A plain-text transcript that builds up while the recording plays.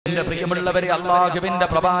പ്രിയമുള്ളവരെ, അല്ലാഹുവിന്റെ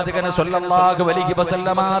പ്രവാചകൻ സ്വല്ലല്ലാഹു അലൈഹി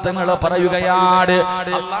വസല്ലമ തങ്ങൾ പറയുകയാണ്,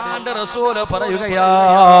 അല്ലാഹുവിന്റെ റസൂൽ പറയുകയാ,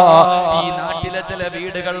 ഈ നാട്ടിലെ ചില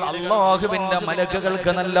വീടുകൾ അല്ലാഹുവിന്റെ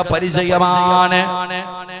മലക്കുകൾക്ക് നല്ല പരിചയമാണ്.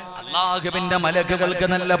 അല്ലാഹുവിന്റെ മലക്കുകൾക്ക്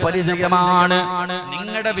നല്ല പരിചയമാണ്.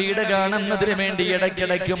 നിങ്ങളുടെ വീട് കാണുന്നതിന് വേണ്ടി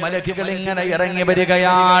ഇടയ്ക്കിടയ്ക്ക് മലക്കുകൾ ഇങ്ങനെ ഇറങ്ങി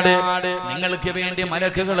വരികയാണ്. നിങ്ങൾക്ക് വേണ്ടി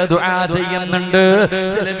മലക്കുകൾ ദുആ ചെയ്യുന്നുണ്ട്.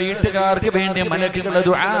 ചില വീട്ടുകാർക്ക് വേണ്ടി മലക്കുകൾ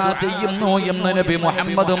ദുആ ചെയ്യുന്നു എന്ന് നബി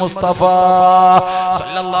മുഹമ്മദ് മുസ്തഫ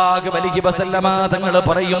സല്ലല്ലാഹു അലൈഹി വസല്ലമ തങ്ങൾ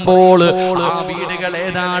പറയുമ്പോൾ, ആ വീടുകൾ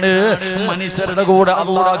ഏതാണ്? മനുഷ്യരുടെ കൂടെ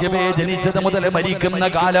അല്ലാഹുവേ ജനിച്ചത് മുതൽ മരിക്കുന്ന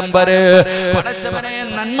കാലം വരെ പടച്ചവനെ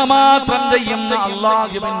നന്മ മാത്രം ചെയ്യുന്ന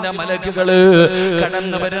അല്ലാഹുവിന്റെ മലക്കുകള്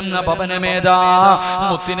കടന്നു വരുന്ന ഭവനമേതാ?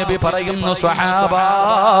 മുത്തുനബി പറയുന്നു, സ്വഹാബാ,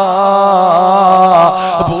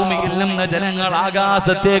 ഭൂമിയിൽ നിന്ന് ജനങ്ങൾ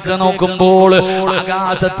ആകാശത്തേക്ക് നോക്കുമ്പോൾ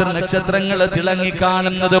ആകാശത്തിൽ നക്ഷത്രങ്ങൾ തിളങ്ങി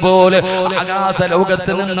കാണുന്നത് പോലെ ആകാശ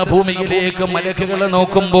ലോകത്ത് നിന്ന് ഭൂമിയിലേക്ക് മലക്കുകൾ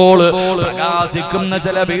നോക്കുമ്പോൾ പ്രകാശിക്കുന്ന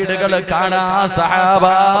ചില വീടുകൾ കാണാ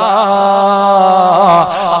സഹാബാ.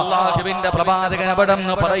 അല്ലാഹുവിന്റെ പ്രവാചകൻ അവിടെ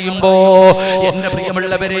നിന്ന് പറയുമ്പോ, എന്റെ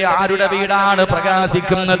പ്രിയമുള്ളവരെ, ആരുടെ വീടാണ്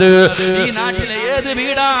പ്രകാശിക്കുന്നത്? ഈ നാട്ടിലെ ഏത്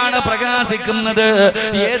വീടാണ് പ്രകാശിക്കുന്നത്?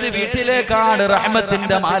 ഏത് വീട്ടിലേക്കാണ്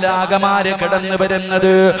റഹ്മത്തിന്റെ മാലാഖമാര് കടന്നു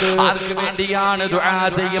വരുന്നത്? ആർക്ക് വേണ്ടിയാണ് ദുആ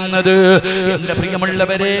ചെയ്യുന്നത്? എന്റെ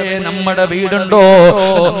പ്രിയമുള്ളവരെ, നമ്മുടെ വീടുണ്ടോ?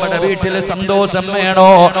 നമ്മുടെ വീട്ടിൽ സന്തോഷം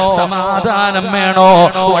വേണോ? സമാധാനം വേണോ?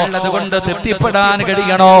 ഉള്ളത് കൊണ്ട് തൃപ്തിപ്പെടാൻ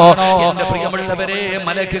കഴിയണോ? എന്റെ പ്രിയമുള്ളവരെ,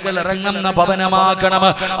 മലക്കുകൾ ഇറങ്ങുന്ന ഭവനമാക്കണം.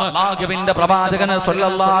 അല്ലാഹുവിന്റെ പ്രവാചകൻ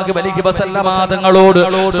സ്വല്ലല്ലാഹു അലൈഹി വസല്ലമ തങ്ങളോട്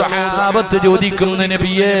സ്വഹാബത്ത് ചോദിക്കുന്നു,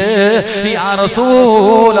 നബിയേ, യാ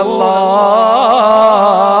റസൂലല്ലാഹ്,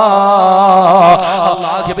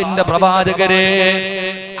 അല്ലാഹുവിന്റെ പ്രവാചകരെ,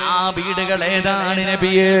 ആ വീടുകൾ ഏതാണ്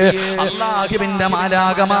നബിയേ? അല്ലാഹുവിന്റെ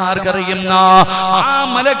മാലാഖമാർക്കറിയുന്ന, ആ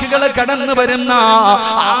മലക്കുകൾ കടന്നു വരുന്ന,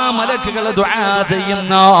 ആ മലക്കുകൾ ദുആ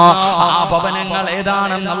ചെയ്യുന്ന ആ ഭവനങ്ങൾ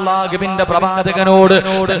ഏതാണെന്ന് അല്ലാഹുവിന്റെ പ്രവാചകനോട്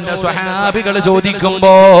തന്റെ സ്വഹാബികൾ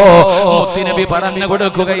ചോദിക്കുമ്പോ മുത്തുനബി പറഞ്ഞു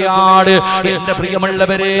കൊടുക്കുകയാണ്, എന്റെ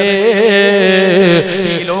പ്രിയമുള്ളവരെ,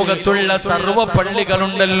 ഈ ലോകത്തുള്ള സർവ്വ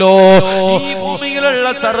പള്ളികളുണ്ടല്ലോ, ഈ ഭൂമിയിലുള്ള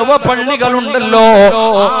സർവ്വ പള്ളികളുണ്ടല്ലോ,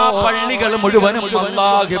 ആ പള്ളികൾ മുഴുവനും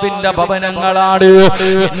അല്ലാഹുവിന്റെ ഭവനങ്ങളാണ്.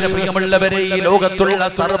 എന്റെ പ്രിയമുള്ളവരെ, ഈ ലോകത്തുള്ള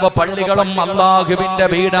സർവ്വ പള്ളികളും അല്ലാഹുവിന്റെ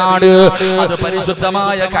വീടാണ്. അത്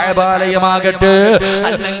പരിശുദ്ധമായ കഅബാലയമാകട്ടെ,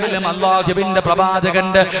 അല്ലെങ്കിലും അല്ലാഹുവിന്റെ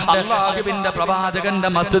പ്രവാചകന്റെ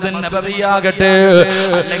മസ്ജിദ് നബവിയാകട്ടെ,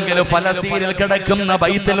 അല്ലെങ്കിൽ ഫലസ്തീനിൽ കിടക്കുന്ന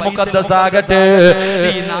ബൈത്തുൽ മുഖദ്ദസ് ആകട്ടെ,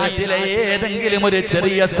 ഈ നാട്ടിലെ ഏതെങ്കിലും ഒരു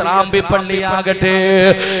ചെറിയ സ്രാമ്പി പള്ളിയാകട്ടെ,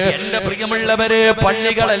 എന്റെ പ്രിയമുള്ളവരെ,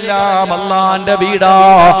 പള്ളികളെല്ലാം അല്ലാഹുവിന്റെ വീടാ.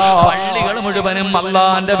 പള്ളികൾ മുഴുവനും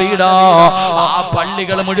അല്ലാഹുവിന്റെ വീടാ. ആ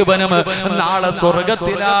പള്ളികൾ മുഴുവനും നാളെ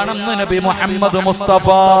സ്വർഗ്ഗത്തിലാണെന്ന് നബി മുഹമ്മദ് മുസ്തഫ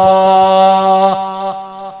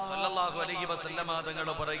സല്ലല്ലാഹു അലൈഹി വസല്ലമ തങ്ങൾ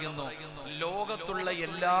പറയുന്നു, ലോകത്തുള്ള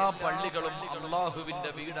എല്ലാ പള്ളികളും അല്ലാഹുവിന്റെ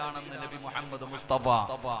വീടാണെന്ന് നബി മുഹമ്മദ് മുസ്തഫ.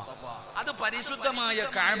 അത് പരിശുദ്ധമായ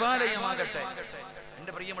കഅബാലയമാകട്ടെ.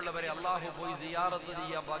 എന്റെ പ്രിയമുള്ളവരെ, അല്ലാഹു പോയി സിയാറത്ത്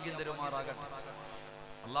ചെയ്യാൻ ഭാഗ്യം തരുമാറാകട്ടെ.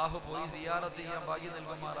 അല്ലാഹു പോയി സിയാറത്ത് ചെയ്യാൻ ഭാഗ്യം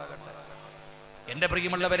നൽകുമാറാകട്ടെ. എന്റെ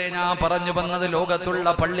പ്രിയമുള്ളവരെ, ഞാൻ പറഞ്ഞു വന്നത്, ലോകത്തുള്ള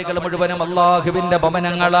പള്ളികൾ മുഴുവനും അല്ലാഹുവിന്റെ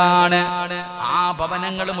ഭവനങ്ങളാണ്. ആ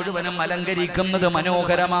ഭവനങ്ങൾ മുഴുവനും അലങ്കരിക്കുന്നത്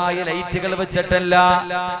മനോഹരമായ ലൈറ്റുകൾ വെച്ചിട്ടല്ല,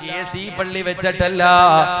 AC പള്ളി വെച്ചിട്ടല്ല.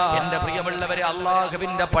 എന്റെ പ്രിയമുള്ളവരെ,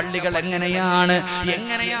 അല്ലാഹുവിന്റെ പള്ളികൾ എങ്ങനെയാണ്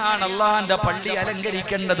അല്ലാഹുവിന്റെ പള്ളി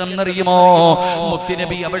അലങ്കരിക്കേണ്ടതെന്നറിയുമോ?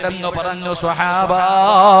 മുത്തുനബി അവിടെ നിന്ന് പറഞ്ഞു, സ്വഹാബാ,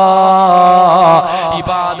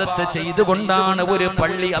 ഇബാദത്ത് ചെയ്തുകൊണ്ടാണ് ഒരു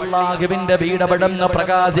പള്ളി അല്ലാഹുവിന്റെ വീട് അവിടെ നിന്ന്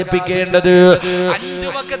പ്രകാശിപ്പിക്കേണ്ടത്. 5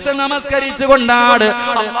 വഖത്ത് നമസ്കരിച്ചുകൊണ്ടാണ്,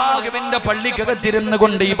 അല്ലാഹുവിന്റെ പള്ളിക്കകത്തിരുന്നു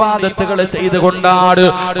കൊണ്ട് ഇബാദത്തുകൾ ചെയ്തുകൊണ്ടാണ്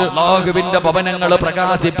അല്ലാഹുവിന്റെ ഭവനങ്ങൾ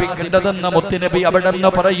പ്രകാശിപ്പിക്കേണ്ടതെന്ന് മുത്തുനബി അവിടെ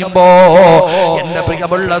നിന്ന് പറയുമ്പോ, എന്റെ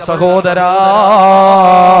പ്രിയമുള്ള സഹോദരാ,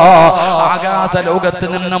 ആകാശ ലോകത്ത്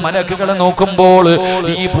നിന്ന് മലക്കുകൾ നോക്കുമ്പോൾ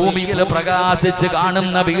ഈ ഭൂമിയിൽ പ്രകാശിച്ച്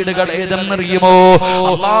കാണുന്ന വീടുകൾ ഏതെന്നറിയുമോ?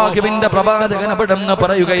 അല്ലാഹുവിന്റെ പ്രവാചകൻ അവിടെ നിന്ന്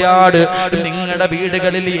പറയുകയാണ്, നിങ്ങളുടെ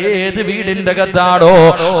വീടുകളിൽ ഏത് വീടിന്റെ അകത്താണോ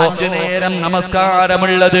 5 നേരം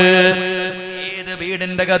നമസ്കാരമുള്ളത്, ഏത്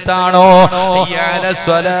വീടിന്റെ അകത്താണോ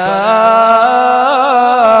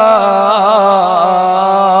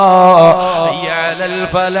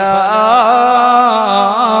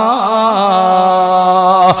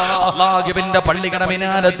അല്ലാഹുവിന്റെ പള്ളിയുടെ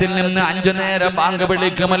മിനാരത്തിൽ നിന്ന് 5 നേരം ബാങ്ക്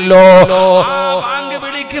വിളിക്കുമല്ലോ, ആ ബാങ്ക്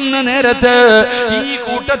വിളിക്കുന്ന ഇരിക്കുന്ന നേരത്ത് ഈ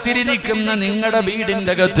കൂട്ടത്തിലിരിക്കുന്ന നിങ്ങളുടെ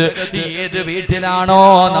വീടിന്റെ അകത്ത് ഏത് വീട്ടിലാണോ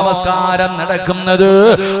നമസ്കാരം നടക്കുന്നത്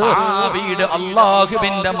ആ വീട്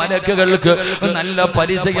അല്ലാഹുവിന്റെ മലക്കുകൾക്ക് നല്ല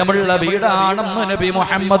പരിചയമുള്ള വീടാണെന്ന് നബി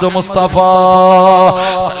മുഹമ്മദ് മുസ്തഫ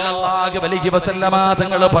സല്ലല്ലാഹു അലൈഹി വസല്ലമ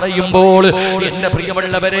തങ്ങൾ പറയുമ്പോൾ എന്റെ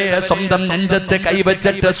പ്രിയമുള്ളവരെ സ്വന്തം നെഞ്ചത്തെ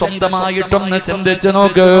കൈവച്ചിട്ട് സ്വന്തമായിട്ടൊന്ന് ചിന്തിച്ചു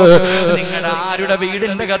നോക്ക്. നിങ്ങളുടെ ആരുടെ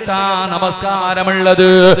വീടിന്റെ അകത്താ നമസ്കാരമുള്ളത്?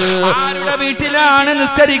 ആരുടെ വീട്ടിലാണ്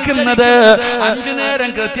നിസ്കരിക്കുന്നത്? 5 നേരം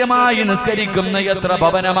കൃത്യമായി നിസ്കരിക്കുന്ന എത്ര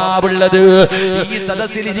ഭവനമാവുള്ളത്? ഈ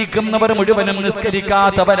സദസ്സിലിരിക്കുന്നവർ മുഴുവനും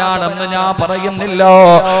നിസ്കരിക്കാത്തവരാണെന്ന് ഞാൻ പറയുന്നില്ല.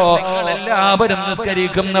 നിങ്ങളെല്ലാവരും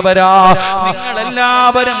നിസ്കരിക്കുന്നവരാ,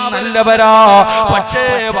 നിങ്ങളെല്ലാവരും നല്ലവരാ. പക്ഷേ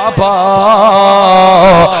വാപ്പാ,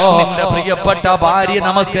 നിന്റെ പ്രിയപ്പെട്ട ഭാര്യ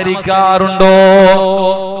നമസ്കരിക്കാറുണ്ടോ?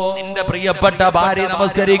 നിന്റെ പ്രിയപ്പെട്ട ഭാര്യ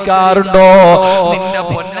നമസ്കരിക്കാറുണ്ടോ? നിന്റെ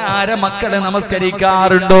പൊന്നാര മക്കളെ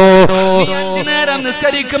നമസ്കരിക്കാറുണ്ടോ? നീ 5 നേരം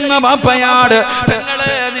നിസ്കരിക്കുന്ന വാപ്പയാട്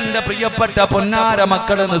പെങ്ങളെ, നിന്റെ പ്രിയപ്പെട്ട പൊന്നാര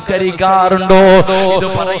മക്കളെ നിസ്കരിക്കാറുണ്ടോ? ഇത്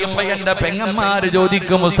പറയുമ്പോ എന്റെ പെങ്ങന്മാര്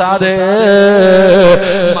ചോദിക്കും, ഉസ്താദേ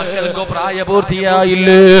മക്കൾക്ക്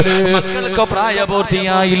പ്രായപൂർത്തിയായില്ലേ? മക്കൾക്ക്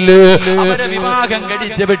പ്രായപൂർത്തിയായില്ലേ? അവരെ വിവാഹം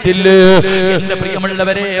കഴിച്ചു വിട്ടില്ലേ? എന്റെ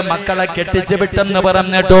പ്രിയമുള്ളവരെ, മക്കളെ കെട്ടിച്ചു വിട്ടെന്ന്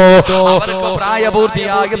പറഞ്ഞിട്ടോ, അവർക്ക്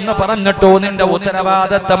പ്രായപൂർത്തിയായെന്ന് പറഞ്ഞിട്ടോ നിന്റെ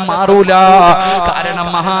ഉത്തരവാദിത്തം മാറൂല. കാരണം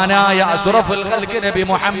മഹാനായ അഷ്റഫുൽ ഖൽഖ് നബി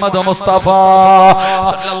മുഹമ്മദ് മുസ്തഫ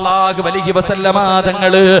സല്ലല്ലാഹു അലൈഹി വസല്ലമ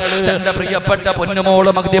തങ്ങള് തന്റെ പ്രിയപ്പെട്ട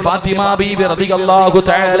പൊന്നുമോള് മഗ്ദി ഫാത്തിമ ബീവി റളിയല്ലാഹു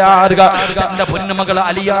തആല അൻഹ തന്റെ പൊന്നുമകൾ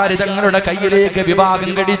അലിയാരി തങ്ങളുടെ കയ്യിലേക്ക് വിവാഹം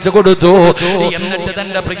കഴിച്ചു കൊടുത്തു. എന്നിട്ട്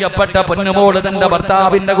തന്റെ പ്രിയപ്പെട്ട പൊന്നുമോള് തന്റെ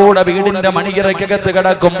ഭർത്താവിന്റെ കൂടെ വീടിന്റെ മണിയറയ്ക്കകത്ത്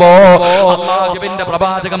കിടക്കുമ്പോ അല്ലാഹുവിന്റെ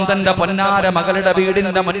പ്രവാചകൻ തന്റെ പൊന്നാര മകളുടെ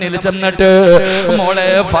വീടിന്റെ മുന്നിൽ ചെന്നിട്ട്, മോളെ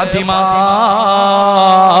ഫാത്തിമ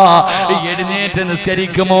എഴുന്നേറ്റ്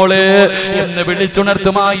നിസ്കരിക്കുമോള് എന്ന്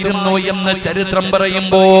വിളിച്ചുണർത്തുമായിരുന്നു എന്ന് ചരിത്രം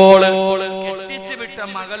പറയുമ്പോൾ കെട്ടിച്ചു വിട്ട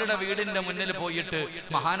മകളുടെ വീടിന്റെ മുന്നിൽ പോയിട്ട്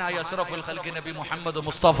മഹാനായ അഷ്റഫുൽ ഖൽഖ് നബി മുഹമ്മദ്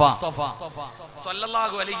മുസ്തഫ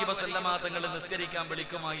സല്ലല്ലാഹു അലൈഹി വസല്ലമ തങ്ങൾ നിസ്കരിക്കാൻ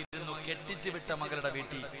വിളിക്കുമായിരുന്നു. കെട്ടിച്ചു വിട്ട മകളുടെ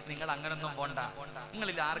വീട്ടിൽ നിങ്ങൾ അങ്ങനൊന്നും പോണ്ട.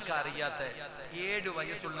 നിങ്ങളിൽ ആർക്കാ അറിയാത്ത 7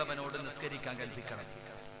 വയസ്സുള്ളവനോട് നിസ്കരിക്കാൻ കൽപ്പിക്കണം.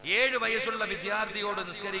 7 വയസ്സുള്ള വിദ്യാർത്ഥിയോട്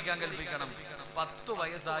നിസ്കരിക്കാൻ കൽപ്പിക്കണം. 10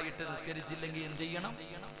 വയസ്സായിട്ട് നിസ്കരിച്ചില്ലെങ്കിൽ എന്ത് ചെയ്യണം?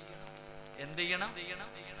 എന്ത് ചെയ്യണം?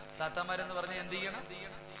 താത്തമാരെന്ന് പറഞ്ഞ എന്ത് ചെയ്യണം?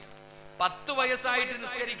 10 വയസ്സായിട്ട്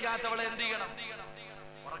നിസ്കരിക്കാത്തവളെ എന്ത് ചെയ്യണം?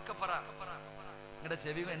 ഉറക്കപ്പറ. നിങ്ങളുടെ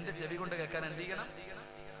ചെവി, എന്റെ ചെവി കൊണ്ട് കേൾക്കാൻ എന്ത് ചെയ്യണം?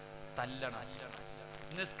 തല്ലണം.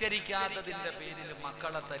 നിസ്കരിക്കാത്തതിന്റെ പേരിൽ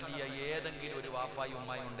മക്കളെ തല്ലിയ ഏതെങ്കിലും ഒരു വാപ്പായും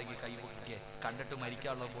ഉമ്മായും ഉണ്ടെങ്കിൽ കൈപൊക്കിക്ക്. കണ്ടിട്ട്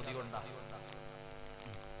മരിക്കാനുള്ള കൊതി കൊണ്ടാ.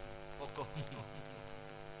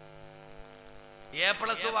 A+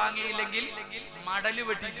 വാങ്ങിയില്ലെങ്കിൽ മടല്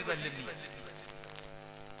വെട്ടിയിട്ട് തല്ലുന്നു.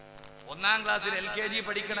 1-ാം ക്ലാസ്സിൽ LKG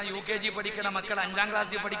പഠിക്കണം, UKG പഠിക്കണം മക്കൾ, 5-ാം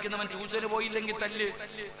ക്ലാസ്സിൽ പഠിക്കുന്നവൻ ട്യൂഷന് പോയില്ലെങ്കിൽ തല്ല്.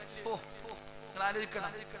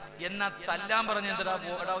 ആലോചിക്കണം. എന്നാ തല്ലാൻ പറഞ്ഞ എന്തിനാ?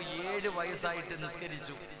 7 വയസ്സായിട്ട്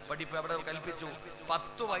നിസ്കരിച്ചു, പഠിപ്പ് അവിടെ കൽപ്പിച്ചു.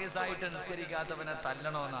 10 വയസ്സായിട്ട് നിസ്കരിക്കാത്തവനെ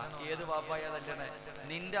തല്ലണമെന്നാ. ഏത് വാപ്പായ തല്ലണേ?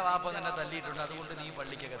 നിന്റെ വാപ്പ തന്നെ തല്ലിയിട്ടുണ്ട്, അതുകൊണ്ട് നീ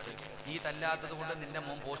പള്ളിക്കകത്ത്. നീ തല്ലാത്തത് കൊണ്ട് നിന്റെ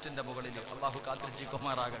മോൻ പോസ്റ്റിന്റെ മുകളിൽ. അല്ലാഹു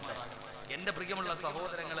കാത്തിരക്ഷിക്കുമാറാകട്ടെ. എന്റെ പ്രിയമുള്ള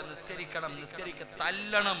സഹോദരങ്ങളെ, നിസ്കരിക്കണം,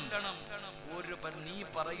 തല്ലണം. നീ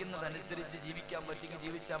പറയുന്നതനുസരിച്ച് ജീവിക്കാൻ പറ്റിയെങ്കിൽ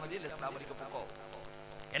ജീവിച്ചാൽ മതി. ഇസ്ലാമിലേക്ക് പോക്കോ.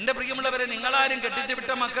 എന്റെ പ്രിയമുള്ളവരെ, നിങ്ങളാരും കെട്ടിച്ചു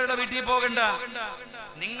വിട്ട മക്കളുടെ വീട്ടിൽ പോകണ്ട.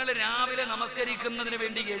 നിങ്ങൾ രാവിലെ നമസ്കരിക്കുന്നതിന്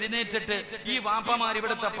വേണ്ടി എഴുന്നേറ്റിട്ട് ഈ വാപ്പമാർ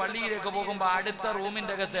ഇവിടുത്തെ പള്ളിയിലേക്ക് പോകുമ്പോ അടുത്ത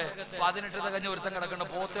റൂമിന്റെ അകത്ത് 18 തികഞ്ഞ ഒരുത്തം കിടക്കണം,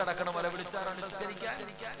 പോത്ത് കിടക്കണം, വല വിളിച്ചാറാണ് നിസ്കരിക്കാൻ.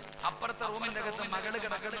 അപ്പുറത്തെ റൂമിന്റെ അകത്ത് മകള്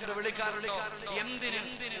കിടക്കുന്നുണ്ട്, വിളിക്കാറുണ്ടോ? എന്തിനും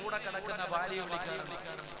കൂടെ കിടക്കുന്ന ഭാര്യയെ വിളിക്കാറുണ്ട്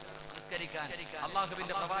നിസ്കരിക്കാൻ.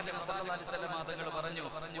 അല്ലാഹുവിന്റെ പ്രവാചകൻ സല്ലല്ലാഹു അലൈഹി വസല്ലം തങ്ങൾ പറഞ്ഞു,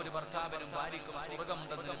 ഒരു ഭർത്താവിനും ഭാര്യയ്ക്കും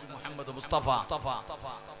സ്വർഗ്ഗമുണ്ടെന്ന് നബി മുഹമ്മദ് മുസ്തഫ.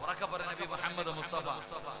 ഉറക്കെ പറഞ്ഞ നബി മുഹമ്മദ് മുസ്തഫ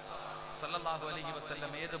സല്ലല്ലാഹു അലൈഹി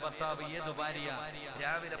വസല്ലം. ഏത് ഭർത്താവ്, ഏത് ഭാര്യ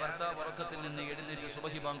രാവിലെ ഭർത്താവ് ഉറക്കത്തിൽ നിന്ന് എഴുന്നേറ്റ്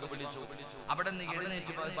സുബഹി ബാങ്ക് വിളിച്ചു, അവിടെ നിന്ന്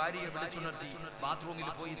എഴുന്നേറ്റ് ഭാര്യയെ വിളിച്ചുണർത്തി ബാത്റൂമിൽ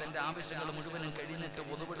പോയി തന്റെ ആവശ്യങ്ങൾ മുഴുവനും കഴിഞ്ഞിട്ട്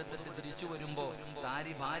ഒതുവെടുത്തിട്ട് തിരിച്ചു വരുമ്പോ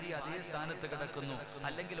ഭാര്യ അതേ സ്ഥാനത്ത് കിടക്കുന്നു,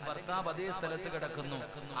 അല്ലെങ്കിൽ ഭർത്താവ് അതേ സ്ഥലത്ത് കിടക്കുന്നു.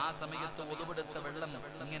 ആ സമയത്ത് ഒതുവെടുത്ത വെള്ളം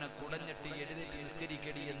ഇങ്ങനെ കുടഞ്ഞിട്ട് എഴുന്നേറ്റ്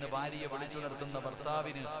നിസ്കരിക്കടി എന്ന് ഭാര്യയെ വിളിച്ചുണർത്തുന്ന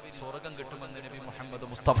ഭർത്താവിന് സ്വർഗം കിട്ടുമെന്ന് നബി മുഹമ്മദ്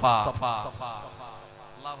മുസ്തഫ.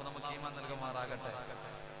 അല്ലാഹു നമുക്ക് ഈമാൻ നൽകുമാറാകട്ടെ.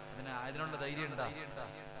 അതിനുള്ള ധൈര്യം ഉണ്ടാ?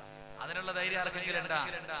 അതിനുള്ള ധൈര്യം ആർക്കെങ്കിലും ഉണ്ടാ?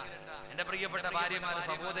 എന്റെ പ്രിയപ്പെട്ട ഭാര്യമാര്,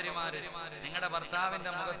 സഹോദരിമാര്, നിങ്ങളുടെ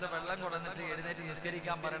ഭർത്താവിന്റെ മുഖത്ത് വെള്ളം കുടഞ്ഞിട്ട് എഴുന്നേറ്റ്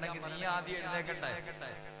നിസ്കരിക്കാൻ പറയണമെങ്കിൽ നീ ആദ്യം എഴുന്നേക്കട്ടെ.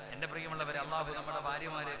 എന്റെ പ്രിയമുള്ളവരെ, അള്ളാഹു നമ്മുടെ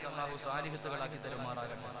ഭാര്യമാരെയൊക്കെ അള്ളാഹു സാലിഹത്തുകളാക്കി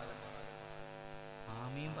തരുമാറാകട്ടെ.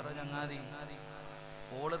 ആമീൻ പറഞ്ഞങ്ങാതി.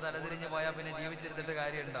 ഓള് തലതിരിഞ്ഞു പോയാൽ പിന്നെ ജീവിച്ചിരുന്നിട്ട്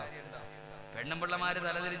കാര്യമുണ്ടോ? പെണ്ണുമ്പിള്ളമാര്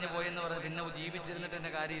തലതിരിഞ്ഞു പോയെന്ന് പറഞ്ഞ് പിന്നെ ജീവിച്ചിരുന്നിട്ട്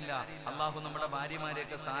എന്റെ കാര്യമില്ല. അള്ളാഹു നമ്മുടെ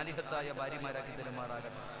ഭാര്യമാരെയൊക്കെ സാലിഹത്തായ ഭാര്യമാരാക്കി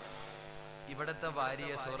തരുമാറാകട്ടെ. ഇവിടത്തെ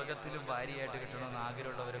ഭാര്യയെ സ്വർഗത്തിലും ഭാര്യയായിട്ട് കിട്ടണമെന്ന്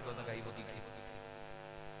ആഗ്രഹമുള്ളവരൊക്കെ ഒന്ന് കൈപൊക്കിക്കും.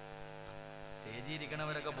 സ്റ്റേജിൽ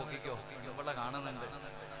ഇരിക്കണവരൊക്കെ പൊക്കിക്കോ, ഇവിടെ കാണുന്നുണ്ട്.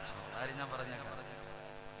 ആരും ഞാൻ പറഞ്ഞേക്കാം.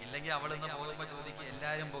 ഇല്ലെങ്കിൽ അവളിന്ന് പോകുമ്പോ ചോദിക്കും,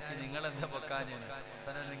 എല്ലാരും പൊക്കി, നിങ്ങളെന്താ പൊക്കാന്?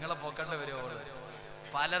 നിങ്ങളെ പൊക്കേണ്ട വരുമോ?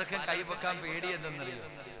 പലർക്കും കൈ പൊക്കാൻ പേടി എന്തെന്നറിയോ?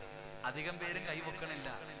 അധികം പേരും കൈ പൊക്കണില്ല.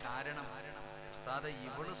 കാരണം ഉസ്താദെ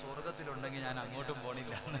ഇവള് സ്വർഗത്തിലുണ്ടെങ്കിൽ ഞാൻ അങ്ങോട്ടും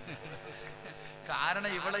പോണില്ല. കാരണം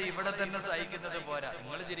ഇവിടെ തന്നെ സഹിക്കുന്നത് പോരാ.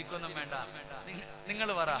 നിങ്ങൾ ചിരിക്കൊന്നും വേണ്ട. നിങ്ങൾ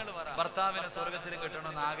പറ, ഭർത്താവിനെ സ്വർഗത്തിൽ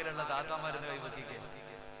കിട്ടണമെന്ന് ആഗ്രഹമുള്ള താത്താമാരെന്ന് കൈവക്കിക്കേ.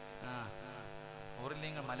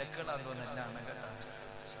 ഊരിലിങ്ങൾ മലക്കുകളാന്ന് തോന്നുന്നില്ലാണ് കേട്ടോ.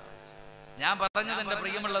 ഞാൻ പറഞ്ഞത് എന്റെ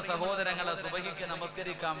പ്രിയമുള്ള സഹോദരങ്ങളെ, സുബഹിക്ക്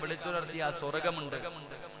നമസ്കരിക്കാൻ വിളിച്ചുണർത്തിയ ആ സ്വർഗമുണ്ട്.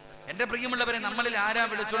 എന്റെ പ്രിയമുള്ളവരെ, നമ്മളിൽ ആരാ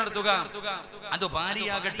വിളിച്ചുണർത്തുക? അത്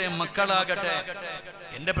ഭാര്യയാകട്ടെ, മക്കളാകട്ടെ.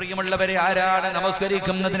 എന്റെ പ്രിയമുള്ളവരെ, ആരാണ്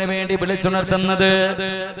നമസ്കരിക്കുന്നതിന് വേണ്ടി വിളിച്ചുണർത്തുന്നത്?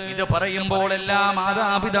 ഇത് പറയുമ്പോൾ എല്ലാ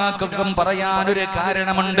മാതാപിതാക്കൾക്കും പറയാനൊരു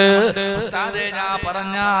കാരണമുണ്ട്. ഉസ്താദേ, ഞാൻ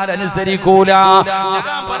പറഞ്ഞാൽ അനുസരിക്കൂല,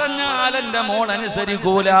 ഞാൻ പറഞ്ഞാൽ എന്റെ മോൾ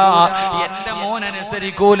അനുസരിക്കൂല, എന്റെ മോൻ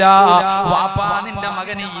അനുസരിക്കൂല. വാപ്പാ, നിന്റെ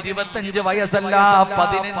മകന് 25 വയസ്സല്ല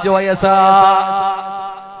 15 വയസ്സാ.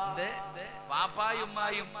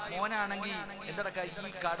 വാപ്പായുമ്മായും മോനാണെങ്കിൽ എന്തൊക്കെ ഈ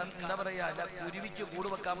കടം എന്താ പറയാ, കുരുവിക്ക് കൂട്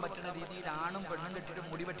വെക്കാൻ പറ്റുന്ന രീതിയിൽ ആണും പെണ്ണും കെട്ടിട്ട്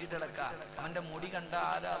മുടി വെട്ടിട്ട് കിടക്കാം. അവന്റെ മുടി കണ്ട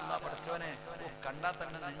ആരാ അല്ലാ പഠിച്ചവനെ, കണ്ടാൽ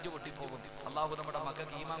തന്നെ നെഞ്ചു പൊട്ടിപ്പോകും. അള്ളാഹു നമ്മുടെ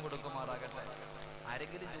മക്കൾക്ക് ഈമാൻ കൊടുക്കുമാറാകട്ടെ.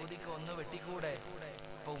 ആരെങ്കിലും ചോദിക്കുക, ഒന്ന് വെട്ടിക്കൂടെ?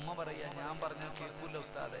 അപ്പൊ ഉമ്മ പറയാ, ഞാൻ പറഞ്ഞ കേൾക്കൂല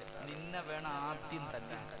ഉസ്താദെ, നിന്നെ വേണം ആദ്യം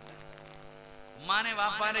തന്നെ. ഉമ്മാനെ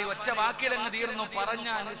വാപ്പാനെ ഒറ്റ വാക്കിലങ്ങ് തീർന്നു, പറഞ്ഞ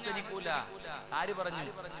അനുസരിക്കൂല. ആര് പറഞ്ഞു?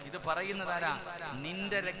 ഇത് പറയുന്നതാരാ?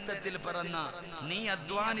 നിന്റെ രക്തത്തിൽ പിറന്ന, നീ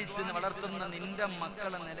അധ്വാനിച്ച് വളർത്തുന്ന നിന്റെ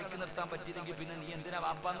മക്കളെ നിലയ്ക്ക് നിർത്താൻ പറ്റിയില്ലെങ്കിൽ പിന്നെ നീ എന്തിനാ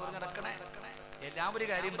വാപ്പാന്ന് പറഞ്ഞ് നടക്കണേ? എല്ലാവരും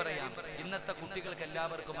കാര്യം പറയാം. ഇന്നത്തെ കുട്ടികൾക്ക്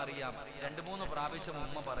എല്ലാവർക്കും അറിയാം, 2-3 പ്രാവശ്യം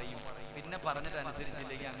ഉമ്മ പറയും, പിന്നെ പറഞ്ഞിട്ട്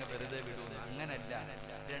അനുസരിച്ചില്ലെങ്കിൽ അങ്ങ് വെറുതെ വിടുന്നു. അങ്ങനല്ല,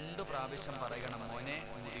 2 പ്രാവശ്യം പറയണം, മോനെ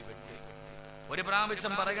മുടി വെട്ടി. 1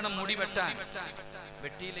 പ്രാവശ്യം പറയണം മുടി വെട്ടാൻ.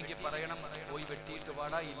 വെട്ടിയില്ലെങ്കിൽ പറയണം, പോയി വെട്ടിയിട്ട്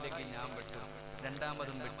വാടാ, ഇല്ലെങ്കിൽ ഞാൻ വെട്ടും.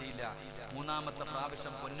 2ാമതും വെട്ടിയില്ല. 3ാമത്തെ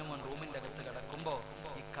പ്രാവശ്യം പൊന്നുമോൻ റൂമിന്റെ അകത്ത് കിടക്കുമ്പോ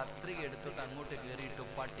ഈ കത്രിക എടുത്തിട്ട് അങ്ങോട്ട് കയറിയിട്ട്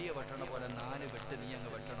പട്ടിയെ വെട്ടണ പോലെ 4 വെട്ട് നീ അങ്ങ്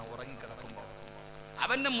വെട്ടണം. ഉറങ്ങിക്കിടക്കുമ്പോ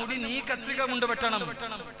അവന്റെ മുടി നീ കത്രിക കൊണ്ട് വെട്ടണം.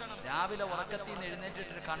 രാവിലെ ഉറക്കത്തിൽ നിന്ന്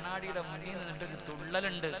എഴുന്നേറ്റിട്ട് കണ്ണാടിയുടെ മുന്നിൽ നിന്നിട്ട് ഒരു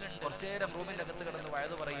തുള്ളലുണ്ട്. കുറച്ചു നേരം റൂമിന്റെ അകത്ത് കിടന്ന്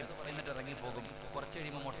വഴുതു പറയും, എന്നിട്ട് ഇറങ്ങിപ്പോകും. കുറച്ച്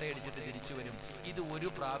കഴിയുമ്പോൾ മുട്ടയടിച്ചിട്ട് തിരിച്ചു വരും. ഇത് 1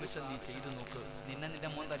 പ്രാവശ്യം നീ ചെയ്തു നോക്ക്. നിന്റെ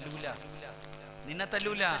മോൻ തല്ലൂല, നിന്നെ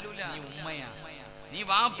തല്ലൂല. നീ ഉമ്മയാ, നീ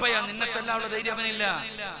വാപ്പയാ, നിന്നെ തല്ലാനുള്ള ധൈര്യമനില്ല.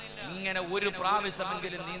 ഇങ്ങനെ 1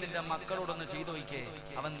 പ്രാവശ്യമെങ്കിലും നീ നിന്റെ മക്കളോടൊന്ന് ചെയ്തു നോക്കേ,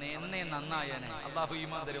 അവൻ എന്നെ നന്നായനെ. അള്ളാഹു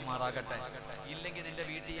ഈമാൻ തരുമാറാകട്ടെ. ഇല്ലെങ്കിൽ നിന്റെ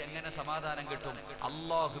വീട്ടിൽ എങ്ങനെ സമാധാനം കിട്ടും?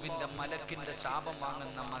 അള്ളാഹുവിന്റെ മലക്കിന്റെ ശാപം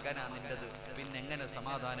വാങ്ങുന്ന മകനാ നിന്റത്, പിന്നെ എങ്ങനെ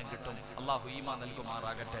സമാധാനം കിട്ടും? അള്ളാഹു ഈമാൻ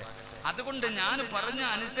നൽകുമാറാകട്ടെ. അതുകൊണ്ട് ഞാൻ പറഞ്ഞ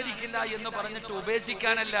അനുസരിക്കില്ല എന്ന് പറഞ്ഞിട്ട്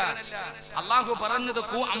ഉപേക്ഷിക്കാനല്ല. അള്ളാഹു പറഞ്ഞത്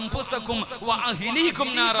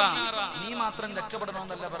നീ മാത്രം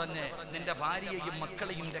രക്ഷപ്പെടണമെന്നല്ല പറഞ്ഞേ, നിന്റെ ഭാര്യയെയും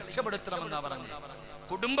മക്കളെയും രക്ഷപ്പെടുത്തണമെന്നാ പറഞ്ഞേ,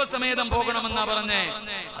 കുടുംബസമേതം പോകണമെന്നാ പറഞ്ഞേ.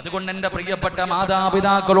 അതുകൊണ്ട് എന്റെ പ്രിയപ്പെട്ട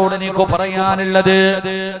മാതാപിതാക്കളോട് എനിക്ക് പറയാനുള്ളത്,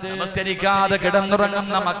 നമസ്കരിക്കാതെ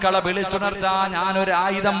കിടന്നുറങ്ങുന്ന മക്കളെ വിളിച്ചുണർത്താൻ ഞാനൊരു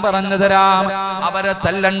ആയുധം പറഞ്ഞു തരാം. അവരെ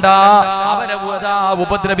തല്ലണ്ട, അവരെ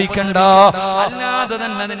ഉപദ്രവിക്കണ്ട. അല്ലാതെ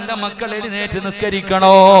തന്നെ നിന്റെ മക്കൾ എഴുന്നേറ്റ്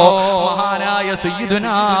നിസ്കരിക്കണോ. മഹാനായ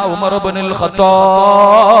സയ്യിദുനാ ഉമർ ഇബ്നുൽ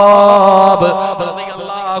ഖത്താബ്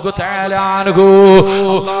റളിയല്ലാഹു തആല അൻഹു,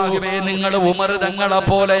 അല്ലാഹുവേ നിങ്ങൾ ഉമർ തങ്ങളെ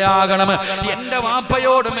പോലെയാകണം. എന്റെ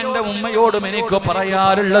വാപ്പയോടും എന്റെ ഉമ്മയോടും എനിക്ക്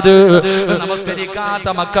പറയാറുള്ളത്, നമസ്കരിക്കാത്ത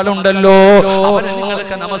മക്കളുണ്ടല്ലോ, അവരെ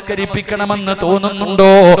നിങ്ങൾക്ക് നമസ്കരിപ്പിക്കണമെന്ന്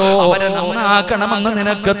തോന്നുന്നുണ്ടോ? അവരെ നന്നാക്കണമെന്ന്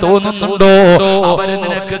നിനക്ക് തോന്നുന്നുണ്ടോ? അവരെ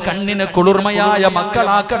നിനക്ക് കണ്ണിന് കുളിർമയായ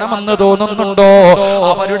മക്കളാക്കണമെന്ന് തോന്നുന്നുണ്ടോ?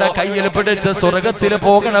 അവരുടെ കയ്യിൽ പിടിച്ച് സ്വർഗത്തിൽ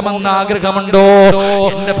പോകണമെന്ന് ആഗ്രഹമുണ്ടോ?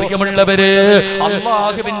 എന്റെ പ്രിയമുള്ളവര്,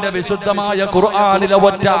 അല്ലാഹുവിന്റെ വിശുദ്ധമായ ഖുർആനിലെ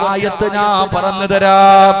ഒറ്റ ആയത്ത് ഞാൻ പറഞ്ഞു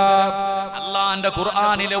തരാം. അല്ലാഹുവിന്റെ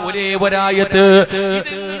ഖുർആനിലെ ഒരേ ഒരായത്ത്,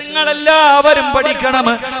 ഇത് നിങ്ങളെല്ലാവരും പഠിക്കണം.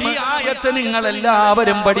 ഈ ആയത്ത്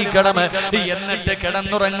നിങ്ങളെല്ലാവരും പഠിക്കണം. എന്നിട്ട്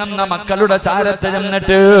കിടന്നുറങ്ങുന്ന മക്കളുടെ ചാരത്ത്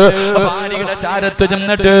ചെന്നിട്ട്, ഭാര്യയുടെ ചാരത്ത്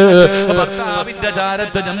ചെന്നിട്ട്, ഭർത്താവിന്റെ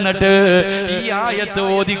ചാരത്ത് ചെന്നിട്ട് ഈ ആയത്ത്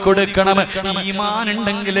ഓതി കൊടുക്കണം. ഈമാൻ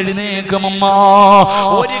ഉണ്ടെങ്കിൽ എഴുന്നേക്കുമമ്മ.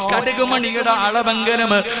 ഒരു കടുകുമണിയുടെ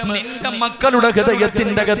അളവെങ്കിലും നിന്റെ മക്കളുടെ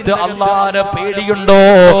ഹൃദയത്തിന്റെ അകത്ത് അല്ലാഹുവിനെ പേടിയുണ്ടോ?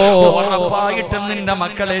 ഉറപ്പായിട്ടും നിന്റെ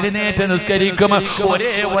മക്കൾ എഴുന്നേറ്റ് നിസ്കരിക്കും.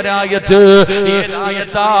 ഒരേ ഒരായത്ത്,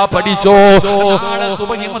 ഏതായത്താ പഠിച്ചോ? നാളെ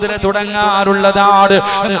സുബഹി മുതൽ തുടങ്ങാനുള്ളതാണ്.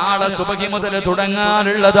 നാളെ സുബഹി മുതൽ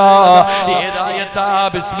തുടങ്ങാനുള്ളതാ. ഏതായത്താ?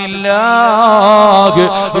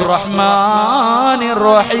 ബിസ്മില്ലാഹിർ റഹ്മാനിർ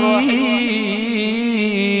റഹീം.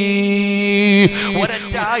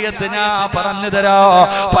 ഒരൊറ്റ ആയത്ത് ഞാൻ പറഞ്ഞു തരാ,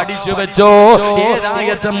 പഠിച്ചു വെച്ചോ.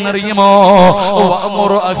 ഏതായത്തെന്നറിയുമോ?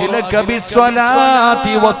 വഅ്മുർ അഹ്ലക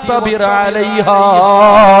ബിസ്സലാത്തി വസ്തബിർ അലൈഹാ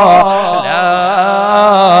ലാ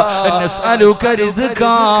നസ്അലുക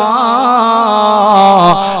റിസ്കാ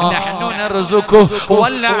നഹ്നു നർസുഖു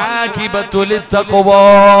വൽ ആഖിബതു ലിത്തഖ്വാ.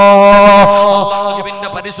 അല്ലാഹുവിന്റെ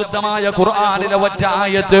പരിശുദ്ധമായ ഖുർആനിലെ ഒറ്റ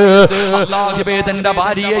ആയത്ത്. അല്ലാഹുവേ തന്റെ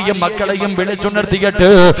ഭാര്യയെയും മക്കളെയും വിളിച്ചുണർത്തിയിട്ട്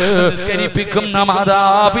നിസ്കരിപ്പിക്കുന്ന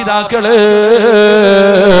മാതാപിതാക്കള്,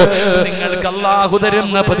 നിങ്ങൾക്ക് അല്ലാഹു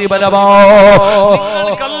തരുന്ന പ്രതിഫലമാ,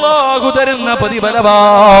 നിങ്ങൾക്ക് അല്ലാഹു തരുന്ന പ്രതിഫലമാ.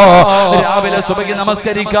 രാവിലെ സുബഹി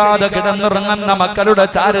നമസ്കരിക്കാതെ കിടന്നുറങ്ങുന്ന മക്കളുടെ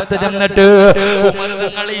ചാരത്ത് ചെന്നിട്ട്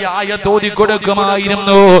നിങ്ങൾ ഈ ആയത്ത് ഓതി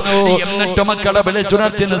കൊടുക്കുമായിരുന്നു. എന്നിട്ട് മക്കളെ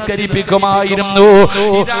വിളിച്ചുണർത്തി നിസ്കരിപ്പിക്കുമായിരുന്നു.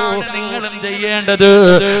 ഇതാണ് നിങ്ങളും ചെയ്യേണ്ടത്.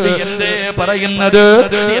 എന്തേ പറയുന്നത്?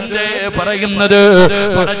 എന്തേ പറയുന്നത്?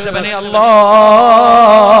 പടച്ചവനെ അല്ലാ,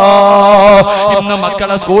 ഇന്ന്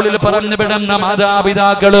മക്കളെ സ്കൂളിൽ പറഞ്ഞു വിടുന്ന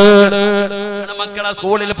മാതാപിതാക്കള്, മക്കളെ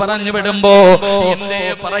സ്കൂളിൽ പറഞ്ഞു വിടുമ്പോ എന്തേ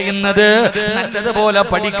പറയുന്നത്? നല്ലതുപോലെ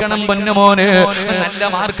പഠിക്കണം പൊന്നുമോന്, നല്ല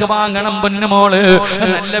മാർക്ക് വാങ്ങണം പൊന്നുമോള്,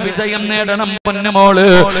 നല്ല വിജയം നേടണം പൊന്നുമോള്,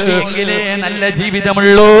 എങ്കിലേ നല്ല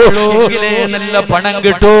ജീവിതമുള്ളൂ, എങ്കിലേ നല്ല പണം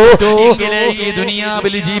കിട്ടൂ, എങ്കിലേ ഈ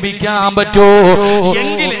ദുനിയാവിൽ ജീവിക്കാൻ പറ്റൂ.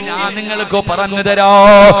 എങ്കിലും ഞാൻ നിങ്ങൾക്ക് പറഞ്ഞു തരാ,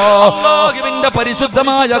 അല്ലാഹുവിന്റെ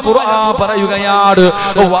പരിശുദ്ധമായ ഖുർആൻ പറയുകയാണ്,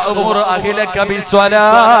 വഅ്മുർ അഹ്ലക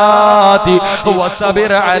ബിസ്സലാത്തി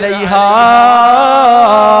വസ്തബിർ അലൈഹാ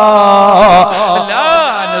ലാ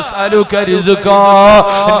നസ്അലുക റിസ്കാ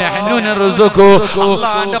നഹ്നു നർസുഖു.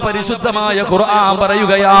 അല്ലാഹുവിന്റെ പരിശുദ്ധമായ ഖുർആൻ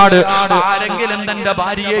പറയുകയാണ്, ആരെങ്കിലും തന്റെ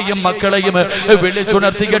ഭാര്യയെയും മക്കളെയും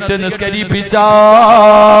വിളിച്ചുണർത്തിയിട്ട് നിസ്കരിപ്പിച്ചാൽ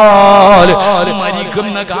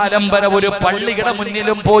മരിക്കുന്ന കാലം വരെ ഒരു പള്ളിയുടെ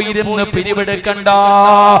മുന്നിലും പോയിരുന്ന് പിരിവെടുക്കണ്ട.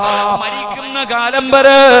 മരിക്കുന്ന കാലം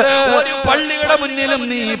വരെ ഒരു പള്ളിയുടെ മുന്നിലും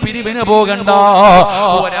നീ പിരിവിന് പോകണ്ട.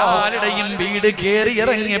 ഒരാളുടെയും വീട് കേറി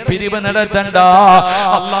ഇറങ്ങി പിരിവ് നടത്തണ്ട.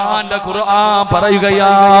 അല്ലാഹുവിന്റെ ഖുർആൻ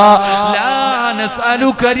പറയുകയാ, ലാ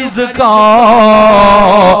നസ്അലുക റിസ്കാ,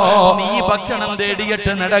 നീ ഭക്ഷണം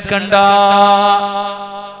തേടിയിട്ട് നടക്കണ്ട.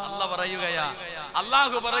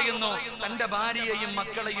 അല്ലാഹു പറയുന്നു, തന്റെ ഭാര്യയെയും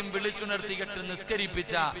മക്കളെയും വിളിച്ചുണർത്തിയിട്ട്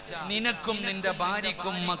നിസ്കരിപ്പിച്ച നിനക്കും നിന്റെ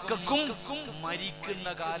ഭാര്യക്കും മക്കൾക്കും മരിക്കുന്ന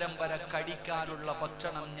കാലം വരെ കഴിക്കാനുള്ള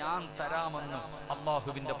ഭക്ഷണം ഞാൻ തരാമെന്ന്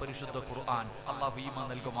അല്ലാഹുവിന്റെ പരിശുദ്ധ ഖുർആൻ. അല്ലാഹു ഈമാൻ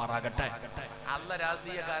നൽകുമാറാകട്ടെ. അല്ല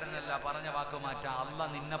രാഷ്ട്രീയക്കാരനല്ല, പറഞ്ഞ വാക്ക് മാറ്റാം. അല്ല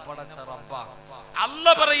നിന്നെ പടച്ച റബ്ബാ. അല്ല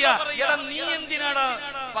പറയാ, എടാ നീ എന്തിനാണ്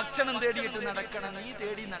ഭക്ഷണം തേടിയിട്ട് നടക്കണം? നീ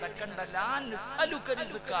തേടി നടക്കണ്ട.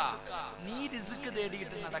 നീ റിസ്ക്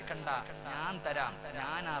തേടിയിട്ട് നടക്കണ്ട, ഞാൻ തരാം.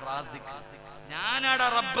 ഞാനാ റാസിഖ്, ഞാനാടാ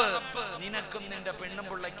റബ്ബ്. നിനക്കും നിന്റെ പെണ്ണും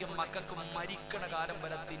പിള്ളയ്ക്കും മക്കൾക്കും മരിക്കണ കാലം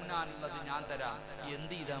വരെ തിന്നാനുള്ളത് ഞാൻ തരാം.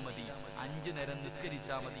 എന്ത് ചെയ്താ മതി? 5 നേരം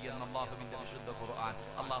നിസ്കരിച്ചാ മതി എന്ന് അല്ലാഹുവിന്റെ വിശുദ്ധ ഖുർആൻ.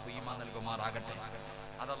 അല്ലാഹു ഈമാൻ നൽകുമാറാകട്ടെ.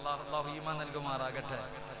 അത് അല്ലാഹു ഈമാൻ നൽകുമാറാകട്ടെ.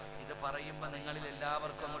 ഇത് പറയുമ്പോ നിങ്ങളിൽ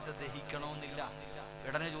എല്ലാവർക്കും അങ്ങോട്ട് ദഹിക്കണമെന്നില്ല.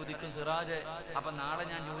 ഉടനെ ചോദിക്കും, സിറാജ്, അപ്പൊ നാളെ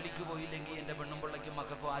ഞാൻ ജോലിക്ക് പോയില്ലെങ്കിൽ എന്റെ പെണ്ണും പിള്ളയ്ക്കും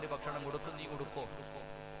മക്കൾക്കും ആര് ഭക്ഷണം കൊടുക്കും? നീ കൊടുക്കോ?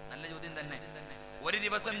 നല്ല ചോദ്യം തന്നെ. ഒരു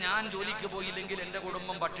ദിവസം ഞാൻ ജോലിക്ക് പോയില്ലെങ്കിൽ എന്റെ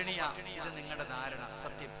കുടുംബം പട്ടിണിയാ. ഇത് നിങ്ങളുടെ ധാരണ.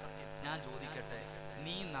 സത്യം. ഞാൻ ചോദിക്കട്ടെ,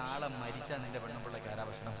 നീ നാളെ മരിച്ചാ നിന്റെ പെണ്ണും പിള്ളയ്ക്ക് ആരാ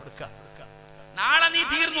ഭക്ഷണം കൊടുക്ക? നാളെ നീ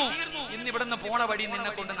തീർന്നു. ഇന്ന് ഇവിടുന്ന് പോണ വഴി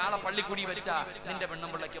നിന്നെ കൊണ്ട് നാളെ പള്ളിക്കൂടി വെച്ചാ നിന്റെ പെണ്ണും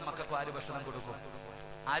പിള്ളയ്ക്കും മക്കൾക്കും ആര് ഭക്ഷണം കൊടുക്കും?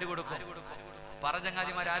 ആര് കൊടുക്കും? പറ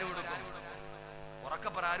ചങ്ങാതിമാർ, ആര് കൊടുക്കും?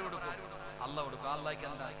 ഉറക്കപ്പറ, ആര് കൊടുക്കും? അല്ല കൊടുക്കും. അല്ലാഹ്ക്ക്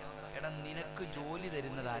എന്താ? എടാ, നിനക്ക് ജോലി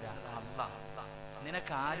തരുന്നതാരാ? അല്ലാഹ്.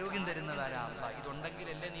 നിനക്ക് ആരോഗ്യം തരുന്നതാരാ? അല്ലാഹ്.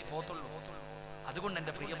 ഇതുണ്ടെങ്കിലല്ലേ നീ പോത്തുള്ളൂ. അതുകൊണ്ട്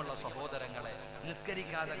എന്റെ പ്രിയമുള്ള സഹോദരങ്ങളെ,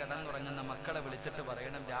 നിസ്കരിക്കാതെ കിടന്നുറങ്ങുന്ന മക്കളെ വിളിച്ചിട്ട്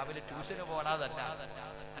പറയണം, രാവിലെ ട്യൂഷന് പോടാതല്ല,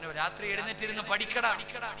 രാത്രി എഴുന്നേറ്റിരുന്ന് പഠിക്കടാ.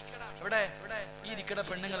 ഇവിടെ ഈ ഇരിക്കട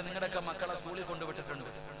പെണ്ണുങ്ങൾ നിങ്ങളുടെയൊക്കെ മക്കളെ സ്കൂളിൽ കൊണ്ടുവിട്ടിട്ടുണ്ട്.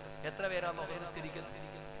 എത്ര പേരാ നിസ്കരിക്കുന്നത്?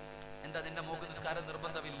 എന്താ നിന്റെ മോക്ക് നിസ്കാരം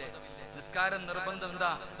നിർബന്ധമില്ലേ? നിസ്കാരം നിർബന്ധം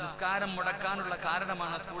എന്താ? നിസ്കാരം മുടക്കാനുള്ള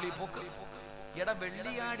കാരണമാണ് സ്കൂളിൽ പോക്ക്. എടാ,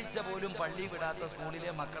 വെള്ളിയാഴ്ച പോലും പള്ളി വിടാത്ത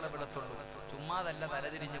സ്കൂളിലെ മക്കളെ വിടത്തുള്ളൂ. ചുമ്മാതല്ല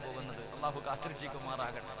തലതിരിഞ്ഞു പോകുന്നത്. അല്ലാഹു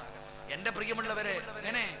കാത്തിരക്ഷിക്കുമാറാകട്ടെ. എന്റെ പ്രിയമുള്ളവരെ,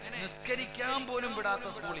 ഇങ്ങനെ നിസ്കരിക്കാൻ പോലും വിടാത്ത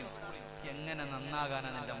സ്കൂളിൽ എങ്ങനെ നന്നാകാനാ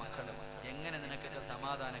നിന്റെ മക്കള്? എങ്ങനെ നിനക്കൊക്കെ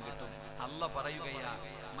സമാധാനം കിട്ടും? അല്ല പറയുകയാ,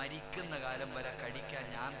 മരിക്കുന്ന കാലം വരെ കഴിക്കാൻ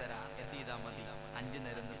ഞാൻ തരാം. എന്ത് ചെയ്താൽ മതി? 5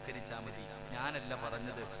 നേരം നിസ്കരിച്ചാൽ മതി. ഞാനല്ല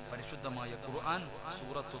പറഞ്ഞത്, പരിശുദ്ധമായ ഖുർആൻ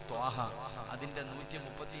സൂറത്തു ത്വാഹ അതിന്റെ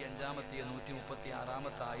 135-ാമത്തെ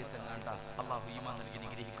 136-ാമത്തെ ആയത്തെങ്ങാണ്ട. അല്ലാഹു ഈമാൻ നൽകി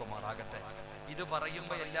നിഗ്രഹിക്കുമാറാകട്ടെ. ഇത്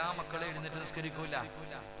പറയുമ്പോ എല്ലാ മക്കളെ എഴുന്നേറ്റ് നിസ്കരിക്കൂല.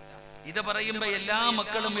 ഇത് പറയുമ്പോ എല്ലാ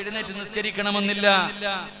മക്കളും എഴുന്നേറ്റ് നിസ്കരിക്കണമെന്നില്ല.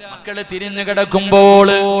 മക്കള് തിരിഞ്ഞു കിടക്കുമ്പോൾ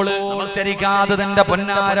നമസ്കരിക്കാതെ തന്റെ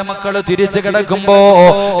പൊന്നാര മക്കള് തിരിച്ചു കിടക്കുമ്പോ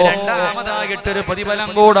രണ്ടാമതായിട്ടൊരു പ്രതിഫലം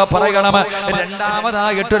കൂടെ പറയണം.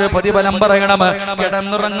 രണ്ടാമതായിട്ടൊരു പ്രതിഫലം പറയണം.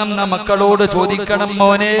 കിടന്നുറങ്ങുന്ന മക്കളോട് ചോദിക്കണം,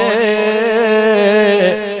 മോനെ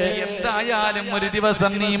എന്തായാലും ഒരു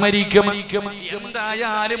ദിവസം നീ മരിക്കും,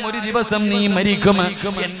 എന്തായാലും ഒരു ദിവസം നീ മരിക്കും.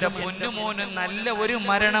 എന്റെ പൊന്നുമോന് നല്ല ഒരു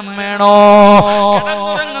മരണം വേണോ?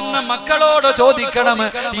 കിടന്നുറങ്ങുന്ന മക്കളോട് ചോദിക്കണം,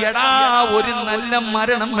 എടാ ഒരു നല്ല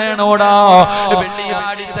മരണം വേണോടാ?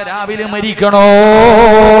 വെള്ളിയാഴ്ച രാവിലെ മരിക്കണോ?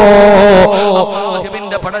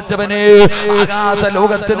 അല്ലാഹുവിന്റെ പടച്ചവനെ, ആകാശ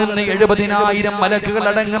ലോകത്ത് നിന്ന് 70,000 മലക്കുകൾ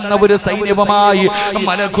അടങ്ങുന്ന ഒരു സൈന്യവുമായി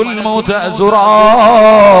മലക്കുൽ മൗത്ത് അസ്റായീൽ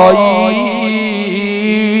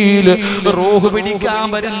റൂഹ് പിടിക്കാൻ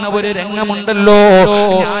വരുന്ന ഒരു രംഗമുണ്ടല്ലോ.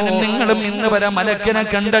 ഞാനും നിങ്ങളും ഇന്ന് വരെ മലക്കിനെ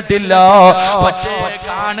കണ്ടിട്ടില്ല, പക്ഷേ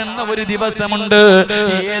കാണുന്ന ഒരു ദിവസമുണ്ട്.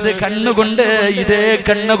 ഏത് കണ്ണുകൊണ്ട്? ഇതേ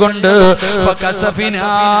കണ്ണുകൊണ്ട്.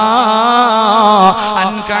 ഫകസഫിനാ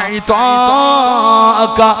അൻക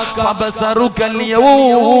ഇതാക ഫബസറുകൽ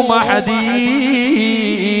യൗമ ഹദീദ്.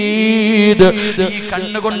 ഈ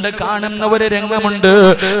കണ്ണുകൊണ്ട് കാണുന്ന ഒരു രംഗമുണ്ട്.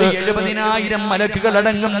 70,000 മലക്കുകൾ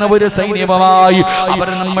അടങ്ങുന്ന ഒരു സൈന്യമായി അവർ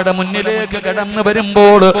നമ്മുടെ മുന്നിലേക്ക് കടന്നു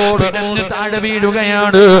വരുമ്പോൾ പിടഞ്ഞു താഴെ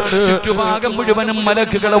വീഴുകയാണ്. ചുറ്റുഭാഗം മുഴുവനും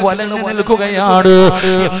മലക്കുകൾ വലഞ്ഞു നിൽക്കുകയാണ്.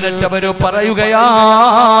 എന്നിട്ട് അവർ പറയുകയാ,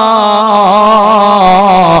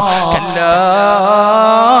 കല്ലാ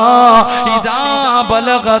ഇദാ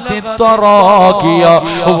ബലഗതി തറാഖിയ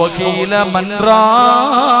വകീല മൻ റാഖ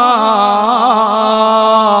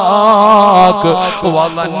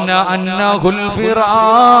വظن أنه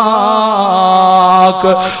الفراق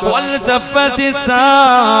والتفت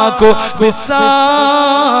الساق بالساق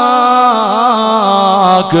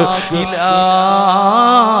إلى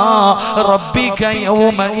ربك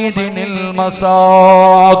يومئذ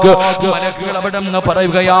المساق. മലക്കുകൾ അവിടെ നിന്ന്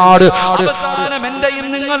പറയുകയാണ്, അവസാനം എന്റെയും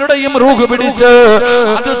നിങ്ങളുടെയും റൂഹ് പിടിച്ച്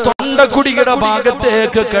അത് തൊണ്ടക്കുടിയുടെ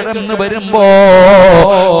ഭാഗത്തേക്ക് കടന്നു വരുമ്പോ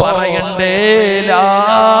പറയണ്ടേ, ലാ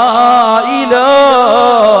ഇലാഹ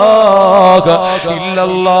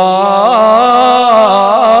ഇല്ലല്ലാഹ്.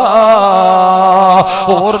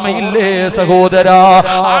 ഓർമ്മയില്ലേ സഹോദരാ?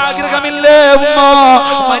 ആഗ്രഹമില്ലേ ഉമ്മ?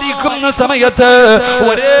 മരിക്കുന്ന സമയത്ത്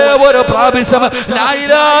ഒരേ ഒരു പ്രാവശ്യം ലാ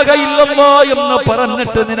ഇലാഹ ഇല്ലല്ലാഹ് എന്ന്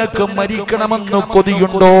പറഞ്ഞിട്ട് നിനക്ക് മരിക്കണമെന്ന്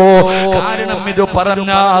കൊതിയുണ്ടോ? കാരണം ഇത്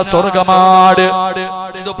പറഞ്ഞ സ്വർഗമാണ്,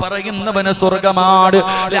 ഇത് പറയുന്നവന് സ്വർഗമാണ്.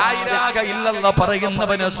 ലാ ഇലാഹ ഇല്ലല്ലാഹ്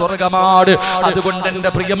പറയുന്നവന് സ്വർഗമാണ്. അതുകൊണ്ട് എന്റെ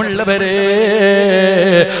പ്രിയമുള്ളവരെ,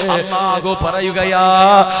 അല്ലാഹു പറയുകയാ,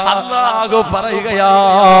 അല്ലാഹു പറയുകയാ,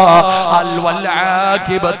 അൽ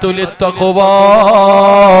വൽആഖിബത്തു ലിത്തഖ്വാ.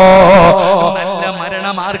 നല്ല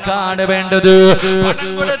മരണം ആർക്കാണ് വേണ്ടത്? പണം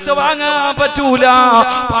കൊടുത്ത് വാങ്ങാൻ പറ്റൂല,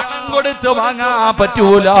 പണം കൊടുത്ത് വാങ്ങാൻ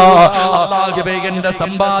പറ്റൂല. അല്ലാഹുവേ, എന്റെ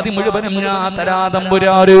സമ്പാദ്യം മുഴുവനും ഞാൻ തരാ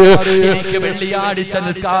തമ്പുരാന്. എനിക്ക് വെള്ളിയാഴ്ച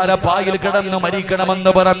നിസ്കാര പായിൽ കിടന്ന്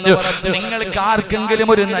മരിക്കണമെന്ന് പറഞ്ഞു നിങ്ങൾക്ക് ആർക്കെങ്കിലും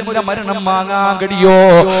ഒരു നല്ല മരണം വാങ്ങാൻ കഴിയോ?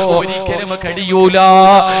 ഒരിക്കലും കഴിയൂല.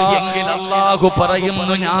 എങ്കിൽ അല്ലാഹു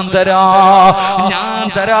പറയുന്നു, ഞാൻ തരാ, ഞാൻ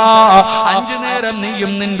തരാ. 5 നേരം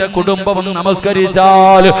നീയും നിന്റെ കുടുംബവും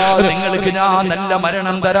നമസ്കരിച്ചാൽ നിങ്ങൾക്ക് ഞാൻ നല്ല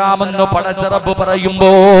മരണം തരാമെന്ന് പടച്ച റബ്ബ്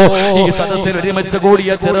പറയുമ്പോ ഈ സദസ്സിൽ ഒരുമിച്ച്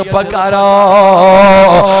കൂടിയ ചെറുപ്പക്കാരാ,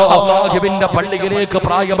 അല്ലാഹുവിന്റെ പള്ളിയിലേക്ക്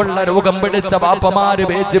പ്രായമുള്ള രോഗം പിടിച്ച ബാപ്പമാര്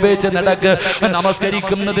വേച്ച് നടക്ക്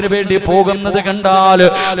നമസ്കരിക്കുന്നതിന് വേണ്ടി പോകുന്നത് കണ്ടാൽ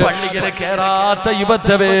പള്ളിയിൽ കേറാത്ത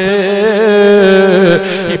യുവത്വേ,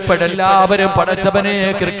 ഇപ്പോഴെല്ലാവരും പടച്ചവനെ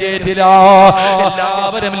ക്രിക്കറ്റിലാ,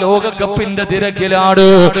 എല്ലാവരും ലോകകപ്പിന്റെ തിരക്കിലാണ്.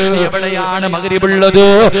 എവിടെയാണ് മഗ്രിബുള്ളത്?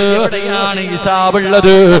 എവിടെയാണ്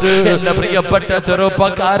ഇശാവുള്ളത്? എന്റെ പ്രിയപ്പെട്ട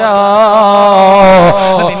ചെറുപ്പക്കാരാ,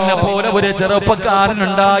 നിന്നെ പോലെ ഒരു ചെറുപ്പക്കാരൻ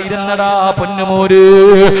ഉണ്ടായിരുന്നടാ പൊന്നുമോര്.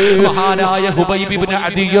 മഹാനായ ഹുബൈബ് ഇബ്നു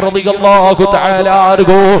അദി റളിയല്ലാഹു തആല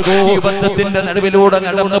അൻഹു യുവത്വത്തിന്റെ നടുവിലൂടെ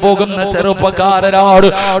നടന്നു പോകുന്ന ചെറുപ്പക്കാരനാണ്.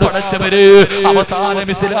 പടച്ചവര് അവസാനം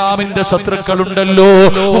ഇസ്ലാമിന്റെ ശത്രുക്കളുണ്ടല്ലോ,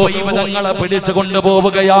 ഹുബൈബ് തങ്ങളെ പിടിച്ചു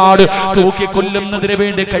കൊണ്ടുപോവുകയാണ്. തൂക്കിക്കൊല്ലുന്നതിന്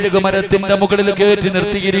വേണ്ടി കഴുകുമരത്തിന്റെ മുകളിൽ കയറ്റി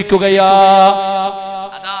നിർത്തിയിരിക്കുകയാ.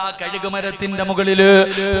 അതാ കഴുകുമരത്തിന്റെ മുകളില്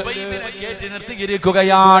ഹുബൈബിനെ കയറ്റി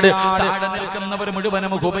നിർത്തിയിരിക്കുകയാണ്. താഴെ നിൽക്കുന്നവർ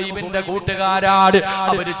മുഴുവനും ഹുബൈബിന്റെ കൂട്ടുകാരാണ്.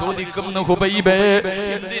 അവര് ചോദിക്കുന്നു, ഹുബൈബേ,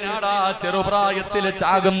 എന്തിനാടാ ചെറുപ്രായത്തിൽ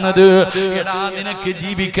ചാകുന്നത്? എടാ, നിനക്ക്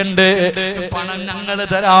ജീവിക്കണ്ടേ? പണം ഞങ്ങൾ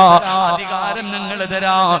തരാ, അധികാരം ഞങ്ങൾ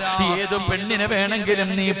തരാ, ഏതു പെണ്ണിനെ വേണമെങ്കിലും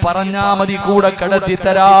നീ പറഞ്ഞാ മതി, കൂടെ കടത്തി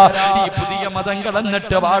തരാ. ഈ പുതിയ മതം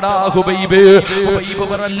കളഞ്ഞിട്ട് വാടാ ഹുബൈബ്. ഹുബൈബ്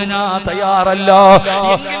പറഞ്ഞു, ഞാൻ തയ്യാറല്ല.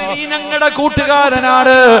 എങ്കിലും നീ ഞങ്ങളുടെ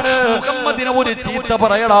കൂട്ടുകാരനാണ്, മുഹമ്മദിനെ ഒരു ചീത്ത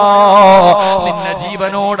പറയടാ, നിന്നെ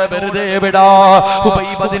ജീവനോടെ വെറുതെ വിടാ.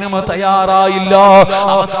 ഹുബൈബ് അതിനും തയ്യാറായില്ല.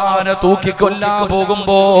 അവസാന തൂക്കിക്കൊല്ലാൻ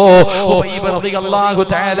പോകുമ്പോ ഹുബൈബ് റളിയല്ലാഹു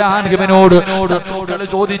തആല അൻഹുവിനോട് ശത്രുക്കൾ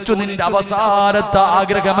ചോദിച്ചു, നിന്റെ അവസാനത്തെ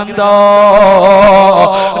ആഗ്രഹമെന്താ,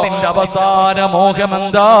 നിന്റെ അവസാന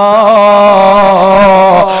മോഹമെന്താ?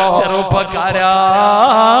 ചെറുപ്പക്കാരാ,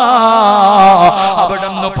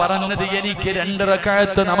 അവിടെന്ന് പറഞ്ഞത് എനിക്ക് 2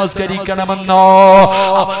 റക്അത്ത് നമസ്കരിക്കണമെന്നോ,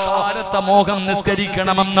 അവസാനത്തെ മോഹം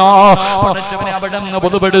നിസ്കരിക്കണമെന്നോ. പടച്ചവനെ അവിടെന്ന്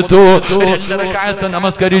പൊതുപെടുത്തു, 2 റക്അത്ത്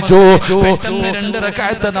നമസ്കരിച്ചു. പെട്ടെന്ന് 2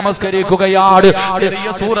 റക്അത്ത് നമസ്കരിക്കുകയാണ്. ചെറിയ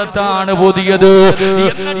സൂറത്താണ് ഓതിയത്.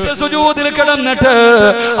 എന്നിട്ട് സുജൂദിൽ കിടന്നിട്ട്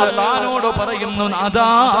അല്ലാഹുവോട് പറയുന്നു, നാഥാ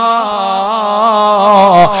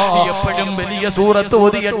എപ്പോഴും വലിയ സൂറത്ത്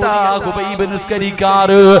ഓതിയിട്ടാ ഹുബൈബ്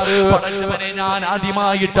നിസ്കരിക്കാറ്. പടച്ചവനെ ഞാൻ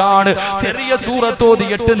ആദ്യമായിട്ടാണ് ചെറിയ സൂറത്ത്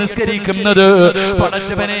ഓതിയിട്ട് നിസ്കരിക്കുന്നത്.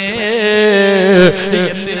 പടച്ചവനെ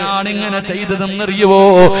എന്തിനാണ് ഇങ്ങനെ ചെയ്തതെന്നറിയുവോ?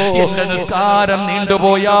 എന്റെ നിസ്കാരം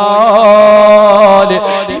നീണ്ടുപോയാൽ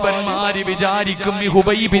ഇവന്മാര് വിചാരിക്കും ഈ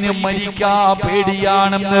ഹുബൈബിന് മരിക്കാൻ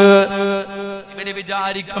പേടിയാണെന്ന്. ഇവര്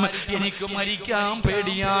വിചാരിക്കും എനിക്ക് മരിക്കാൻ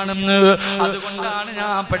പേടിയാണെന്ന്. അതുകൊണ്ടാണ്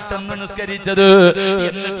ഞാൻ പെട്ടെന്ന് നിസ്കരിച്ചത്.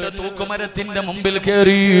 എന്നിട്ട് തൂക്കുമരത്തിന്റെ മുമ്പിൽ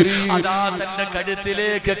കയറി അതാ തന്റെ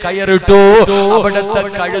കഴുത്തിലേക്ക് കയറിട്ടു. അവിടുത്തെ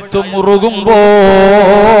കഴുത്ത് മുറുകുമ്പോ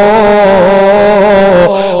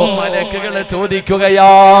മലക്കുകളെ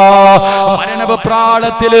ചോദിക്കുകയാ,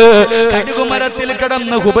 മരണപ്രാളത്തില് കഴുകുമരത്തിൽ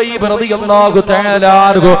കിടന്ന് ഹുബൈബ് റളിയല്ലാഹു തആല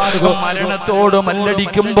മരണത്തോട്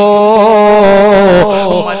മല്ലടിക്കുമ്പോ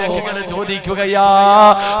മലക്കുകളെ ചോദിക്കുകയാ,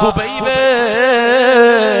 ഹുബൈബേ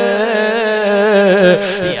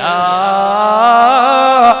യാ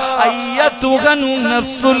അയ്യതുഹൻ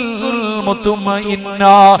നഫ്സുൽ മുത്മഇന്ന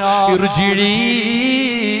ഇർജിഇ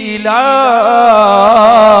ഇലാ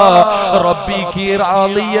റബ്ബികി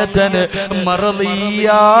റാളിയതൻ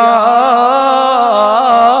മർളിയാ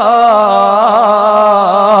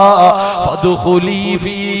ഫദ്ഖുലി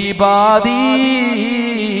ഫീ ഇബാദി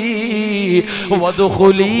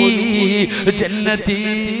വദ്ഖുലി ജന്നതി.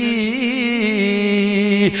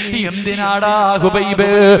 എന്തിനാടാ ഹുബൈബ്,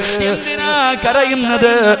 എന്തിനാ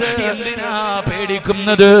കരയുന്നത്, എന്തിനാ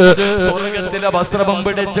പേടിക്കുന്നത്? സ്വർഗത്തിലെ വസ്ത്രം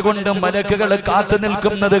പിടിച്ചുകൊണ്ട് മലക്കുകൾ കാത്തു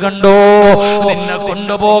നിൽക്കുന്നത് കണ്ടോ? നിന്നെ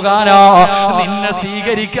കൊണ്ടുപോകാനാ, നിന്നെ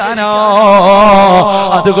സ്വീകരിക്കാനാ.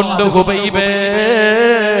 അതുകൊണ്ട് ഹുബൈബേ,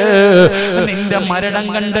 നിന്റെ മരണം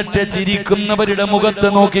കണ്ടിട്ട് ചിരിക്കുന്നവരുടെ മുഖത്ത്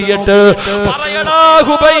നോക്കിയിട്ട് പറയടാ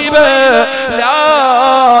ഹുബൈബ്, ലാ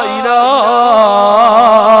ഇലാഹ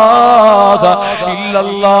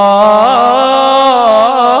ഇല്ലല്ലാഹ്.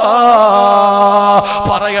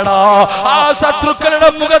 പറയടാ ആ ശത്രുക്കളുടെ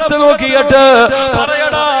മുഖത്ത് നോക്കിയിട്ട്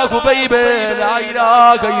പറയടാ ഹുബൈബേ, ലാ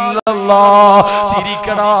ഇലാഹ ഇല്ലല്ലാഹ്.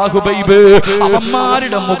 ചിരിക്കടാ ഹുബൈബ്,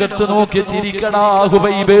 അവന്മാരുടെ മുഖത്ത് നോക്കി ചിരിക്കടാ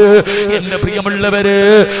ഹുബൈബ്. എന്റെ പ്രിയമുള്ളവര്,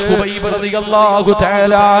 ഹുബൈബ് റളിയല്ലാഹു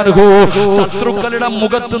തആല അൻഹു ശത്രുക്കളുടെ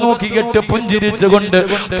മുഖത്ത് നോക്കിയിട്ട് പുഞ്ചിരിച്ചുകൊണ്ട്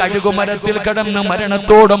കഴുകുമരത്തിൽ കിടന്ന്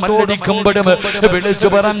മരണത്തോട് മല്ലടിക്കുമ്പോഴും വിളിച്ചു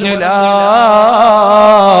പറഞ്ഞു, ലാ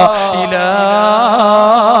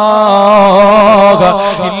ഇലാഹ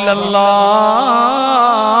ഇല്ലല്ലാഹ്.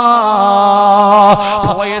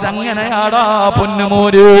 പോയത് അങ്ങനെയാടാ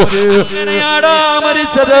പൊന്നുമോര്, അങ്ങനെയാടാ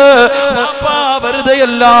മരിച്ചത്.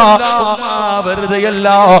 വെറുതെയല്ല, വെറുതെയല്ല.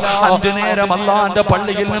 5 നേരം അല്ലാഹുവിന്റെ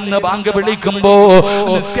പള്ളിയിൽ നിന്ന് ബാങ്ക് വിളിക്കുമ്പോ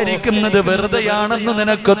നിസ്കരിക്കുന്നത് വെറുതെയാണെന്ന്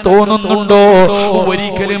നിനക്ക് തോന്നുന്നുണ്ടോ?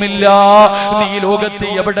 ഒരിക്കലുമില്ല. നീ ലോകത്ത്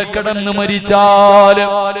എവിടെ കിടന്ന് മരിച്ചാല്,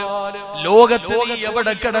 ലോകത്ത് നീ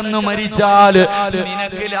എവിടെ കിടന്നു മരിച്ചാല്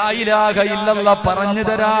നിനക്ക് ലാ ഇലാഹ ഇല്ലല്ലാഹ് പറഞ്ഞു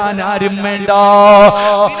തരാൻ ആരും വേണ്ട.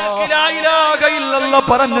 നിനക്ക് ലാ ഇലാഹ ഇല്ലല്ലാഹ്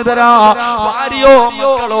പറഞ്ഞു തരാ ഭാര്യയോ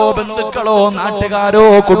മക്കളോ ബന്ധുക്കളോ നാട്ടുകാരോ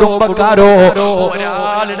കുടുംബക്കാരോ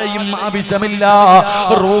ഒരാളുടെയും ആവശ്യമില്ല.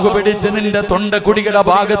 റൂഹ് പിടിച്ച് നിന്റെ തൊണ്ടക്കുടിയുടെ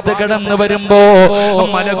ഭാഗത്ത് കിടന്നു വരുമ്പോ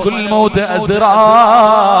മലക്കുൽ മൗത്ത് അസ്റായീൽ,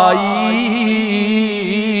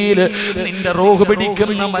 നിന്റെ റൂഹ്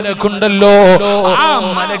പിടിക്കുന്ന മലക്കുണ്ടല്ലോ, ആ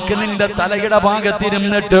മലക്ക് നിന്റെ തലയുടെ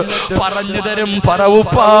ഭാഗത്തിരുന്നിട്ട് പറഞ്ഞു തരും,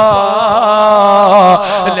 പറവുപ്പാ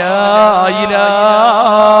ലാ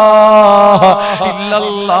ഇലാഹ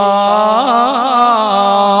ഇല്ലല്ലാഹ്.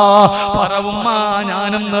 പറവുമ്മ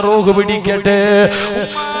ഞാനൊന്ന് റൂഹ് പിടിക്കട്ടെ.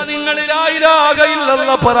 ഉമ്മ നിങ്ങൾ ലാ ഇലാഹ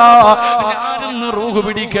ഇല്ലല്ലാഹ് പറ, ഞാനൊന്ന് റൂഹ്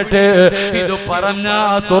പിടിക്കട്ടെ. ഇത് പറഞ്ഞ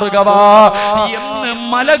സ്വർഗവാ എന്ന്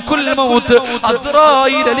മലക്കുൽ മൗത്ത്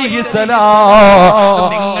അസ്റായീൽ അലൈഹിസ്സലാം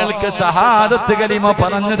നിങ്ങൾക്ക് ഷഹാദത്ത് കലിമ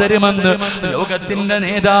പറഞ്ഞു തരുമെന്ന് ലോകത്തിന്റെ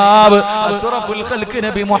നേതാവ് അഷ്റഫുൽ ഖൽഖ്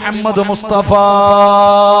നബി മുഹമ്മദ് മുസ്തഫ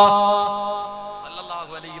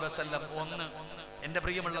സല്ലല്ലാഹു അലൈഹി വസല്ലം. എന്റെ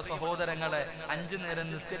പ്രിയമുള്ള സഹോദരങ്ങളെ, 5 നേരം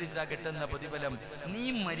നിസ്കരിച്ചാൽ കിട്ടുന്ന പ്രതിഫലം നീ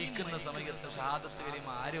മരിക്കുന്ന സമയത്ത് ഷഹാദത്ത് കലിമ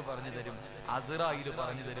ആര് പറഞ്ഞു തരും? അസ്റായിൽ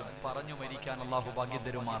പറഞ്ഞു തരും. പറഞ്ഞു മരിക്കാൻ അള്ളാഹു ഭാഗ്യം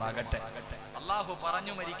തരുമാറാകട്ടെ. അള്ളാഹു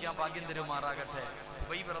പറഞ്ഞു മരിക്കാൻ ഭാഗ്യം തരുമാറാകട്ടെ.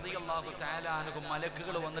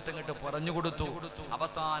 മലക്കുകൾ വന്നിട്ട് ഇങ്ങോട്ട് പറഞ്ഞു കൊടുത്തു,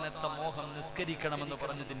 അവസാനത്തെ മോഹം നിസ്കരിക്കണമെന്ന്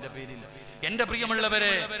പറഞ്ഞതിന്റെ പേരിൽ. എന്റെ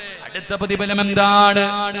പ്രിയമുള്ളവരെ, അടുത്ത പ്രതിഫലം എന്താണ്?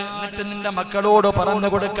 എന്നിട്ട് നിന്റെ മക്കളോട് പറഞ്ഞു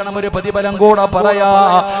കൊടുക്കണം. ഒരു പ്രതിഫലം കൂടെ പറയാ.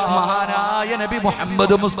 മഹാനായ നബി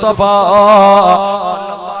മുഹമ്മദ് മുസ്തഫ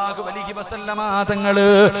സല്ലല്ലാഹു അലൈഹി വസല്ലമ തങ്ങള്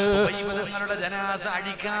തങ്ങളുടെ ജനാസ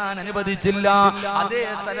അടിക്കാൻ അനുവദിച്ചില്ല. അതേ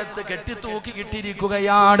സ്ഥലത്ത് കെട്ടിത്തൂക്കി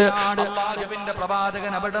കിട്ടിയിരിക്കുകയാണ്. അല്ലാഹുവിന്റെ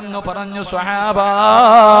പ്രവാചകൻ അവിടെന്ന് പറഞ്ഞു, സ്വഹാബാ,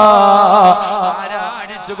 ആരാ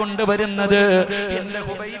അടിച്ചു കൊണ്ടുവരുന്നത്? എന്റെ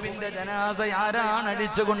ഹുബൈബിന്റെ ജനാസ ആരാണ്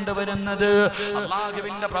അടിച്ചു കൊണ്ടുവരുന്നത്?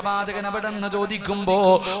 അല്ലാഹുവിന്റെ പ്രവാചകൻ അവിടെന്ന് ചോദിക്കുമ്പോ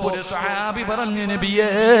ഒരു സ്വഹാബി പറഞ്ഞു,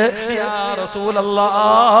 നബിയേ, യാ റസൂലല്ലാഹ്,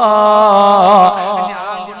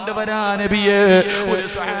 ഞാൻ കൊണ്ടുവരാ നബിയേ. ഒരു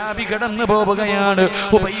സ്വഹാബി കടന്നു പോവുകയാണ്.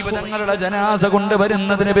 ഹുബൈബ് തങ്ങളുടെ ജനാസ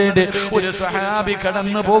കൊണ്ടുവരുന്നതിന് വേണ്ടി ഒരു സ്വഹാബി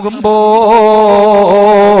കടന്നു പോകുമ്പോ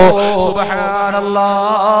സുബഹാനല്ലാഹ്,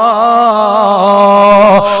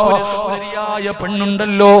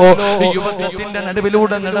 പെണ്ണുണ്ടല്ലോ, യുവത്വത്തിന്റെ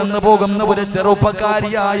നടുവിലൂടെ നടന്നു പോകുന്ന ഒരു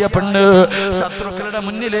ചെറുപ്പക്കാരിയായ പെണ്ണ് ശത്രുക്കളുടെ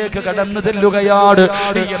മുന്നിലേക്ക് കടന്നു ചെല്ലുകയാണ്.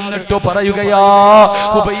 എന്നിട്ട് പറയുകയാ,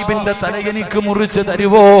 ഹുബൈബിന്റെ തല എനിക്ക് മുറിച്ച്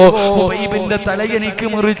തരുവോ? ഹുബൈബിന്റെ തല എനിക്ക്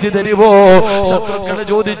മുറിച്ച് തരുവോ? ശത്രുക്കള്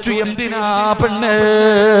ചോദിച്ചു, എന്തിനാ പെണ്ണ്?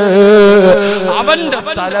 അവന്റെ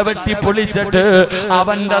തല വെട്ടി പൊളിച്ചിട്ട്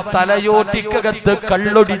അവന്റെ തലയോട്ടിക്കകത്ത്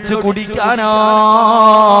കള്ളൊടിച്ച് കുടിക്കാനാ.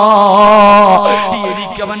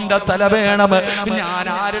 എനിക്കവന്റെ തല വേണം. ഞാൻ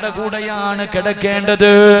ആരുടെ കൂടെയാണ്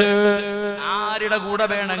കിടക്കേണ്ടത്? ആരുടെ കൂടെ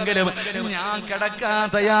വേണമെങ്കിലും ഞാൻ കിടക്കാൻ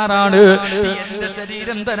തയ്യാറാണ്. എന്റെ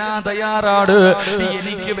ശരീരം തരാൻ തയ്യാറാണ്.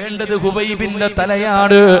 എനിക്ക് വേണ്ടത് ഹുബൈബിന്റെ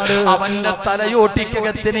തലയാണ്. അവന്റെ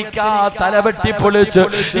തലയോട്ടിക്കകത്ത് എനിക്ക് ആ തല വെട്ടിപ്പൊളിച്ച്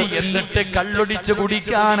എന്നിട്ട് കള്ളൊടിച്ച്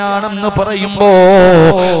കുടിക്കാനാണെന്ന് പറയുമ്പോ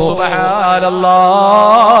സുബ്ഹാനല്ലാഹ്,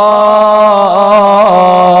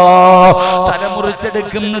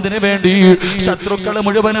 തലമുറിച്ചെടുക്കുന്നതിന് വേണ്ടി ശത്രുക്കൾ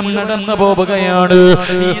മുഴുവനും നടന്നു പോവുകയാണ്.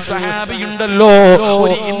 ഈ സഹാബിയുണ്ടല്ലോ,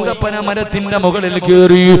 ഒരു ഈന്തപ്പന മരത്തിന്റെ മുകളിൽ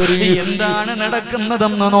കയറി എന്താണ്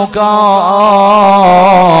നടക്കുന്നതെന്ന് നോക്കാം.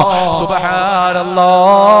 സുബ്ഹാനല്ലാഹ്,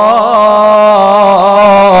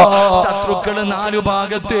 ശത്രുക്കള് നാലു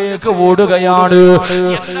ഭാഗത്തേക്ക് ഓടുകയാണ്.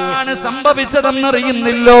 എന്താണ്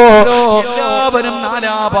സംഭവിച്ചതെന്നറിയുന്നില്ലോ. എല്ലാവരും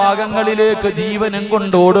നാലാ ഭാഗങ്ങളിലേക്ക് ജീവനും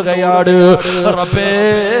കൊണ്ടോടുകയാണ്. റബ്ബേ,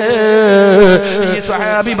 ഈ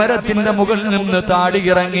സ്വഹാബി മരത്തിന്റെ മുകളിൽ നിന്ന്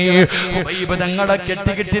താടിയിറങ്ങി ഹുബൈബ് തങ്ങളെ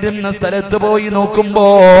കെട്ടിക്കിട്ടിരുന്ന സ്ഥലത്ത് പോയി നോക്കുമ്പോ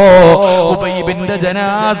ഹുബൈബിന്റെ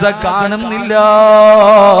ജനാസ കാണുന്നില്ല.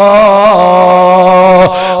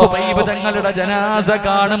 ഹുബൈബ് തങ്ങളുടെ ജനാസ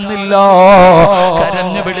കാണുന്നില്ല.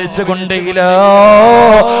 കരഞ്ഞു വിളിച്ചുകൊണ്ട് ഇലാ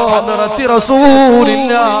ഹദ്റത്തി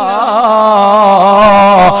റസൂലില്ലാഹ്,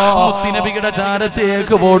 മുത്തുനബിയുടെ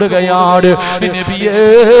ചാരത്തേക്ക് ഓടുകയാണ്. നബിയേ,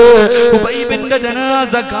 ഹുബൈബിന്റെ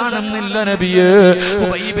ജനാസ കാണുന്നില്ല നബിയേ,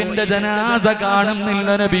 ഹുബൈബിന്റെ ജനാസ കാണുന്നില്ല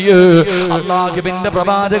നബിയേ. അല്ലാഹുവിന്റെ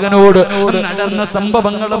പ്രവാചകനോട് നടന്ന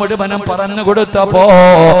സംഭവങ്ങൾ മുഴുവനും പറഞ്ഞു കൊടുത്തപ്പോ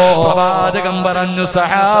പ്രവാചകൻ പറഞ്ഞു,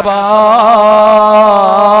 സഹാബാ,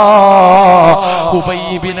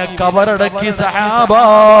 ഹുബൈബിനെ കബറടക്കി സഹാബാ.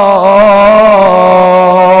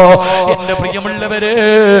 എന്റെ പ്രിയമുള്ളവരെ,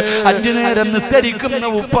 5 നേരം നിസ്കരിക്കുന്ന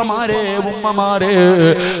ഉപ്പമാരെ, ഉമ്മമാരെ,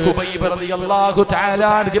 ഹുബൈബ് റളിയല്ലാഹു തആല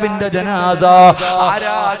അൻഹുവിന്റെ ജനാസ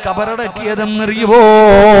ആരാ കബറടക്കിയതെന്നറിയുവോ?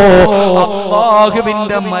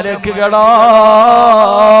 അല്ലാഹുവിന്റെ മലക്കുകളാ.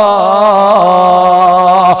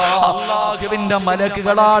 അല്ലാഹുവിന്റെ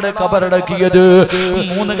മലക്കുകളാണ് കബറടക്കിയത്.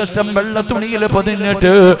 3 കഷ്ടം വെള്ള തുണിയിൽ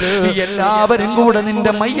പൊതിഞ്ഞിട്ട് എല്ലാവരും കൂടെ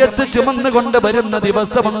നിന്റെ മയ്യത്ത് ചുമന്നുകൊണ്ട് വരുന്ന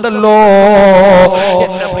ദിവസമുണ്ടല്ലോ.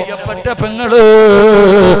 എന്റെ പ്രിയപ്പെട്ട പെങ്ങള്,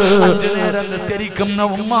 5 നേരം നിസ്കരിക്കുന്ന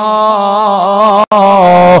ഉമ്മ,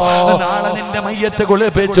 നാളെ നിന്റെ മയ്യത്ത്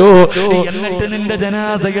കുളിപ്പിച്ചു. എന്നിട്ട് നിന്റെ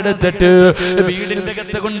ജനാസ എടുത്തിട്ട് വീടിന്റെ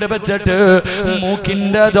അകത്ത് കൊണ്ട് വെച്ചിട്ട്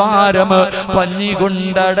മൂക്കിന്റെ ദ്വാരം പഞ്ഞി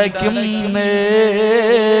കൊണ്ടടയ്ക്കുന്നേ.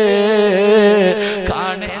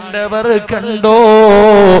 കാണേണ്ടവർ കണ്ടോ,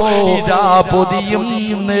 ഇതാ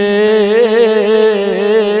പൊതിയുന്നേ.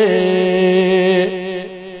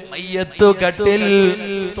 മയ്യത്തു കട്ടിൽ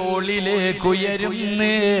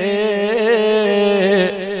തോളിലേക്കുയരുന്നേ.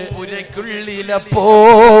 പുരയ്ക്കുള്ളിലപ്പോൾ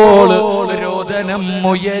രോദനം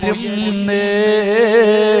ഉയരുന്നേ.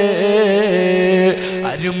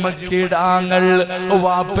 അരുമക്കിടാങ്ങൾ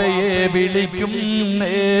വാപ്പയെ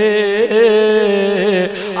വിളിക്കുന്നേ.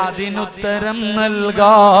 അതിനുത്തരം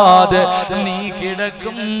നൽകാതെ നീ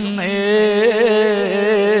കിടക്കുന്നേ.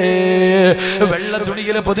 വെള്ള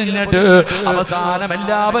തുണിയിൽ പൊതിഞ്ഞിട്ട് അവസാനം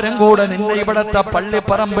എല്ലാവരും കൂടെ നിന്നെ ഇവിടത്തെ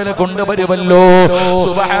പള്ളിപ്പറമ്പിൽ കൊണ്ടുവരുമല്ലോ.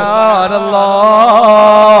 സുബ്ഹാനല്ലാഹ്,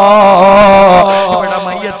 ഇവിടെ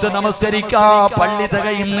മയ്യത്ത് നമസ്കരിക്കാ പള്ളി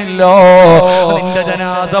തികയുന്നില്ലോ. നിന്റെ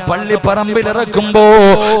ജനാസ പള്ളിപ്പറമ്പിൽ ഇറക്കുമ്പോ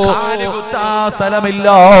കാലുകുത്താ സ്ഥലമില്ല.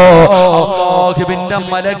 അല്ലാഹുവിന്റെ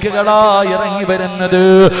മലക്കുകളാ ഇറങ്ങി വരുന്നത്.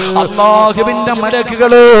 അല്ലാഹുവിന്റെ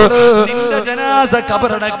മലക്കുകള് നിന്റെ ജനാസ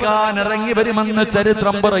ഖബറടക്കാൻ ഇറങ്ങി വരുമെന്ന്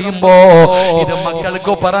ചരിത്രം പറയുമ്പോ ഇത്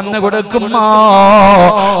മക്കൾക്ക് പറഞ്ഞു കൊടുക്കും.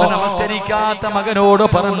 നമസ്കരിക്കാത്ത മകനോട്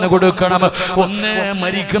പറഞ്ഞു കൊടുക്കണം. ഒന്ന്,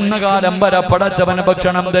 മരിക്കുന്ന കാലം വരെ പടച്ചവൻ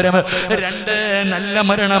ഭക്ഷണം തരും. രണ്ട്, നല്ല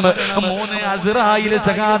മരണം. മൂന്ന്, അസ്റായിൽ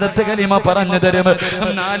ശഹാദത്ത് കലിമ പറഞ്ഞു തരും.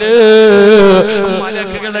 നാല്,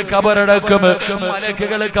 മലക്കുകള് ഖബറടക്കും.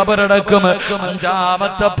 മലക്കുകള് ഖബറടക്കും.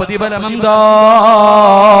 അഞ്ചാമത്തെ പ്രതിഫലം എന്താ?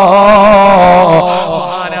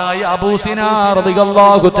 മഹാനായ അബൂ സിനാർ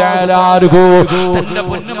റളിയല്ലാഹു തആല അൻഹു തന്റെ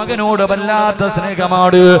പൊന്നുമകനോട് വല്ലാത്ത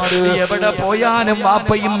സ്നേഹമാണ്. എവിടെ പോയാലും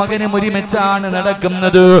വാപ്പയും മകനും ഒരുമിച്ചാണ്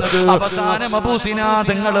നടക്കുന്നത്. അവസാനം അബൂ സിനാർ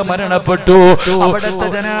തങ്ങൾ മരണപ്പെട്ടു. അവിടുത്തെ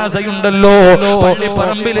ജനാസയുണ്ടല്ലോ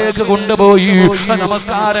പള്ളിപ്പറമ്പിലേക്ക് കൊണ്ടുപോയി.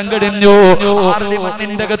 നമസ്കാരം കഴിഞ്ഞു. ആർലി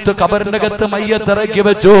മണ്ണിന്റെ അകത്ത് ഖബറിന്റെ അകത്ത് മയ്യത്തിറക്കി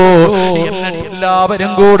വെച്ചു. എന്നിട്ട്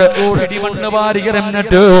എല്ലാവരും കൂടെ പിടിമണ്ണ് വാരി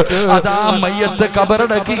എറിഞ്ഞിട്ട് അതാ മയ്യത്ത്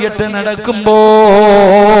ഖബറടക്കിയിട്ട് നടക്കുമ്പോ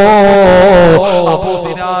അബൂ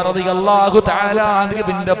സിനാർ റളിയല്ലാഹു തആല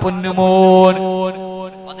അൻഹുവിന്റെ പൊന്നുമോൻ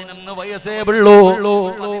 11 വയസ്സേ ഉള്ളൂ.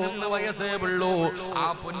 11 വയസ്സേ ഉള്ളൂ. ആ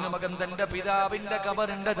പൊന്നുമകൻ തന്റെ പിതാവിന്റെ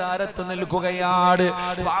ഖബറിന്റെ ചാരത്ത് നിൽക്കുകയാണ്.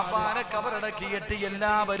 വാപ്പാനെ ഖബറടക്കിയിട്ട്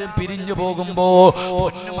എല്ലാവരും പിരിഞ്ഞു പോകുമ്പോ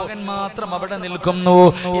പൊന്നുമകൻ മാത്രം അവിടെ നിൽക്കുന്നു.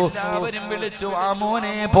 എല്ലാവരും വിളിച്ചു, ആ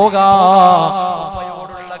മോനെ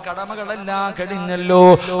പോകായോടുള്ള കടമകളെല്ലാം കഴിഞ്ഞല്ലോ.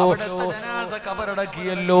 അവിടുത്തെ ജനാസ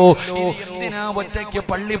ഖബറടക്കിയല്ലോ. എന്തിനാ ഒറ്റയ്ക്ക്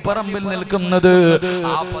പള്ളിപ്പറമ്പിൽ നിൽക്കുന്നത്?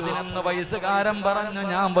 ആ 11 വയസ്സുകാരൻ പറഞ്ഞു,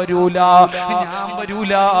 ഞാൻ വരൂല, ഞാൻ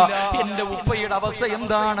വരൂല. എന്റെ ഉപ്പയുടെ അവസ്ഥ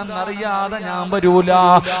എന്താണെന്ന് അറിയാതെ ഞാൻ വരൂല.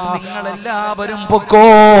 നിങ്ങളെല്ലാവരും പൊക്കോ.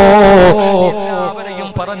 എല്ലാവരെയും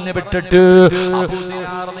പറഞ്ഞു വിട്ടിട്ട് അബൂ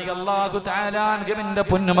സിനാർ റളിയല്ലാഹു തആല അൻഹുവിന്റെ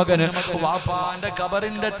പൊന്നുമകന് വാപ്പാന്റെ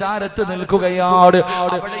ഖബറിന്റെ ചാരത്ത് നിൽക്കുകയാണ്.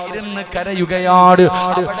 അവിടെ ഇരുന്ന് കരയുകയാണ്.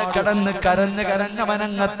 അവിടെ കിടന്ന്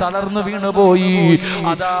കരഞ്ഞവനങ്ങ് തളർന്നു വീണുപോയി.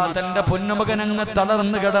 അതാ തന്റെ പൊന്നുമകനങ്ങ്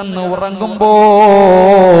തളർന്നു കിടന്ന് ഉറങ്ങുമ്പോ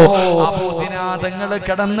അബൂ സിനാർ തങ്ങൾ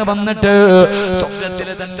കിടന്ന് വന്നിട്ട്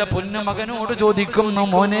സ്വപ്നത്തില് തന്റെ പൊന്നുമകനോട് ചോദിക്കുന്നു,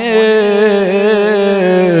 മോനെ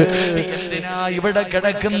എന്തിനാ ഇവിടെ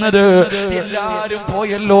കിടക്കുന്നത്? എല്ലാരും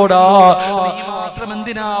പോയല്ലോടാ, നീ മാത്രം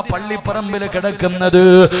എന്തിനാ പള്ളിപ്പറമ്പിൽ കിടക്കുന്നത്?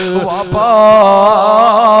 വാപ്പാ,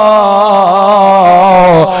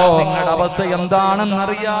 നിങ്ങളുടെ അവസ്ഥ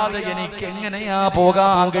എന്താണെന്നറിയാതെ എനിക്ക് എങ്ങനെയാ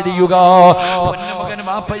പോകാൻ കഴിയുക? പൊന്നുമകൻ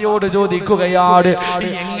വാപ്പയോട് ചോദിക്കുകയാണ്,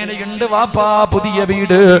 എങ്ങനെയുണ്ട് വാപ്പാ പുതിയ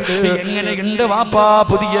വീട്? എങ്ങനെയുണ്ട് വാപ്പാ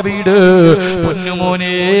പുതിയ വീട്?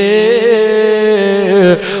 പൊന്നുമോനെ,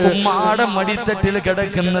 ഉമ്മാടെ മടിത്തട്ടിൽ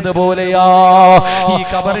കിടക്കുന്നത് പോലെയാ. ഈ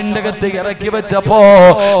ഖബറിന്റെ അകത്ത് ഇറക്കി വെച്ചപ്പോ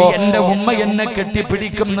എന്റെ ഉമ്മ എന്നെ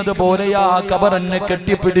കെട്ടിപ്പിടിക്കുന്നത് പോലെയാ ഖബർ എന്നെ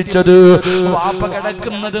കെട്ടിപ്പിടിച്ചത്. വാപ്പ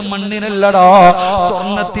കിടക്കുന്നത് മണ്ണിനല്ലടാ,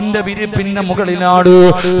 സ്വർണത്തിന്റെ വിരിപ്പിന്റെ മുകളിലാണ്.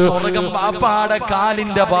 സ്വർഗം വാപ്പാടെ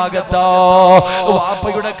കാലിന്റെ ഭാഗത്താ.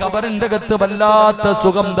 വാപ്പയുടെ ഖബറിന്റെ അകത്ത് വല്ലാത്ത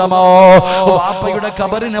സുഗന്ധമോ, വാപ്പയുടെ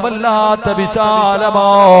ഖബറിന് വല്ലാത്ത വിശാലമോ.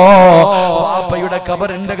 വാപ്പയുടെ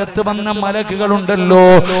ഖബറിന്റെ അകത്ത് വന്ന മലക്കുകളുണ്ടല്ലോ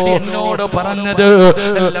എന്നോട് പറഞ്ഞത്,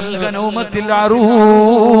 ലംഘനൗമത്തിൽ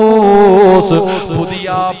അറൂസ്, പുതിയ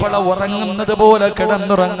പള ഉറങ്ങുന്നത് പോലെ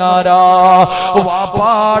കിടന്നുറങ്ങാരാ.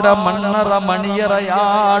 വാപ്പാടെ മണ്ണറ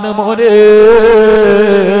മണിയറയാണ് മോനെ.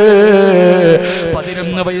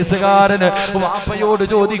 11 വയസ്സുകാരന് വാപ്പയോട്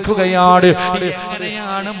ചോദിക്കുകയാണ്,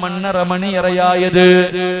 എങ്ങനെയാണ് മണ്ണറ മണിയറയായത്?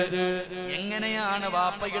 എങ്ങനെയാണ്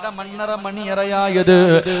വാപ്പയുടെ മണ്ണറ മണിയറയായത്?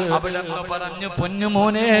 അവിടെന്ന് പറഞ്ഞു,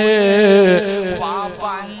 പൊന്നുമോനെ, വാപ്പ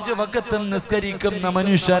 5 വഖത്തും നിസ്കരിക്കുന്ന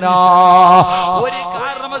മനുഷ്യനാ. ഒരു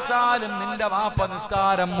കാരണവശാലും നിന്റെ വാപ്പ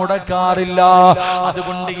നിസ്കാരം മുടക്കാറില്ല.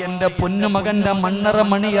 അതുകൊണ്ട് എന്റെ പൊന്നുമകന്റെ മണ്ണറ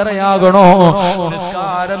മണിയറയാകണോ,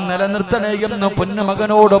 നിസ്കാരം നിലനിർത്തണേ എന്ന്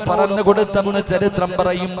പൊന്നുമകനോട് പറഞ്ഞു കൊടുത്തെന്ന് ചരിത്രം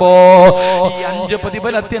പറയുമ്പോ ഈ 5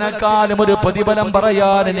 പ്രതിഫലത്തിനേക്കാളും ഒരു പ്രതിഫലം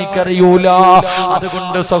പറയാൻ എനിക്കറിയൂല.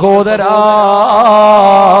 അതുകൊണ്ട് സഹോദരാ,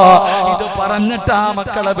 ഇത് പറഞ്ഞിട്ടാ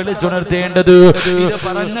മക്കളെ വിളിച്ചുണർത്തേണ്ടത്, ഇത്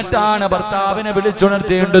പറഞ്ഞിട്ടാണ് ഭർത്താവിനെ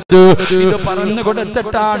വിളിച്ചുണർത്തേണ്ടത്, ഇത് പറഞ്ഞു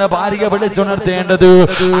കൊടുത്തിട്ടാണ് ഭാര്യ വിളിച്ചുണർത്തേണ്ടത്.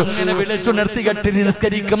 അങ്ങനെ വിളിച്ചുണർത്തി കെട്ടി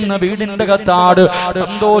നിസ്കരിക്കുന്ന വീടിന്റെ കത്താട്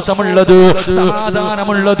സന്തോഷമുള്ളത്,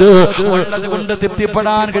 സമാധാനമുള്ളത്, ഉള്ളത് കൊണ്ട്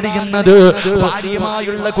തൃപ്തിപ്പെടാൻ കഴിയുന്നത്,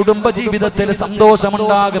 ഭാര്യയുമായുള്ള കുടുംബ ജീവിതത്തിൽ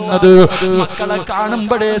സന്തോഷമുണ്ടാകുന്നത്, മക്കളെ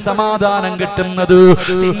കാണുമ്പോഴേ സമാധാനം കിട്ടുന്നത്,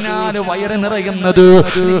 തിന്നാൻ വയറ് നിറയുന്നത്,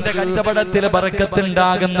 നിന്റെ കച്ചവടത്തിൽ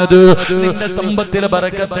ബറക്കത്തുണ്ടാകുന്നത്, നിന്റെ സമ്പത്തിൽ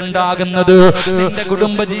ബറക്കത്തുണ്ടാകുന്നത്, നിന്റെ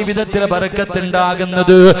കുടുംബ ജീവിതത്തിൽ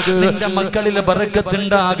ബറക്കത്തുണ്ടാകുന്നത്, നിന്റെ മക്കളിൽ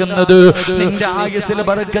ബറക്കത്തുണ്ടാകുന്നത്, നിന്റെ ആയുസ്സിൽ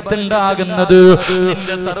ബറക്കത്തുണ്ടാകുന്നത്,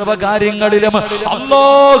 നിന്റെ സർവകാര്യങ്ങളിലും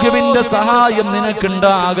അല്ലാഹുവിന്റെ സഹായം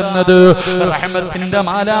നിനക്കുണ്ടാകുന്നത്. റഹ്മത്തിന്റെ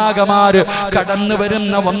മാലാഖമാര് കടന്നു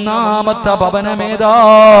വരുന്ന ഒന്നാമത്തെ ഭവനമേതാ?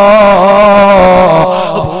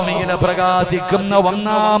 ഭൂമിയിലെ പ്രകാശിക്കുന്ന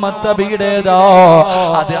ഒന്നാമത്തെ വീടേതാ?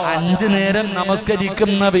 അത് 5 നേരം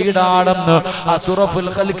നമസ്കരിക്കുന്ന വീടാണെന്ന് അസ്റഫുൽ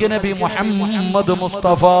ഖൽഖ് നബി മുഹമ്മദ്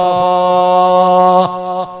മുസ്തഫ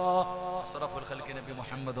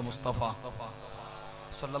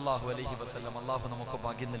സല്ലല്ലാഹു അലൈഹി വസല്ലം അല്ലാഹു നമുക്ക്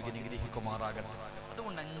ഭാഗ്യം നൽകി അനുഗ്രഹിക്കുമാറാകട്ടെ.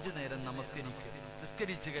 അതുകൊണ്ട് 5 നേരം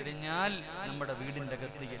നിസ്കരിച്ചു കഴിഞ്ഞാൽ നമ്മുടെ വീടിന്റെ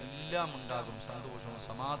അകത്ത് എല്ലാം ഉണ്ടാകും. സന്തോഷവും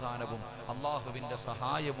സമാധാനവും അള്ളാഹുവിന്റെ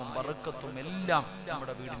സഹായവും ബറക്കത്തും എല്ലാം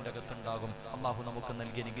നമ്മുടെ വീടിന്റെ അകത്തുണ്ടാകും. അള്ളാഹു നമുക്ക്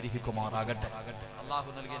നൽകി അനുഗ്രഹിക്കുമാറാകട്ടെ. അള്ളാഹു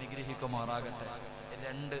നൽകി അനുഗ്രഹിക്കുമാറാകട്ടെ.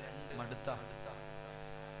 2 മടുത്ത,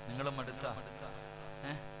 നിങ്ങളും മടുത്ത?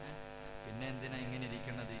 പിന്നെ എന്തിനാ ഇങ്ങനെ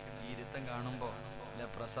ഇരിക്കണത്? ഈ ഇരുത്തം കാണുമ്പോ അല്ല,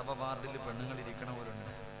 പ്രസവ വാർഡിൽ പെണ്ണുങ്ങൾ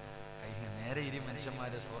ഇരിക്കണവരുണ്ട്. നേരെ ഇരി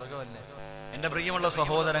മനുഷ്യന്മാര്, സ്വർഗമല്ലേ? എന്റെ പ്രിയമുള്ള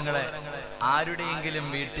സഹോദരങ്ങളെ, ആരുടെയെങ്കിലും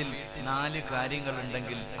വീട്ടിൽ 4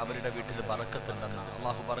 കാര്യങ്ങളുണ്ടെങ്കിൽ അവരുടെ വീട്ടിൽ ബറക്കത്തുണ്ടെന്ന്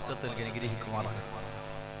അള്ളാഹു ബറക്കത്ത് നൽകി അനുഗ്രഹിക്കുമാറാകട്ടെ.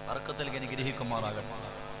 ബറക്കത്ത് നൽകി അനുഗ്രഹിക്കുമാറാകട്ടെ.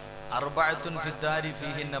 അർബഅത്തുൻ ഫിദ്ദാരി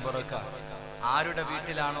ഫീഹിന്ന ബറക. ആരുടെ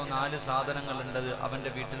വീട്ടിലാണോ 4 സാധനങ്ങൾ ഉള്ളത്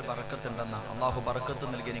അവന്റെ വീട്ടിൽ ബറക്കത്തുണ്ടെന്ന് അള്ളാഹു ബറക്കത്ത്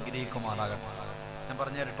നൽകി അനുഗ്രഹിക്കുമാറാകട്ടെ. ഞാൻ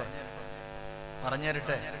പറഞ്ഞുതരട്ടെ?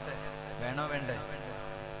 വേണോ വേണ്ടേ?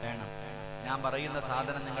 വേണം. ഞാൻ പറയുന്ന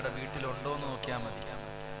സാധനം നിങ്ങളുടെ വീട്ടിലുണ്ടോ എന്ന് നോക്കിയാൽ മതി.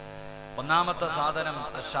 ഒന്നാമത്തെ സാധനം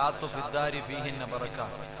അശാത്തു ഫിദ്ദാരി ഫീഹിന്ന ബറക.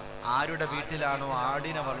 ആരുടെ വീട്ടിലാണോ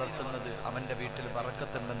ആടിനെ വളർത്തുന്നത് അവന്റെ വീട്ടിൽ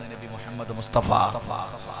ബറക്കത്തുണ്ടെന്ന് നബി മുഹമ്മദ് മുസ്തഫ.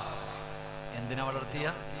 എന്തിനാ വളർത്തിയ?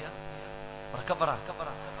 പറ.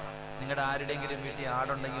 നിങ്ങളുടെ ആരുടെയെങ്കിലും വീട്ടിൽ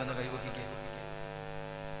ആടുണ്ടെങ്കിൽ ഒന്ന് കൈവക്കിക്കേ.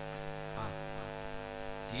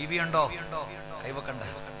 ടി വി ഉണ്ടോ? കൈവക്കണ്ട,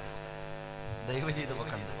 ദയവ് ചെയ്ത്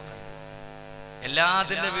വെക്കണ്ട.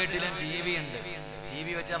 എല്ലാത്തിന്റെ വീട്ടിലും ടി വി ഉണ്ട്. ടി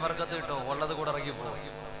വി വെച്ചാൽ ബർക്കത്ത് കിട്ടോ? ഉള്ളത് കൂടെ ഇറങ്ങി പോകും.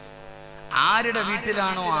 ആരുടെ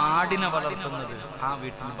വീട്ടിലാണോ ആടിനെ വളർത്തുന്നത് ആ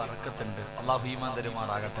വീട്ടിൽ ബർക്കത്തുണ്ട്. അള്ളാഹു ഈമാൻ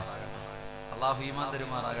തരുമാറാകട്ടെ. അള്ളാഹു ഈമാൻ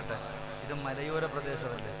തരുമാറാകട്ടെ. ഇത് മലയോര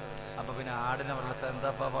പ്രദേശമല്ലേ, അപ്പൊ പിന്നെ ആടിനെ വളർത്താൻ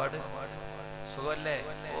എന്താ പാട്? സുഖമല്ലേ?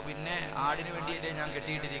 ഓ പിന്നെ ആടിന് വേണ്ടിയല്ലേ ഞാൻ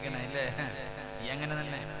കെട്ടിയിട്ടിരിക്കണേ അല്ലേ? എങ്ങനെ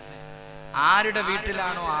തന്നെ. ആരുടെ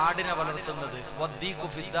വീട്ടിലാണോ ആടിനെ വളർത്തുന്നത്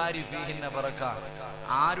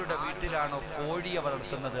ആരുടെ വീട്ടിലാണോ കോഴിയെ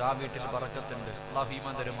വളർത്തുന്നത് ആ വീട്ടിൽ ബറക്കത്തുണ്ട്. അല്ലാഹു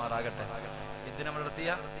ഈമാൻ തരുമാറാകട്ടെ. എന്തിനെ വളർത്തിയ?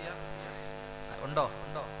 ഉണ്ടോ?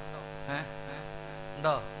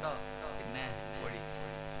 ഉണ്ടോ? പിന്നെ കോഴി.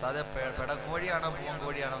 പെടക്കോഴിയാണോ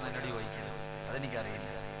പൂവൻകോഴിയാണോ എന്നോട് ചോദിക്കുന്നത്? അതെനിക്കറിയില്ല.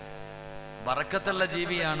 ബറക്കത്തുള്ള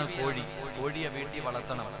ജീവിയാണ് കോഴി. കോഴിയെ വീട്ടിൽ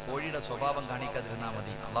വളർത്തണം. കോഴിയുടെ സ്വഭാവം കാണിക്കാതിരുന്നാൽ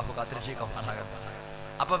മതി. അല്ലാഹു കാത്തിരക്ഷിക്കുമാറാകട്ടെ.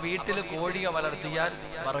 അപ്പൊ വീട്ടിൽ കോഴിയെ വളർത്തിയാൽ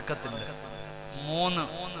ബറക്കത്തുണ്ട്.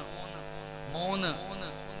 3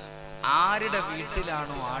 ആരുടെ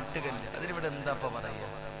വീട്ടിലാണോ ആട്ടുകല്ല്, അതിനിവിടെ എന്താ പറയുക?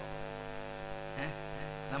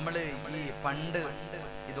 നമ്മള് ഈ പണ്ട്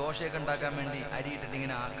ഈ ദോശയൊക്കെ ഉണ്ടാക്കാൻ വേണ്ടി അരിയിട്ടിട്ട്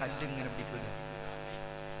ഇങ്ങനെ കല്ലിങ്ങനെ പിടിക്കില്ല.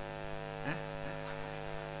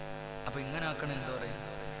 അപ്പൊ ഇങ്ങനെ ആക്കണ എന്താ പറയുക?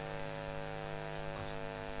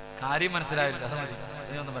 കാര്യം മനസ്സിലായില്ല.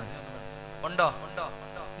 ഉണ്ടോ?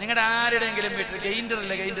 നിങ്ങളുടെ ആരുടെയെങ്കിലും വീട്ടിൽ ഗ്രൈൻഡർ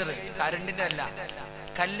അല്ല, ഗ്രൈൻഡർ കരണ്ടിന്റെ അല്ല,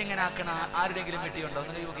 കല്ലിങ്ങനെ ആക്കണ ആരുടെയെങ്കിലും വീട്ടിൽ ഉണ്ടോ?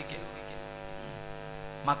 ഒന്ന് ചോദിക്കേ.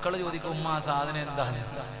 മക്കള് ചോദിക്കും, ഉമ്മ സാധനം എന്താണ്?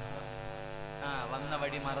 വന്ന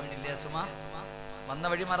വഴി മറന്നില്ലേ സുമ? വന്ന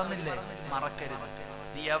വഴി മറന്നില്ലേ? മറക്കരുത്.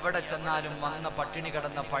 നീ എവിടെ ചെന്നാലും വന്ന പട്ടിണി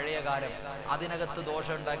കിടന്ന പഴയ കാലം, അതിനകത്ത്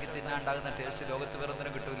ദോഷം ഉണ്ടാക്കി തിന്നാണ്ടാകുന്ന ടേസ്റ്റ് ലോകത്ത്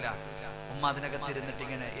വേറൊന്നിനും കിട്ടൂല. ഉമ്മ അതിനകത്ത് ഇരുന്നിട്ട്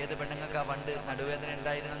ഇങ്ങനെ, ഏത് പെണ്ണുങ്ങൾക്ക് പണ്ട് നടുവേദന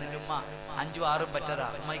ഉണ്ടായിരുന്ന നിന്റെ ഉമ്മ 5ഉം 6ഉം പറ്റതാ?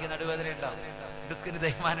 ഉമ്മയ്ക്ക് നടുവേദന ഉണ്ടാവും, ഡിസ്കിന്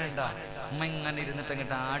തേയ്മാനം ഉണ്ടാവും. ഉമ്മ ഇങ്ങനെ ഇരുന്നിട്ട്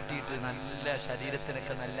അങ്ങോട്ട് ആട്ടിയിട്ട് നല്ല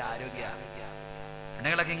ശരീരത്തിനൊക്കെ നല്ല ആരോഗ്യ.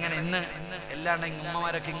 പെണ്ണുങ്ങളൊക്കെ ഇങ്ങനെ ഇന്ന് എല്ലാം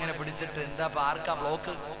ഉമ്മമാരൊക്കെ ഇങ്ങനെ പിടിച്ചിട്ട് എന്താ ആർക്കാ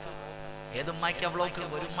ബ്ലോക്ക്? ഏതുമ്മായിക്കാ ബ്ലോക്ക്?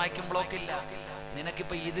 ഒരു ഉമ്മായിക്കും ബ്ലോക്ക് ഇല്ല.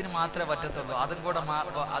 നിനക്കിപ്പോ ഇതിന് മാത്രമേ പറ്റത്തുള്ളൂ. അതും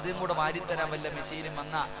കൂടെ മാറ്റിത്തരാൻ വല്ല മെഷീനും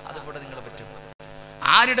വന്നാ അതും കൂടെ നിങ്ങൾ പറ്റും.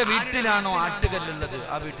 ആരുടെ വീട്ടിലാണോ ആട്ടുകല്ലുള്ളത്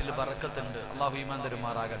ആ വീട്ടിൽ ബറക്കത്തുണ്ട്. അല്ലാഹു ഈമാൻ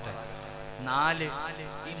തരുമാറാകട്ടെ. 4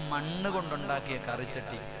 ഈ മണ്ണ് കൊണ്ടുണ്ടാക്കിയ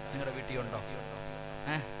കറിച്ചട്ടി നിങ്ങളുടെ വീട്ടിൽ ഉണ്ടോ?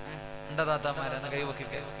 ഉണ്ടോ താത്താമാരെന്ന്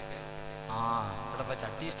കൈവക്കിക്കെ? ഇവിടെ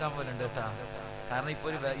ചട്ടി ഇഷ്ടം പോലെ ഉണ്ട് കേട്ടാ. കാരണം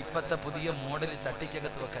ഇപ്പത്തെ പുതിയ മോഡൽ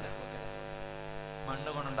ചട്ടിക്കകത്ത് വെക്കല മണ്ണ്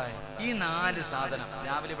കൊണ്ടുണ്ടായ ഈ 4 സാധനം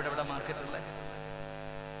രാവിലെ ഇവിടെ മാർക്കറ്റുള്ള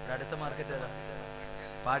ഇവിടെ അടുത്ത മാർക്കറ്റ് ഏതാ?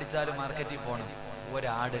 പാടിച്ചാലും മാർക്കറ്റിൽ പോകണം.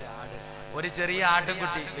 ഒരാട്, ഒരു ചെറിയ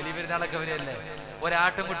ആട്ടിൻകുട്ടി, വലിയ പെരുന്നാളൊക്കെ വരെയല്ലേ,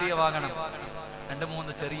 ഒരാട്ടിൻകുട്ടിയെ വാങ്ങണം.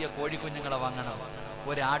 2-3 ചെറിയ കോഴിക്കുഞ്ഞുങ്ങളെ വാങ്ങണം.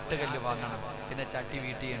 ഒരാട്ടുകല്ല് വാങ്ങണം. പിന്നെ ചട്ടി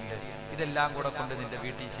വീട്ടിയുണ്ട്. ഇതെല്ലാം കൂടെ കൊണ്ട് നിന്റെ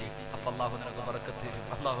വീട്ടിൽ ചെയ്യും. അപ്പൊ അള്ളാഹു നിനക്ക് ബറക്കത്ത് തരും.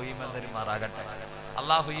 അള്ളാഹു ഈമാൻ തരുമാറാകട്ടെ.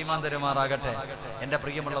 അള്ളാഹു ഈമാൻ തരുമാറാകട്ടെ. എന്റെ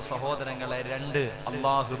പ്രിയമുള്ള സഹോദരങ്ങളെ, 2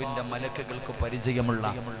 അള്ളാഹുവിന്റെ മലക്കുകൾക്ക് പരിചയമുള്ള,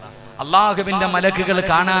 അള്ളാഹുവിന്റെ മലക്കുകൾ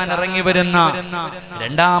കാണാൻ ഇറങ്ങി വരുന്ന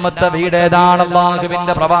രണ്ടാമത്തെ വീട് ഏതാണ്?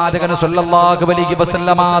 അള്ളാഹുവിന്റെ പ്രവാചകൻ സ്വല്ലല്ലാഹു അലൈഹി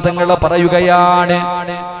വസല്ലമ തങ്ങൾ പറയുകയാണ്,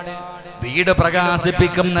 വീട്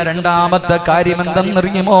പ്രകാശിപ്പിക്കുന്ന രണ്ടാമത്തെ കാര്യം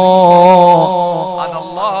എന്തെന്നറിയുമോ? അത്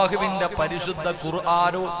അല്ലാഹുവിന്റെ പരിശുദ്ധ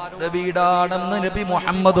ഖുർആന്റെ വീടാണെന്ന് നബി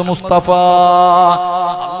മുഹമ്മദ് മുസ്തഫ.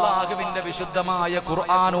 അല്ലാഹുവിന്റെ വിശുദ്ധമായ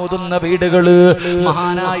ഖുർആൻ ഓതുന്ന വീടുകള്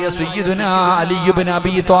മഹാനായ സയ്യിദുനാ അലി ഇബ്നു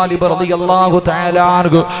അബീ ത്വാലിബ് റളിയല്ലാഹു തആല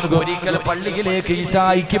അൻഹു ഒരിക്കൽ പള്ളിയിലേക്ക്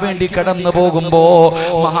ഇശായിക്ക് വേണ്ടി കടന്നു പോകുമ്പോ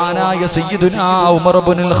മഹാനായ സയ്യിദുനാ ഉമർ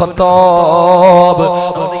ഇബ്നുൽ ഖത്താബ്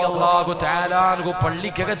റളിയല്ലാഹു തആല അൻഹു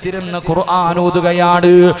പള്ളിക്കകത്തിരുന്ന് ഖുർആൻ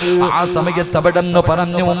ഓതുകയാണ്. ആ സമയത്ത് അവിടെന്ന്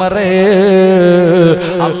പറഞ്ഞു, ഉമറേ,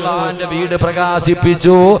 അല്ലാഹുവിന്റെ വീട്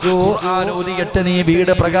പ്രകാശിപ്പിച്ചു. ഖുർആൻ ഓതിയിട്ട് നീ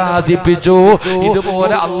വീട് പ്രകാശിപ്പിച്ചു.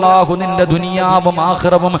 ഇതുപോലെ അല്ലാഹു നിന്റെ ദുനിയാവും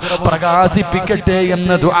ആഖിറവും പ്രകാശിപ്പിക്കട്ടെ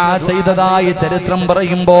എന്ന് ദുആ ചെയ്തതായി ചരിത്രം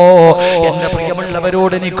പറയുമ്പോ എന്റെ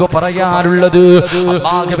പ്രിയമുള്ളവരോട് എനിക്ക് പറയാനുള്ളത്,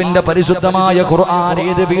 അല്ലാഹുവിന്റെ പരിശുദ്ധമായ ഖുർആൻ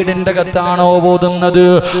ഏത് വീടിന്റെ അകത്താണോ ഓതുന്നത്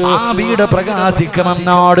ആ വീട്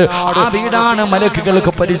പ്രകാശിക്കുമെന്നാണ്. ആ വീടാണ്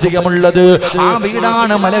മലക്കുകൾക്ക് പരിചയമുള്ളത്. ആ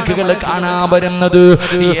വീടാണ് മലക്കുകൾ കാണാൻ വരുന്നത്.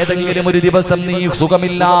 ഏതെങ്കിലും ഒരു ദിവസം നീ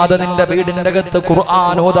സുഖമില്ലാതെ നിന്റെ വീടിന്റെ അകത്ത്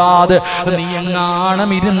ഖുർആൻ ഓതാതെ നീ എങ്ങാണം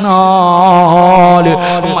ഇരുന്നാൽ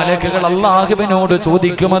മലക്കുകൾ അല്ലാഹുവിനോട്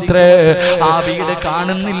ചോദിക്കുമത്രേ, ആ വീട്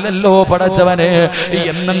കാണുന്നില്ലല്ലോ പടച്ചവനെ,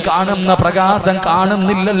 എന്നും കാണുന്ന പ്രകാശം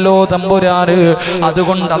കാണുന്നില്ലല്ലോ തമ്പുരാന്.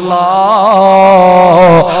 അതുകൊണ്ടല്ലാ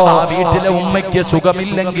ആ വീട്ടിലെ ഉമ്മയ്ക്ക്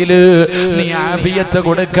സുഖമില്ലെങ്കിൽ നീ ആഫിയത്ത്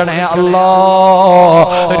കൊടുക്കണേ അല്ലാ,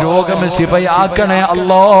 രോഗം ശിഫയാക്കണേ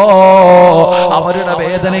അല്ലാ, അവരുടെ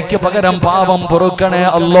വേദനയ്ക്ക് പകരം പാവം പൊറുക്കണേ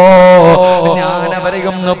അല്ലാ, ഞാൻ അവരെ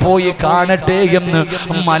ഒന്ന് പോയി കാണട്ടെ എന്ന്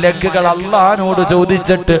മലക്കുകൾ അല്ലാഹുവിനോട്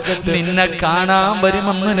ചോദിച്ചിട്ട് നിന്നെ കാണാൻ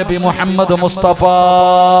വരുമെന്ന് നബി മുഹമ്മദ് മുസ്തഫ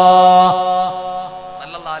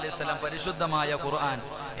സല്ലല്ലാഹു അലൈഹി വസല്ലം. പരിശുദ്ധമായ ഖുർആൻ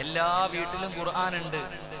എല്ലാ വീട്ടിലും ഖുർആൻ ഉണ്ട്.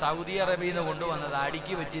 സൗദി അറേബ്യയിൽ നിന്ന് കൊണ്ടുവന്നത്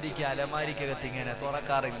അടുക്കി വെച്ചിരിക്കുക അലമാരിക്കകത്ത്, ഇങ്ങനെ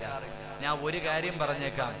തുറക്കാറില്ല. ഞാൻ ഒരു കാര്യം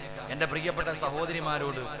പറഞ്ഞേക്കാം എന്റെ പ്രിയപ്പെട്ട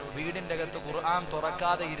സഹോദരിമാരോട്, വീടിന്റെ അകത്ത് ഖുർആൻ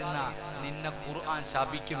തുറക്കാതെ ഇരുന്ന നിന്നെ ഖുർആൻ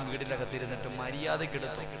ശപിക്കും. വീടിന്റെ അകത്ത് ഇരുന്നിട്ട്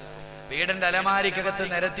മര്യാദക്കെടുത്തു. വീടിന്റെ അലമാരിക്കകത്ത്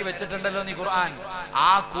നിരത്തി വെച്ചിട്ടുണ്ടല്ലോ നീ ഖുർആൻ, ആ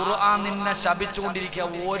ഖുർആൻ നിന്നെ ശപിച്ചുകൊണ്ടിരിക്കുക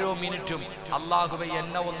ഓരോ മിനിറ്റും. അല്ലാഹുവേ,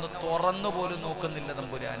 എന്നെ ഒന്ന് തുറന്നു പോലും നോക്കുന്നില്ല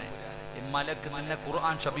തമ്പുരാനെ. മലക്ക് നിന്നെ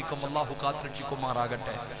ഖുർആൻ ശപിക്കും. അല്ലാഹു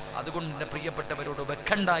കാത്തുരക്ഷിക്കുമാറാകട്ടെ. അതുകൊണ്ട് എന്റെ പ്രിയപ്പെട്ടവരോട്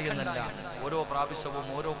വെക്കണ്ട എന്നല്ല, ഓരോ പ്രാവശ്യവും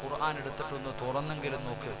ഓരോ ഖുർആൻ എടുത്തിട്ടൊന്ന് തുറന്നെങ്കിലും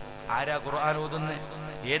നോക്ക്. ആരാ ഖുർആൻ ഓതുന്നത്?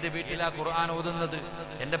 ഏത് വീട്ടിലാ ഖുർആൻ ഓതുന്നത്?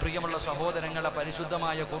 എന്റെ പ്രിയമുള്ള സഹോദരങ്ങളെ,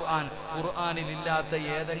 പരിശുദ്ധമായ ഖുർആനിൽ ഇല്ലാത്ത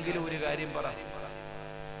ഏതെങ്കിലും ഒരു കാര്യം പറ.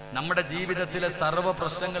 നമ്മുടെ ജീവിതത്തിലെ സർവ്വ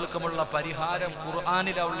പ്രശ്നങ്ങൾക്കുമുള്ള പരിഹാരം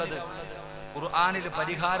ഖുർആനിലാ ഉള്ളത്. ഖുർആനിൽ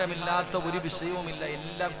പരിഹാരമില്ലാത്ത ഒരു വിഷയവുമില്ല,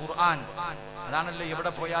 എല്ലാം ഖുർആൻ. അതാണല്ലോ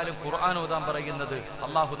എവിടെ പോയാലും ഖുർആൻ ഓതാൻ പറയുന്നത്.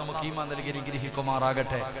 അള്ളാഹു നമുക്ക് ഈമാൻ നൽകി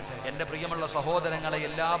അനുഗ്രഹിക്കുമാറാകട്ടെ. എന്റെ പ്രിയമുള്ള സഹോദരങ്ങളെ,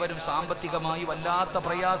 എല്ലാവരും സാമ്പത്തികമായി വല്ലാത്ത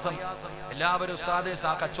പ്രയാസം. എല്ലാവരും ഉസ്താദേ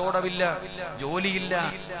കച്ചവടമില്ല, ജോലിയില്ല,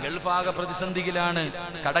 ഗൾഫാകെ പ്രതിസന്ധിയിലാണ്.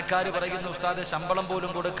 കടക്കാര് പറയുന്നു ഉസ്താദേ ശമ്പളം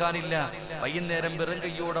പോലും കൊടുക്കാനില്ല, വൈകുന്നേരം വെറും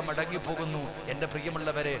കയ്യോടെ മടങ്ങിപ്പോകുന്നു. എന്റെ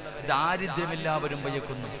പ്രിയമുള്ളവരെ, ദാരിദ്ര്യം എല്ലാവരും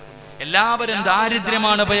ഭയക്കുന്നു. എല്ലാവരും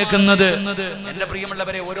ദാരിദ്ര്യമാണ് ഭയക്കുന്നത്. എന്റെ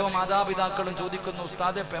പ്രിയമുള്ളവരെ, ഓരോ മാതാപിതാക്കളും ചോദിക്കുന്നു,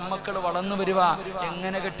 ഉസ്താദെ പെമ്മക്കൾ വളർന്നു വരുക,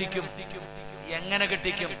 എങ്ങനെ കെട്ടിക്കും? എങ്ങനെ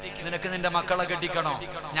കെട്ടിക്കും? നിനക്ക് നിന്റെ മക്കളെ കെട്ടിക്കണോ?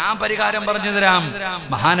 ഞാൻ പരിഹാരം പറഞ്ഞു തരാം.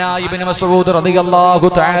 മഹാനായ ഇബ്നു മസ്ഊദ് റളിയല്ലാഹു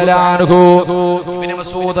തആല അൻഹു, ഇബ്നു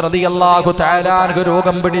മസ്ഊദ് റളിയല്ലാഹു തആല അൻഹു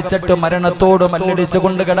രോഗം പിടിച്ചിട്ട് മരണത്തോട് മല്ലടിച്ചു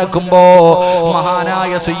കൊണ്ട് കിടക്കുമ്പോ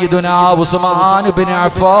മഹാനായ സയ്യിദുനാ ഉസ്മാൻ ഇബ്നു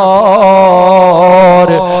അഫ്ഫാൻ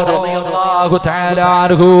റളിയല്ലാഹു തആല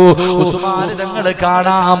അൻഹു ഉസ്മാൻ തങ്ങളെ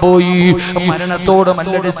കാണാൻ പോയി. മരണത്തോട്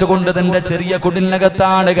മല്ലടിച്ചു കൊണ്ട് തന്റെ ചെറിയ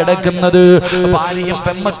കുടിലിനകത്താണ് കിടക്കുന്നത്. ഭാര്യയും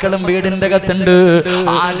പെമ്മക്കളും വീടിന്റെ അകത്ത്. ആ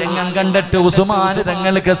രംഗം കണ്ടിട്ട് ഉസ്മാൻ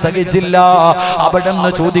തങ്ങൾക്ക് സഹിച്ചില്ല. അവിടെ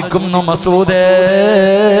നിന്ന് ചോദിക്കുന്നു, മസൂദേ,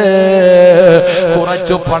 കുറച്ചു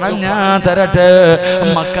കുറച്ചു പണം ഞാൻ തരട്ടെ,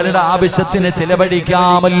 മക്കളുടെ ആവശ്യത്തിന്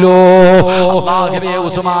ചിലവഴിക്കാമല്ലോ. അല്ലാഹുവേ,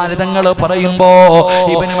 ഉസ്മാൻ തങ്ങൾ പറയുമ്പോ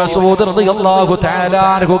ഇബ്നു മസ്ഊദ് റളിയല്ലാഹു തആല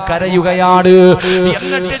അൻഹു കരയുകയാണ്.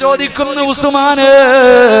 എന്നിട്ട് ചോദിക്കുന്നു, ഉസ്മാനെ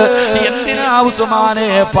എന്തിനാ ഉസ്മാനെ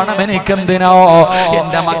പണം എനിക്കെന്തിനോ?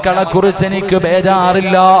 എന്റെ മക്കളെ കുറിച്ച് എനിക്ക്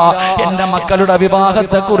ബേജാറില്ല, എന്റെ മക്കളുടെ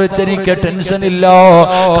വിവാഹത്തെ കുറിച്ച് എനിക്ക് ടെൻഷൻ ഇല്ല.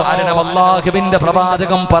 കാരണം അല്ലാഹുവിന്റെ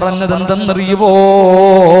പ്രവാചകൻ പറഞ്ഞത് എന്തെന്നറിയുവോ?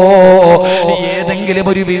 ഏതെങ്കിലും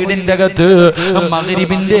ഒരു വീടിന്റെ അകത്ത്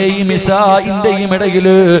മഗ്രിബിന്റെയും ഇശാഇന്റെയും ഇടയിൽ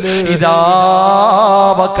ഇദാ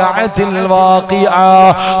വഖഅത്തിൽ വാഖിഅ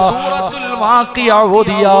സൂറത്തുൽ വാഖിഅ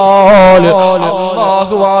ഓതിയാൽ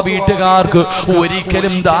അല്ലാഹു ആ വീട്ടുകാർക്ക്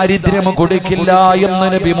ഒരിക്കലും ദാരിദ്ര്യം കൊടുക്കില്ല എന്ന്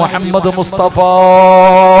നബി മുഹമ്മദ് മുസ്തഫ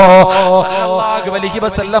സല്ലല്ലാഹു അലൈഹി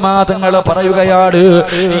വസല്ലമ തങ്ങൾ പറയുകയാണ്.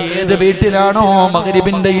 ഏത് വീട്ടിലാണോ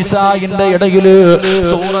മഗ്രിബിന്റെ ഇശാഇന്റെ ഇടയിൽ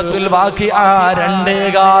സൂറത്തുൽ വാഖിഅ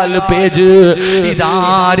 2.25 പേജ്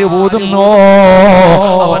ഇതാര് ഓതുന്നോ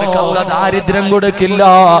അവർക്ക് അല്ലാഹു ദാരിദ്ര്യം കൊടുക്കില്ല.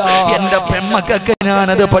 എന്റെ പെമ്മക്കൊക്കെ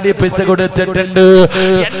ഞാനത് പഠിപ്പിച്ചു കൊടുത്തിട്ടുണ്ട്,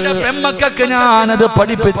 എന്റെ പെമ്മക്കൊക്കെ ഞാനത്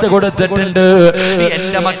പഠിപ്പിച്ചു കൊടുത്തിട്ടുണ്ട്.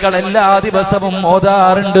 എന്റെ മക്കൾ എല്ലാ ദിവസവും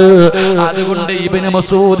ഓതാറുണ്ട്. അതുകൊണ്ട് ഇബ്നു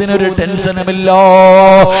മസ്ഊദിനൊരു ടെൻഷനുമില്ല.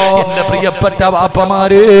 എന്റെ പ്രിയപ്പെട്ട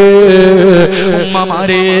വാപ്പമാരെ,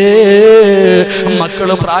 ഉമ്മമാരെ,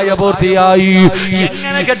 മക്കള് പ്രായപൂർത്തിയായി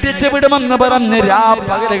എങ്ങനെ കെട്ടിച്ചു വിടുമെന്ന് പറഞ്ഞ്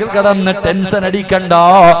രാപ്പകലുകൾ കടന്ന് ടെൻഷൻ അടിക്കണ്ട.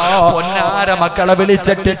 പൊന്നാര മക്കളെ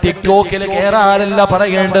വിളിച്ചിട്ട് ടിക്ടോക്കിൽ കേറാനല്ല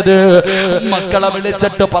പറയേണ്ടത്, മക്കളെ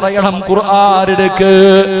വിളിച്ചിട്ട് പറയണം ഖുർആൻ എടുക്ക്,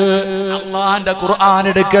 അല്ലാഹുവിന്റെ ഖുർആൻ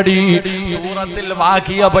എടുക്കടി, സൂറത്തുൽ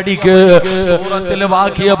വാഖിഅ പഠിക്ക്, സൂറത്തുൽ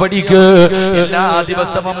വാഖിഅ പഠിക്ക്. എല്ലാ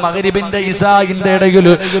ദിവസവും മഗ്രിബിന്റെ ഇശാഇന്റെ ഇടയിൽ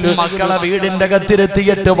മക്കളെ വീടിന്റെ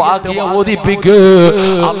അകത്തിരുത്തിയിട്ട് വാഖിഅ ഓതിപ്പിക്ക്.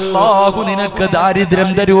 അല്ലാഹു നിനക്ക് ദാരിദ്ര്യം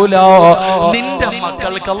തരൂല, നിന്റെ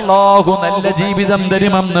മക്കൾക്ക് അല്ലാഹു നല്ല ജീവിതം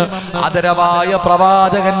തരുമെന്ന് ആദരവായ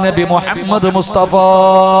പ്രവാചകൻ നബി മുഹമ്മദ് മുസ്തഫ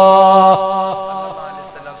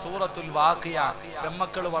സൂറത്തുൽ വാഖിഅ.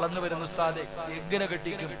 പെമ്മക്കൾ വളർന്നു വരുന്ന ഉസ്താദെ എങ്ങനെ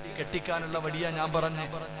കെട്ടിക്കാനുള്ള വഴിയാ ഞാൻ പറഞ്ഞേ.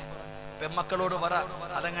 പെമ്മക്കളോട് പറ,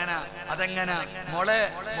 അതെങ്ങനെ മോളെ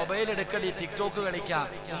മൊബൈൽ എടുക്കടി, ടിക്ടോക്ക് കളിക്കാം,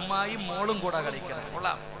 ഉമ്മായും മോളും കൂടെ കളിക്കണം.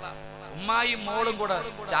 കൊള്ളാം, ഉമ്മായും മോളും കൂടെ.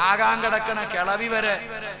 ചാകാൻ കിടക്കണ കിളവി വരെ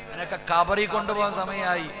എന്നൊക്കെ കബറി കൊണ്ടുപോകാൻ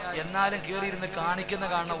സമയമായി, എന്നാലും കയറിയിരുന്ന്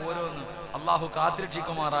കാണണം ഓരോന്ന്. അള്ളാഹു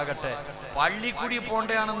കാത്തിരക്ഷിക്കുമാറാകട്ടെ. പള്ളിക്കുടി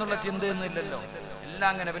പോണ്ടയാണെന്നുള്ള ചിന്തയൊന്നും ഇല്ലല്ലോ, എല്ലാം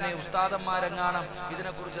അങ്ങനെ. പിന്നെ ഉസ്താദന്മാരെങ്ങാണം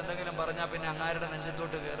ഇതിനെക്കുറിച്ച് എന്തെങ്കിലും പറഞ്ഞാൽ പിന്നെ അങ്ങാരുടെ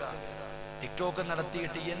നെഞ്ചത്തോട്ട് കയറുക. ടിക്ടോക്ക്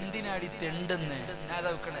നടത്തിയിട്ട് എന്തിനാടി തെണ്ടെന്ന് ഞാൻ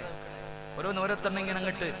വെക്കണേ? ഓരോന്നെണ്ണിങ്ങനെ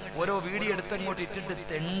അങ്ങോട്ട് ഓരോ വീഡിയോ എടുത്തങ്ങോട്ട് ഇട്ടിട്ട്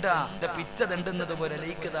തെണ്ടാ, പിച്ച തെണ്ടുന്നത് പോലെ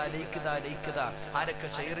ലൈക്കതാ. ആരൊക്കെ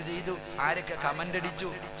ഷെയർ ചെയ്തു, ആരൊക്കെ കമന്റ് അടിച്ചു.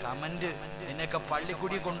 കമന്റ് നിന്നെയൊക്കെ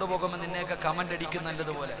പള്ളിക്കുടി കൊണ്ടുപോകുമ്പോൾ നിന്നെയൊക്കെ കമന്റ് അടിക്കും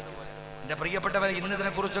നല്ലതുപോലെ. എന്റെ പ്രിയപ്പെട്ടവരെ, ഇന്ന്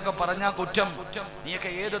ഇതിനെ കുറിച്ചൊക്കെ പറഞ്ഞാൽ കുറ്റം. നീയൊക്കെ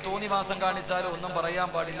ഏത് തോന്നിവാസം കാണിച്ചാലും ഒന്നും പറയാൻ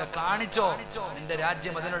പാടില്ല. കാണിച്ചോ, നിന്റെ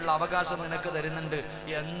രാജ്യം അതിനുള്ള അവകാശം നിനക്ക് തരുന്നുണ്ട്.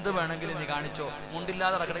 എന്ത് വേണമെങ്കിലും നീ കാണിച്ചോ,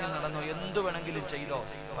 മുണ്ടില്ലാതെ റകടയിൽ നടന്നോ, എന്ത് വേണമെങ്കിലും ചെയ്തോ.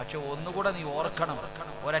 പക്ഷെ ഒന്നുകൂടെ നീ ഓർക്കണം,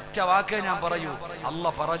 ഒരൊറ്റ വാക്കേ ഞാൻ പറയൂ.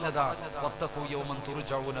 അല്ലാഹ് പറഞ്ഞതാ, വത്തഖൂ യൗമൻ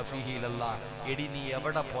തുർജഊന ഫീഹി ഇലല്ലാഹ്. എടി നീ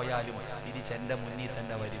എവിടെ പോയാലും തിരിച്ച് എന്റെ മുന്നിൽ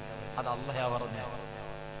തന്നെ വരും. അത് അല്ലാഹയാ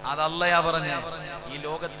പറഞ്ഞേ. ഈ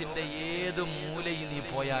ലോകത്തിന്റെ ഏത് മൂലയിൽ നീ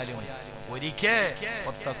പോയാലും ഒരിക്കൽ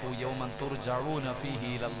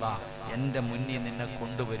എന്റെ മുന്നിൽ നിന്നെ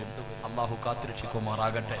കൊണ്ടുവരും. അള്ളാഹു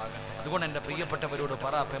കാത്തുരക്ഷിക്കുമാറാകട്ടെ. അതുകൊണ്ട് എന്റെ പ്രിയപ്പെട്ടവരോട്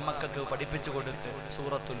പറ, പെമ്മക്കൾക്ക് പഠിപ്പിച്ചു കൊടുക്ക്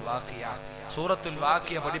സൂറത്തുൽ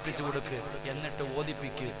വാഖിഅ പഠിപ്പിച്ചു കൊടുക്ക്, എന്നിട്ട്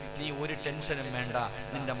ഓദിപ്പിക്ക്. നീ ഒരു ടെൻഷനും വേണ്ട,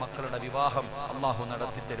 നിന്റെ മക്കളുടെ വിവാഹം അള്ളാഹു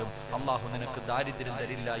നടത്തിത്തരും. അള്ളാഹു നിനക്ക് ദാരിദ്ര്യം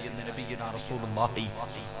തരില്ല എന്ന് നബിയുനാ റസൂലുള്ളാഹി.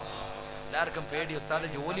 എല്ലാവർക്കും പേടി, ഉസ്താദ്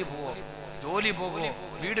ജോലി പോകുമോ,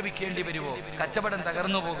 വീട് വിൽക്കേണ്ടി വരുമോ, കച്ചവടം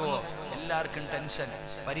തകർന്നു പോകുമോ? എല്ലാവർക്കും ടെൻഷൻ.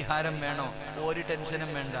 പരിഹാരം വേണോ? ഒരു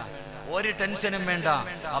ടെൻഷനും വേണ്ട.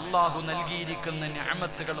 അള്ളാഹു നൽകിയിരിക്കുന്ന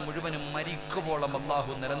നിഅമത്തുകൾ മുഴുവനും മരിക്കുവോളം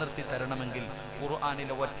അള്ളാഹു നിലനിർത്തി തരണമെങ്കിൽ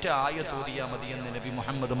ഖുർആനിലെ ഒറ്റ ആയത്ത് ഓതിയാ മതി എന്ന് നബി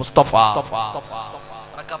മുഹമ്മദ് മുസ്തഫ.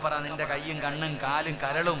 പറ, നിന്റെ കയ്യും കണ്ണും കാലും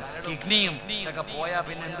കരളും കിഡ്നിയും ഇതൊക്കെ പോയാ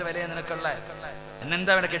പിന്നെ എന്ത് വിലയെ നിനക്കുള്ള?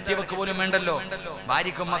 എന്നെന്താ വേണ്ട? കെട്ടിവെക്ക് പോലും വേണ്ടല്ലോ,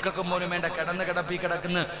 ഭാര്യക്കും മക്കൾക്കും പോലും വേണ്ട.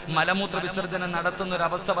 കിടക്കുന്ന മലമൂത്ര വിസർജനം നടത്തുന്ന ഒരു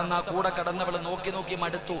അവസ്ഥ വന്നാൽ കൂടെ കിടന്നവള് നോക്കി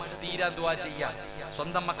മടുത്തു, തീരാൻ ദുആ ചെയ്യാൻ.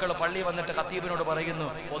 സ്വന്തം മക്കൾ പള്ളി വന്നിട്ട് ഖത്തീബിനോട് പറയുന്നു,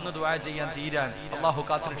 ഒന്ന് ദുആ ചെയ്യാൻ തീരാൻ. അള്ളാഹു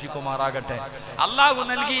കാത്തുരക്ഷിക്കുമാറാകട്ടെ. അള്ളാഹു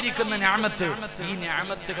നൽകിയിരിക്കുന്ന നിഅമത്ത്, ഈ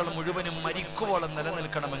നിഅമത്തുകൾ മുഴുവനും മരിക്കുവോളം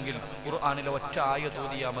നിലനിൽക്കണമെങ്കിൽ ഖുർആനിലെ ഒറ്റ ആയത്ത്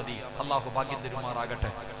ഓതിയാ മതി. അള്ളാഹു ഭാഗ്യം തരുമാറാകട്ടെ.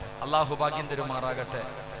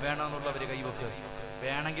 വേണമെന്നുള്ളവര് കൈവെക്ക്,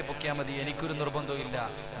 വേണമെങ്കിൽ പൊക്കിയാൽ മതി, എനിക്കൊരു നിർബന്ധമില്ല.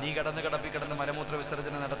 നീ കിടന്ന് മലമൂത്ര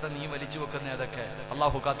വിസർജനം നടത്താൻ നീ വലിച്ചു വെക്കുന്ന അതൊക്കെ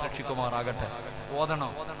അള്ളാഹു കാത്തുരക്ഷിക്കുമാറാകട്ടെ.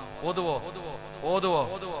 ഓതുവോ?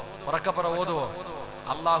 ഉറക്കപ്പറ ഓതുവോ?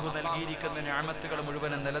 അള്ളാഹു നൽകിയിരിക്കുന്ന നിഅമത്തുകൾ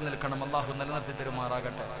മുഴുവനും നിലനിൽക്കണം. അള്ളാഹു നിലനിർത്തി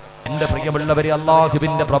തരുമാറാകട്ടെ. എന്റെ പ്രിയമുള്ളവരെ,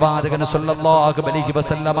 അല്ലാഹുവിന്റെ പ്രവാചകൻ സ്വല്ലല്ലാഹു അലൈഹി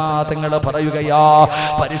വസല്ലമ തങ്ങൾ പറയുകയാ,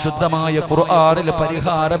 പരിശുദ്ധമായ ഖുർആനിൽ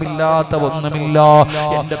പരിഹാരമില്ലാത്ത ഒന്നുമില്ല.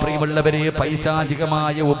 എന്റെ പ്രിയമുള്ളവരെ,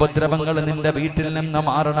 പൈശാചികമായ ഉപദ്രവങ്ങൾ നിന്റെ വീട്ടിൽ നിന്ന്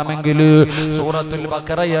മാറണമെങ്കിൽ സൂറത്തുൽ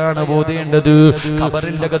ബഖറയാണ് ഓതേണ്ടത്.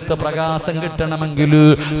 ഖബറിന്റെ അകത്ത് പ്രകാശം കിട്ടണമെങ്കിൽ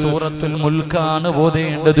സൂറത്തുൽ മുൽക്കാണ്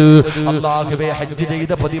ഓതേണ്ടത്. അല്ലാഹുവേ, ഹജ്ജ്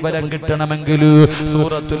ചെയ്ത പ്രതിഫലം കിട്ടണമെങ്കിൽ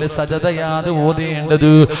സൂറത്തുൽ സജദയാണ്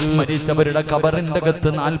ഓതേണ്ടത്. മരിച്ചവരുടെ ഖബറിന്റെ അകത്ത്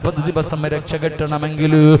 40 ദിവസം രക്ഷ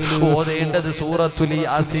കിട്ടണമെങ്കിൽ ഓതേണ്ടത് സൂറത്തുൽ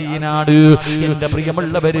യാസീനാണ്. എന്റെ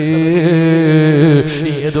പ്രിയമുള്ളവരെ,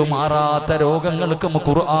 ഏതു മാറാത്ത രോഗങ്ങൾക്കും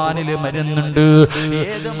ഖുർആനിൽ മരുന്നുണ്ട്.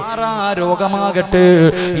 ഏത് മാറാ രോഗമാകട്ടെ,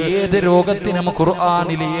 ഏത് രോഗത്തിനും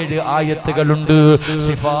ഖുർആനിൽ 7 ആയത്തുകളുണ്ട്.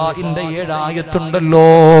 ശിഫാഇന്റെ 7 ആയത്തുണ്ടല്ലോ,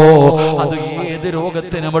 അത് ഏത്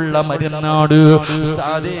രോഗത്തിനുമുള്ള മരുന്നാണ്.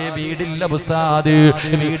 ഉസ്താദേ, വീടില്ല ഉസ്താദ്,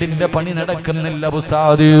 വീടിന്റെ പണി നടക്കുന്നില്ല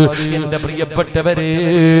ഉസ്താദ്. എന്റെ പ്രിയപ്പെട്ടവരെ,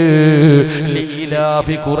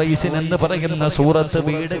 ലീലാഫി ഖുറൈശിൻ എന്ന് പറയുന്ന സൂറത്ത്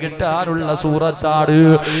വീട് കിട്ടാനുള്ള സൂറത്താണ്.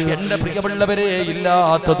 എന്റെ പ്രിയമുള്ളവരെ,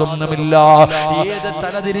 ഇല്ലാത്തതൊന്നുമില്ല. ഏത്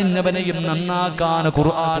തലതിരിഞ്ഞവനെയും നന്നാക്കാൻ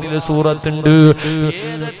ഖുർആനിൽ സൂറത്തുണ്ട്.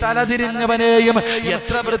 ഏത് തലതിരിഞ്ഞവനെയും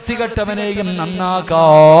എത്ര വൃത്തികെട്ടവനെയും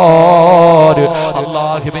നന്നാക്കാൻ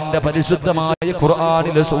അല്ലാഹുവിന്റെ പരിശുദ്ധമായ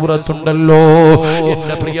ഖുർആനിൽ സൂറത്തുണ്ടല്ലോ.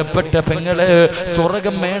 എന്റെ പ്രിയപ്പെട്ട പെങ്ങളെ,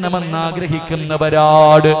 സ്വർഗം വേണമെന്ന്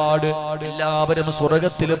ആഗ്രഹിക്കുന്നവരാട് എല്ലാവരും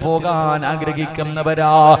സ്വർഗത്തിൽ പോകാൻ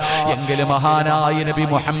ആഗ്രഹിക്കുന്നവരാ. എങ്കിലും മഹാനായ നബി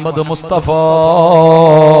മുഹമ്മദ് മുസ്തഫ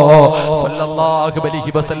സ്വല്ലല്ലാഹു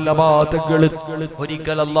അലൈഹി വസല്ലമ തങ്ങൾ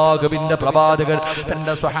ഒരിക്കൽ അല്ലാഹുവിന്റെ പ്രവാചകൻ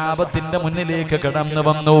തന്റെ സ്വഹാബത്തിന്റെ മുന്നിലേക്ക് കടന്നു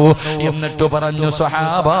വന്നു. എന്നിട്ട് പറഞ്ഞു,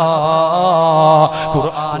 സ്വഹാബ,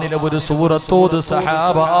 ഖുർആനിലെ ഒരു സൂറത്തോത്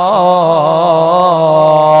സഹാബ.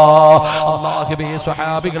 അല്ലാഹുവേ,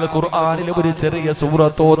 സ്വഹാബികൾ ഖുർആനിലെ ഒരു ചെറിയ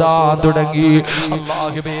സൂറത്തോതാൻ തുടങ്ങി.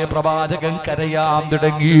 അല്ലാഹുവേ, പ്രവാചകൻ കരയാൻ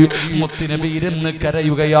തുടങ്ങി. മുത്തുനബി ഇരുന്ന്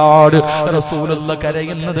കരയുകയാണ്. റസൂലുള്ള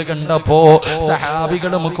കരയുന്നത് കണ്ടപ്പോ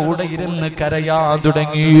സഹാബികളും കൂടെ ഇരുന്ന് കരയാൻ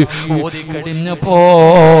തുടങ്ങി. ഓതി കഴിഞ്ഞപ്പോ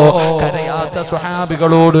കരയാത്ത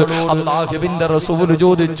സ്വഹാബികളോട് അല്ലാഹുവിന്റെ റസൂൽ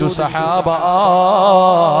ചോദിച്ചു, സഹാബ,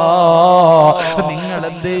 നിങ്ങൾ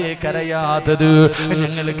എന്തേ കരയാത്തത്?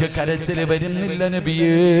 ഞങ്ങൾക്ക് കരച്ചിൽ വരുന്നില്ല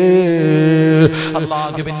നബിയേ.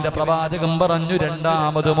 അല്ലാഹുവിന്റെ പ്രവാചകൻ പറഞ്ഞു,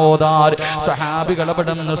 രണ്ടാമത് മോദാർ. സഹാബികൾ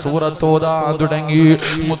അവിടെ നിന്ന് സൂറത്തോതാൻ തുടങ്ങി.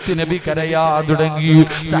 മുത്തുനബി കരയാൻ തുടങ്ങി.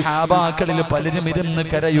 സഹാബാക്കളിൽ പലരും ഇരുന്ന്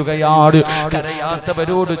കരയുകയാണ്.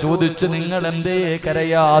 കരയാത്തവരോട് ചോദിച്ചു, നിങ്ങൾ എന്തേ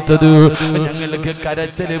കരയാത്തത്? ഞങ്ങൾക്ക്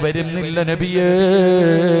കരച്ചിൽ വരുന്നില്ല നബിയേ.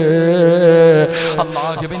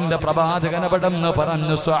 അല്ലാഹുവിന്റെ പ്രവാചകൻ അവിടെ നിന്ന്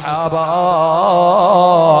പറഞ്ഞു, സ്വഹാബ,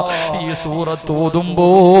 ഈ സൂറത്ത്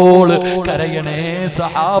ഓതുമ്പോൾ കരയണേ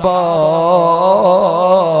സഹാബ.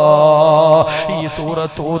 ഈ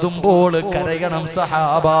സൂറത്ത് ഓതുമ്പോൾ കരയണം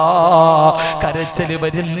സഹാബ. കരച്ചിൽ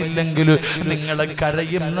വരുന്നില്ലെങ്കിൽ നിങ്ങളെ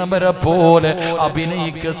കരയുന്നവരെ പോലെ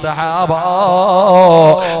അഭിനയിക്ക് സഹാബ.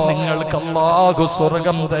 നിങ്ങൾക്ക് അല്ലാഹു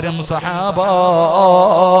സ്വർഗം തരും സഹാബ.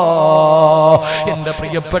 എന്റെ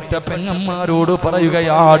പ്രിയപ്പെട്ട പെങ്ങന്മാരോട്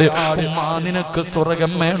പറയുകയാണ്, ഉമ്മാ, നിനക്ക്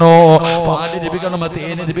സ്വർഗം വേണോ? പാലരുവികളും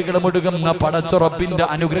തേനരുവികളും ഒഴുകുന്ന പടച്ചുറപ്പിന്റെ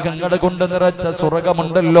അനുഗ്രഹങ്ങൾ കൊണ്ട് നിറച്ച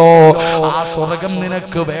സ്വർഗമുണ്ടല്ലോ, ആ സ്വർഗം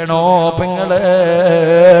നിനക്ക് വേണോ പെങ്ങളെ?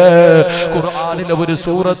 ഖുർആനിലെ ഒരു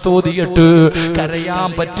സൂറത്ത് ഓതിയിട്ട് കരയാൻ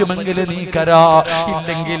പറ്റുമെങ്കിൽ നീ കരാ,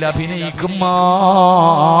 ഇല്ലെങ്കിൽ അഭിനയിക്കുമാ.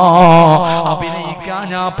 അഭിനയിക്കാൻ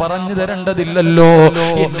ഞാൻ പറഞ്ഞു തരേണ്ടതില്ലല്ലോ.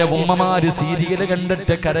 എന്റെ ഉമ്മമാര് സീരിയൽ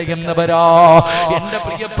കണ്ടിട്ട് കരയുന്നവരാ. എന്റെ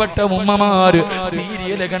പ്രിയപ്പെട്ട ഉമ്മമാര്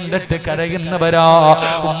സീരിയൽ കണ്ടിട്ട് കരയുന്നവരാ.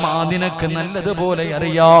 ഉമ്മ, നിനക്ക് നല്ലതുപോലെ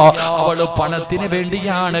അറിയാ, അവള് പണത്തിന്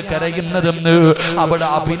വേണ്ടിയാണ് കരയുന്നതെന്ന്, അവൾ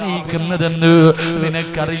അഭിനയിക്കുന്നതെന്ന്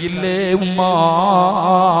നിനക്കറിയില്ലേ ഉമ്മ?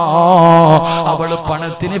 അവള്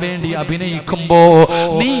പണത്തിന് വേണ്ടി അഭിനയിക്കുമ്പോ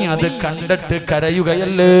നീ അത് കണ്ടിട്ട്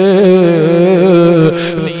കരയുകയല്ലേ?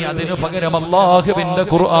 നീ അതിനു പകരം അല്ലാഹുവിന്റെ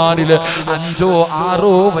ഖുർആനിൽ 5 or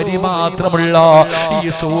 6 വരി മാത്രമുള്ള ഈ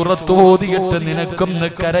സൂറത്ത് ഓതിയിട്ട് നിനക്കൊന്ന്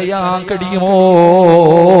കരയാൻ കഴിയുമോ?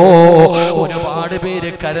 ഒരുപാട്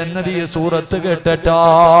പേര് കരഞ്ഞത് ഈ സൂറത്ത് കേട്ടിട്ടാ.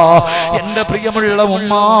 എന്റെ പ്രിയമുള്ള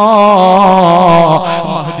ഉമ്മ,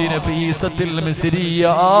 മഹ്ദി നഫീസത്തുൽ മിസ്രിയ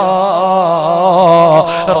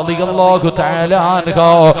റളിയല്ലാഹു തആല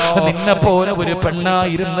അൻഹാ നിന്നെ പോലെ ഒരു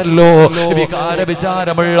പെണ്ണായിരുന്നല്ലോ. വികാര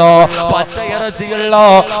വിചാരമുള്ള, പച്ചയിറച്ചിയുള്ള,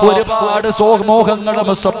 ഒരുപാട് സ്വമോഹങ്ങളും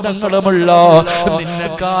സ്വപ്നങ്ങളുമുള്ള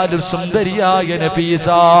നിന്നെക്കാളും സുന്ദരിയായ നഫീസ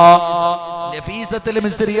നഫീസത്തുൽ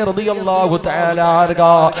മിസ്രി റളിയല്ലാഹു തആല അൻഹ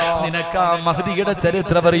നിനക്ക് മഹ്ദിയുടെ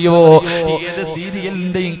ചരിത്രം അറിയോ? ഏത്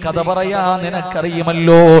സീരിയലിന്റെയും കഥ പറയാ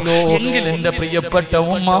നിനക്കറിയുമല്ലോ. എങ്കിൽ എന്റെ പ്രിയപ്പെട്ട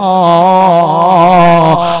ഉമ്മ,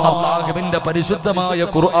 അല്ലാഹുവിന്റെ പരിശുദ്ധമായ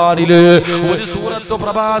ഖുർആനില് ഒരു സൂറത്ത്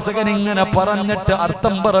പ്രവാചകൻ ഇങ്ങനെ പറഞ്ഞിട്ട്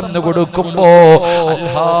അർത്ഥം പറഞ്ഞു കൊടുക്കുമ്പോ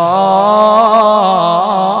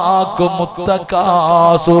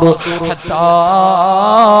മുത്തകാസുർ ഹത്താ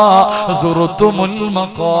സുറുത്തുമുൽ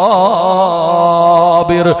മഖാബിർ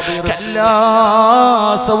കല്ലാ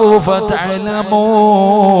സൗഫ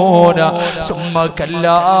തഅലമൂന സുമ്മ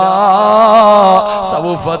കല്ലാ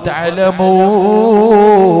സൗഫ തഅലമൂൻ.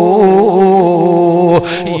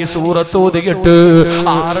 ഈ സൂറത്ത് ഓതിയിട്ട്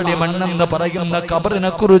ആറടി മണ്ണെന്ന് പറയുന്ന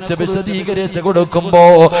ഖബറിനെ കുറിച്ച് വിശദീകരിച്ച് കൊടുക്കുമ്പോ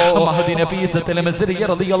മഹദി നഫീസത്തുൽ മിസ്രി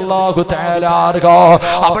റളിയല്ലാഹു തആല അൻഹ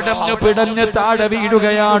അവിടെ പിടഞ്ഞ് താഴെ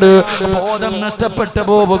വീഴുകയാണ്. ബോധം നഷ്ടപ്പെട്ടു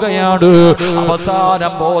പോവുകയാണ്.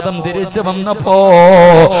 അവസാനം ബോധം തിരിച്ചു വന്നപ്പോ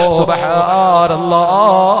സുബ്ഹാനല്ലാഹ്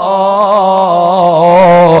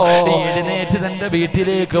എഴുന്നേറ്റ് തന്റെ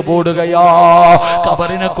വീട്ടിലേക്ക് ഓടുകയാ.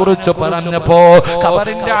 ഖബറിനെ കുറിച്ച് പറഞ്ഞപ്പോ,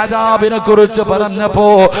 ഖബറിന്റെ അദാബിനെ കുറിച്ച് പറഞ്ഞപ്പോ,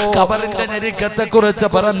 ഖബറിന്റെ ഞെരുക്കത്തെ കുറിച്ച്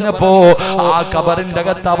പറഞ്ഞപ്പോ, ആ ഖബറിന്റെ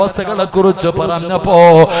അകത്തെ അവസ്ഥകളെ കുറിച്ച് പറഞ്ഞപ്പോ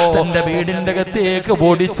തന്റെ വീടിന്റെ അകത്തേക്ക്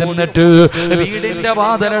ഓടി ചെന്നിട്ട് വീടിന്റെ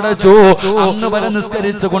വാതിലടച്ചു. അന്ന് വരെ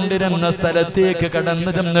നിസ്കരിച്ചു കൊണ്ടിരുന്ന സ്ഥലത്തേക്ക്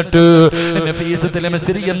കടന്നു ചെന്നിട്ട് നഫീസത്തുൽ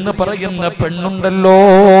മിസ്രി എന്ന് പറയുന്ന പെണ്ണുണ്ടല്ലോ,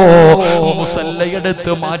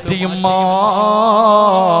 മുസല്ലയെടുത്ത് മാറ്റിയുമ്മ,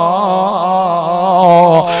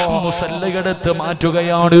 മുസല്ലയെടുത്ത്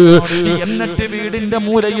മാറ്റുകയാണ്. എന്നിട്ട് വീടിന്റെ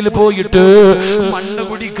മൂലയിൽ പോയിട്ട് മണ്ണ്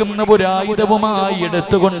കുടിക്കുന്ന ഒരു ആയുധവുമായി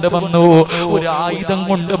എടുത്തുകൊണ്ട് വന്നു, ഒരു ആയുധം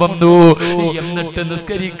കൊണ്ടുവന്നു. എന്നിട്ട്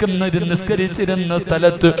നിസ്കരിച്ചിരുന്ന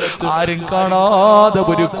സ്ഥലത്ത് ആരും കാണാതെ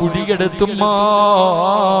ഒരു കുഴിയെടുത്തുമ്മ,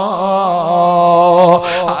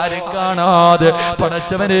 ആരും കാണാതെ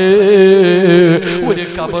പടച്ചവനെ ഒരു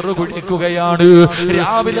ഖബറ് കുഴിക്കുകയാണ്.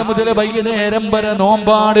 രാവിലെ മുതൽ വൈകുന്നേരം വരെ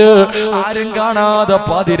നോമ്പാണ്. ആരും കാണാതെ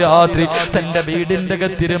പാതിരാത്രി തന്റെ വീടിന്റെ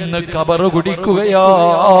അകത്തിരുന്ന് ഖബറ് കുടിക്കുകയാ.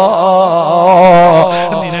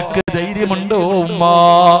 നിനക്ക് ധൈര്യമുണ്ടോ ഉമ്മ?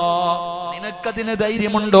 നിനക്കതിന്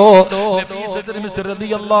ധൈര്യമുണ്ടോ? നഫീസത്തുൽ മിസ്രി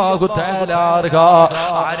റളിയല്ലാഹു തആല അൻഹ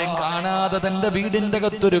ആരും കാണാതെ തന്റെ വീടിന്റെ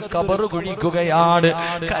അകത്തൊരു ഖബറ് കുഴിക്കുകയാണ്,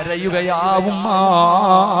 കരയുകയാ. ഉമ്മ,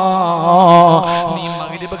 നീ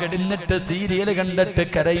മഗ്രിബ് കഴിഞ്ഞിട്ട് സീരിയൽ കണ്ടിട്ട്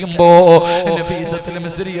കരയുമ്പോ നഫീസത്തുൽ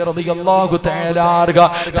മിസ്രി റളിയല്ലാഹു തആല അൻഹ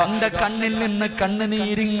തന്റെ കണ്ണിൽ നിന്ന്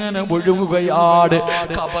കണ്ണുനീരിങ്ങനെ ഒഴുകുകയാണ്.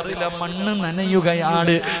 ഖബറിലെ മണ്ണ്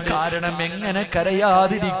നനയുകയാണ്. കാരണം എങ്ങനെ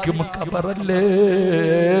കരയാതിരിക്കും? ഖബറല്ലേ.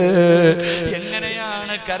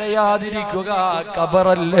 എങ്ങനെയാണ് കരയാതിരിക്കുക?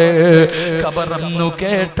 ഖബറല്ലേ. ഖബറെന്നു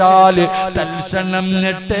കേട്ടാൽ തൽക്ഷണം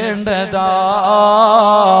ഞെട്ടേണ്ടതാ,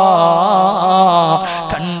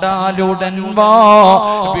 കണ്ടാലുടൻ വാ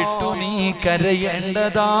വിട്ടു നീ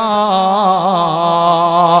കരയേണ്ടതാ.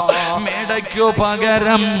 മേടയ്ക്കു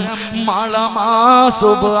പകരം മളമാ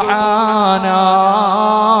സുബ്ഹാനാ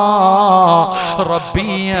റബ്ബി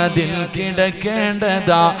അതിൽ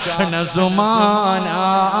കിടക്കേണ്ടതാ നസുമാനാ.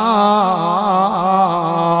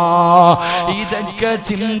 ഇതൊക്കെ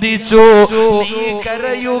ചിന്തിച്ചു നീ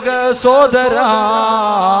കരയുക സോദരാ,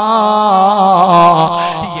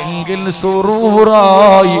 എങ്കിൽ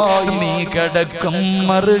സുറൂറായി നീ കിടക്കും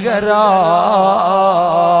മറുകരാ.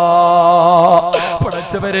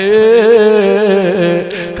 പടച്ചവരെ,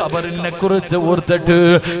 ഖബറിനെ കുറിച്ച് ഓർത്തിട്ട്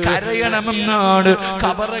കരയണമെന്നാണ്,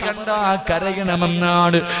 ഖബറ് കണ്ടാ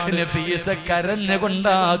കരയണമെന്നാണ് നഫീസ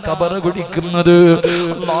കരഞ്ഞുകൊണ്ടാ ഖബറ് കുടിക്കുന്നത്.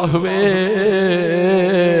 അല്ലാഹുവേ,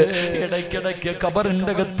 ഇടയ്ക്കിടയ്ക്ക്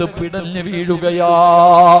ഖബറിന്റെ അകത്ത് പിടഞ്ഞു വീഴുകയാ.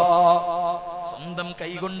 സ്വന്തം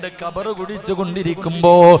കൈകൊണ്ട് ഖബറ് കുടിച്ചു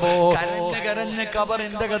കൊണ്ടിരിക്കുമ്പോ കരഞ്ഞ്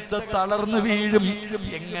ഖബറിന്റെ അകത്ത് തളർന്നു വീഴും.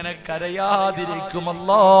 എങ്ങനെ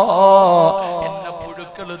കരയാതിരിക്കുമല്ലോ? എന്നെ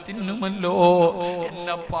പുഴുക്കള് തിന്നുമല്ലോ,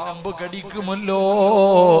 എന്നെ പാമ്പ് കടിക്കുമല്ലോ,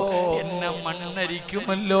 എന്നെ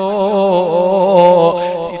മണ്ണരിക്കുമല്ലോ.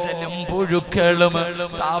 ചിതലും പുഴുക്കളും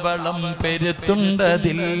താവളം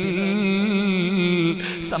പെരുത്തുണ്ടതിൽ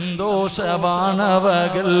സന്തോഷവാണവകൾക്കു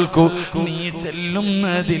നീ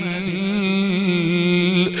ചെല്ലുന്നതിൽ.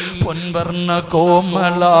 പൊൻവർണ്ണ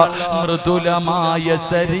കോമള മൃദുലമായ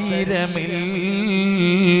ശരീരമിൽ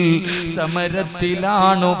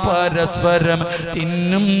സമരത്തിലാണു പരസ്പരം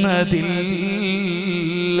തിന്നുന്നതിൽ.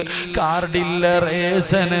 കാർഡില്ല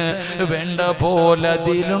റേസന് വേണ്ട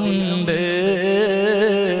പോലതിലുണ്ട്,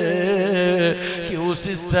 ക്യൂ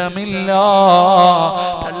സിസ്റ്റമില്ല,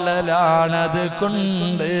 തള്ളലാണത്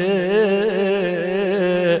കൊണ്ട്.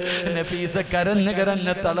 നഫീസ കരഞ്ഞ്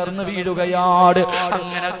കരഞ്ഞ് തളർന്നു വീഴുകയാണ്.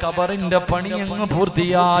 അങ്ങനെ ഖബറിന്റെ പണിയങ്ങ്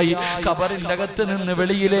പൂർത്തിയായി. ഖബറിന്റെ അകത്ത് നിന്ന്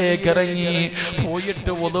വെളിയിലേക്ക് ഇറങ്ങി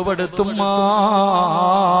പോയിട്ട് ഒതുവെടുത്തുമ്മ.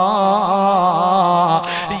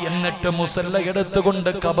 എന്നിട്ട് മുസല്ല എടുത്തുകൊണ്ട്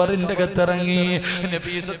ഖബറിന്റെ അകത്തിറങ്ങി.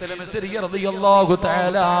 നഫീസത്തുൽ മിസ്രി റളിയല്ലാഹു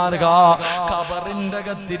തആല അൻഹ ഖബറിന്റെ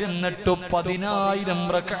അകത്തിരുന്നിട്ട് 10,000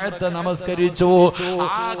 റക്അത്ത് നമസ്കരിച്ചു.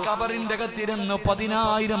 ആ ഖബറിന്റെ അകത്തിരുന്ന്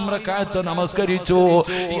 10,000 റക്അത്ത് നമസ്കരിച്ചു.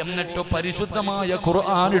 എന്നിട്ട് പരിശുദ്ധമായ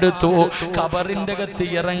ഖുർആൻ എടുത്തു. ഖബറിന്റെ അകത്ത്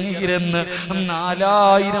ഇറങ്ങിയിരുന്ന്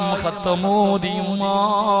 4,000 ഖത്തമോദിയുമ്മ.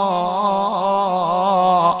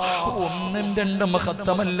 ഒന്നും രണ്ടും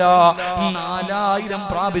ഖത്തമല്ല, 4,000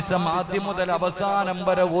 പ്രാവശ്യം ആദ്യം മുതൽ അവസാനം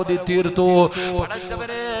വരെ ഓതി തീർത്തു.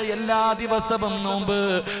 പടച്ചവരെ, എല്ലാ ദിവസവും നോമ്പ്,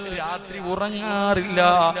 രാത്രി ഉറങ്ങാറില്ല.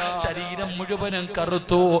 ശരീരം മുഴുവനും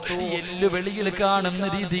കറുത്തു, എല്ലു വെളിയിൽ കാണുന്ന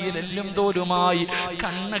രീതിയിൽ എല്ലും തോലുമായി,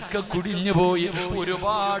 കണ്ണൊക്കെ കുടിഞ്ഞുപോയി.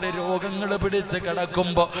 ഒരുപാട് രോഗങ്ങൾ പിടിച്ച്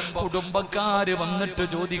കിടക്കുമ്പോ കുടുംബക്കാര് വന്നിട്ട്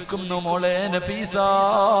ചോദിക്കുന്നു, മോളെ നഫീസ,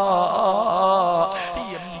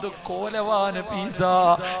 എന്ത് കോലമാണ് നഫീസ,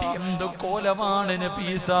 എന്ത് കോലമാണ്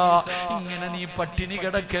നഫീസ, ഇങ്ങനെ നീ പട്ടിണി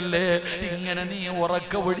കിടക്കല്ലേ, ഇങ്ങനെ നീ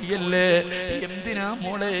ഉറക്ക ഒഴിയല്ലേ, എന്തിനാ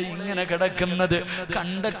മോളെ ഇങ്ങനെ കിടക്കുന്നത്,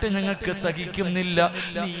 കണ്ടിട്ട് ഞങ്ങൾക്ക് സഹിക്കുന്നില്ല,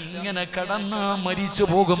 നീ ഇങ്ങനെ കടന്നാ മരിച്ചു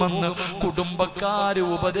പോകുമെന്ന് കുടുംബക്കാര്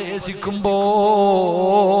ഉപദേശിക്കുമ്പോ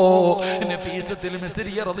നഫീസത്തുൽ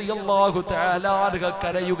മിസ്രി റളിയല്ലാഹു തആല അൻഹ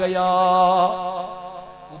കരയുകയാ.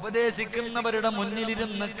 ഉപദേശിക്കുന്നവരുടെ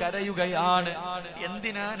മുന്നിലിരുന്ന് കരയുകയാണ്.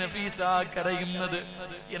 എന്തിനാ നഫീസ കരയുന്നത്?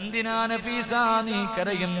 എന്തിനാ നഫീസ നീ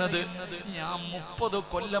കരയുന്നത്? ഞാൻ 30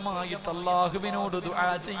 കൊല്ലമായിട്ട് അല്ലാഹുവിനോട് ദുആ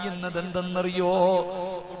ചെയ്യുന്നത് എന്തെന്നറിയോ?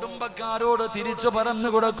 കുടുംബക്കാരോട് തിരിച്ചു പറഞ്ഞു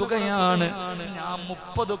കൊടുക്കുകയാണ്, ഞാൻ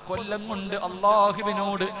 30 കൊല്ലം കൊണ്ട്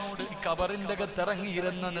അല്ലാഹുവിനോട് ഈ ഖബറിന്റെ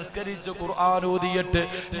അകത്തിറങ്ങിയിരുന്ന് നിസ്കരിച്ച് ഖുർആൻ ഓതിയിട്ട്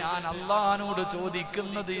ഞാൻ അല്ലാഹുവിനോട്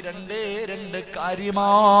ചോദിക്കുന്നത് രണ്ട് കാര്യമാ.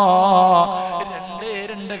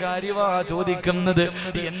 രണ്ട് കാര്യമാ ചോദിക്കുന്നത്.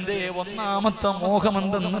 എന്റെ ഒന്നാമത്തെ മോഹം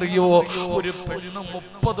എന്തെന്നറിയോ? ഒരു പെണ്ണ്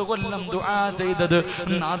 30 കൊല്ലം ദുആ ചെയ്തത്,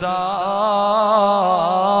 നാദാ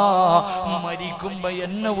മരിക്കുമ്പോ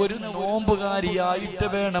എന്നെ ഒരു നോമ്പുകാരിയായിട്ട്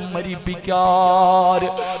വേണം മരിപ്പിക്കാൻ.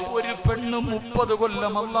 ഒരു പെണ്ണ് 30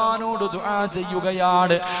 കൊല്ലം അല്ലാഹുവിനോട് ദുആ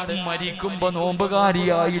ചെയ്യുകയാണ്, മരിക്കുമ്പോ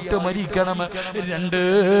നോമ്പുകാരിയായിട്ട് മരിക്കണം. 2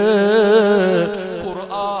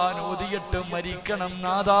 ഖുർആൻ ഓതിയിട്ട് മരിക്കണം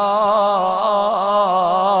നാദാ.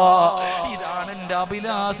 ഇതാണ് എന്റെ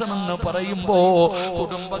അഭിലാഷം എന്ന് പറയുമ്പോ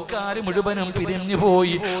കുടുംബക്കാര് മുഴുവനും പിരിഞ്ഞു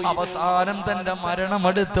പോയി. അവസാനം തന്റെ മരണം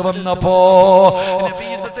അടുത്ത് വന്നപ്പോ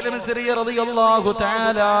നഫീസത്തുൽ മിസ്രി റളിയല്ലാഹു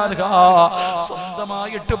തആല അൻഹ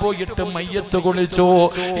സ്വന്തമായിട്ട് പോയിട്ട് മയ്യത്ത് കുളിച്ചു.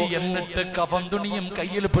 എന്നിട്ട് കഫൻ തുണിയും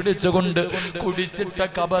കയ്യിൽ പിടിച്ചുകൊണ്ട് കുടിച്ചിട്ട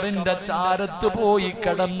ഖബറിന്റെ ചാരത്ത് പോയി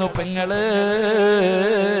കിടന്നു. പെങ്ങളെ,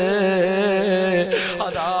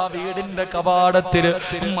 അതാ വീടിന്റെ കവാടത്തിൽ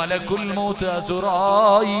മലക്കുൽ മൗത്ത് അസ്റായീൽ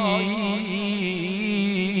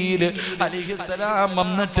അലൈഹിസ്സലാം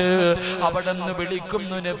വന്നിട്ട് അവിടെന്ന്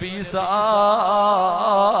വിളിക്കുന്നു, നഫീസ,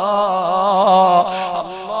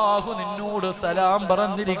 അല്ലാഹു നിന്നോട് സലാം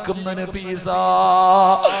പറഞ്ഞിരിക്കുന്നു നഫീസ.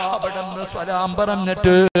 അവിടെന്ന് സലാം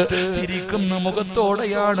പറഞ്ഞിട്ട് ചിരിക്കുന്ന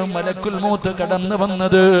മുഖത്തോടെയാണ് മലക്കുൽ മൗത്ത് കടന്നു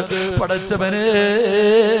വന്നത്. പടച്ചവനെ,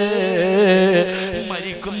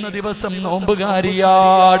 മരിക്കുന്ന ദിവസം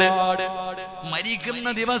നോമ്പുകാരിയാട്, മരിക്കുന്ന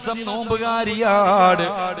ദിവസം നോമ്പുകാരിയാട്.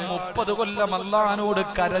 30 കൊല്ലം അല്ലാഹുവിനോട്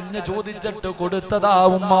കരഞ്ഞു ചോദിച്ചിട്ട്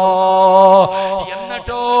കൊടുത്തതാവുമോ?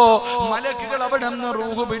 എന്നിട്ടോ മലക്കുകൾ അവിടെ നിന്ന്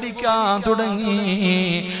റൂഹ് പിടിക്കാൻ തുടങ്ങി.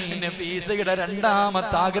 നഫീസയുടെ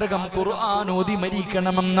രണ്ടാമത്തെ ആഗ്രഹം ഖുർആൻ ഓതി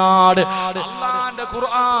മരിക്കണമെന്നാണ്. അല്ലാഹുവിന്റെ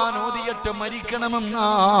ഖുർആൻ ഓതിയിട്ട്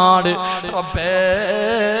മരിക്കണമെന്നാണ്. റബ്ബേ,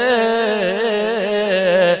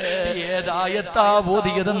 ഏതായത്താ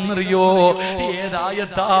ഓതിയതെന്നറിയോ?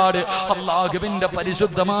 ഏതായത്താണ്? അല്ലാഹുവിന്റെ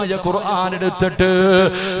പരിശുദ്ധമായ ഖുർആൻ എടുത്തിട്ട്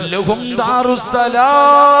ലഹും ദാറുസ്സലാം,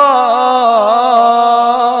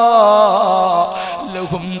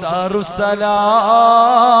 ലഹും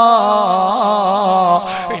ദാറുസ്സലാം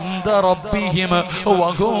ഇൻദ റബ്ബിഹിം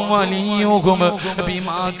വഹും വലിയുഹും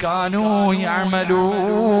ബിമാ കാനൂ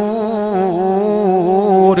യഅമലൂൻ.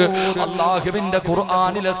 അല്ലാഹുവിന്റെ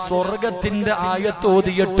ഖുർആനിലെ സ്വർഗ്ഗത്തിന്റെ ആയത്ത്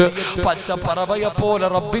ഓതിയിട്ട് പച്ചപ്പറവയെ പോലെ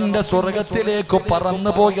റബ്ബിന്റെ സ്വർഗ്ഗത്തിലേക്ക്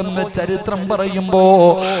പറന്നു പോയെന്ന് ചരിത്രം പറയുമ്പോ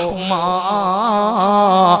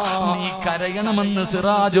നീ കരയണമെന്ന്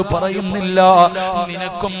സിറാജ് പറയുന്നില്ല.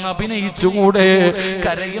 നിനക്കും അഭിനയിച്ചുകൂടെ?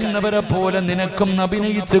 കരയുന്നവരെ പോലെ നിനക്കും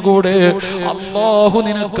അഭിനയിച്ചുകൂടെ? അല്ലാഹു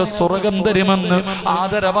നിനക്ക് സ്വർഗ്ഗം തരുമെന്ന്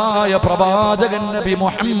ആദരവായ പ്രവാചകൻ നബി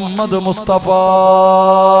മുഹമ്മദ് മുസ്തഫ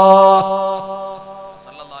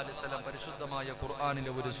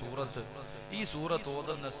ഖുർആനിലെ ഒരു സൂറത്ത്. ഈ സൂറത്ത്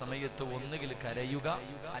ഓതുന്ന സമയത്ത് ഒന്നുകിൽ കരയുക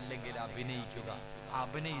അല്ലെങ്കിൽ അഭിനയിക്കുക.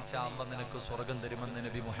 അഭിനയിച്ച അല്ലാഹ് നിനക്ക് സ്വർഗം തരുമെന്ന്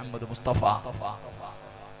നബി മുഹമ്മദ് മുസ്തഫ.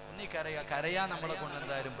 നീ കരയാൻ നമ്മളെ കൊണ്ട്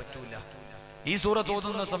എന്തായാലും പറ്റൂല. ഈ സൂറത്ത്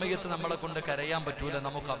ഓതുന്ന സമയത്ത് നമ്മളെ കൊണ്ട് കരയാൻ പറ്റൂല,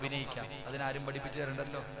 നമുക്ക് അഭിനയിക്കാം. അതിനാരും പഠിപ്പിച്ചു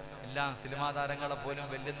തരണ്ടല്ലോ. എല്ലാം സിനിമാ താരങ്ങളെ പോലും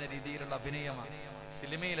വെല്ലുന്ന രീതിയിലുള്ള അഭിനയമാണ്.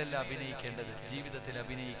 സിനിമയിലല്ല അഭിനയിക്കേണ്ടത്, ജീവിതത്തിൽ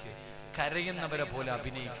അഭിനയിക്കുക. കരയുന്നവരെ പോലെ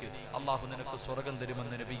അഭിനയിക്കുക. അള്ളാഹു നിനക്ക് സ്വർഗം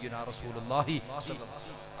തരുമെന്ന് നബിയുനാ റസൂലുള്ളാഹി.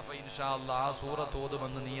 അപ്പൊ ഇൻഷാ അല്ലാഹ് ആ സൂറത്ത്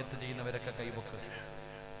ഓതുമെന്ന് നിയ്യത്ത് ചെയ്യുന്നവരൊക്കെ കൈപൊക്ക്.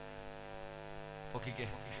 പൊക്കിക്കേ.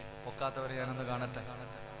 പൊക്കാത്തവരെ ഞാനൊന്ന് കാണട്ടെ.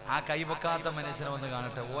 ആ കൈപൊക്കാത്ത മനുഷ്യനെ ഒന്ന്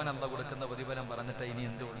കാണട്ടെ. ഓനല്ല കൊടുക്കുന്ന പ്രതിഫലം പറഞ്ഞിട്ട് ഇനി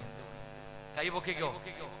എന്തുകൊണ്ട് കൈപൊക്കിക്കോ.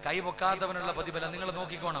 കൈപൊക്കാത്തവനുള്ള പ്രതിഫലം നിങ്ങൾ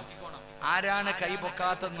നോക്കിക്കോണം. ആരാണ്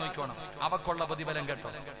കൈപൊക്കാത്തെന്ന് നോക്കിക്കോണം. അവക്കുള്ള പ്രതിഫലം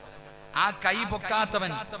കേട്ടോ. ആ കൈ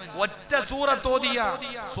പൊക്കാത്തവൻ ഒറ്റ സൂറത്തോതിയ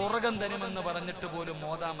സ്വർഗം തരുമെന്ന് പറഞ്ഞിട്ട് പോലും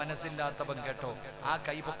മോദാ മനസ്സില്ലാത്തവൻ കേട്ടോ, ആ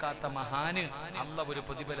കൈ പൊക്കാത്ത മഹാന് അല്ലാഹു ഒരു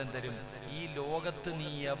പ്രതിഫലം തരും. ഈ ലോകത്ത് നീ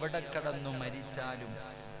എവിടെ കിടന്നു മരിച്ചാലും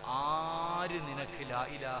ആര് നിനക്ക് ലാ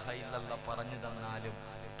ഇലാഹ ഇല്ലല്ലാഹ് പറഞ്ഞു തന്നാലും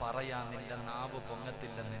പറയാൻ നിന്റെ നാവ്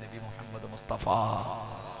പൊങ്ങത്തില്ലെന്ന് നബി മുഹമ്മദ് മുസ്തഫ.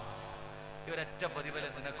 ഇവരൊറ്റ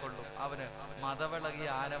പ്രതിഫലം നിനക്കുള്ളൂ. അവന് മതവിളകി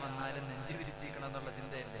ആര വന്നാലും നെഞ്ചു വിരിച്ചിരിക്കണം എന്നുള്ള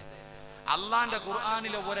ചിന്തയല്ലേ. അള്ളാന്റെ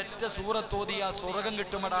ഖുർആനിലെ ഒരൊറ്റ സൂറത്തോതിയ സ്വർഗം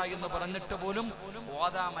കിട്ടുമടാ എന്ന് പറഞ്ഞിട്ട് പോലും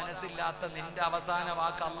ഓതാ മനസ്സില്ലാത്ത നിന്റെ അവസാന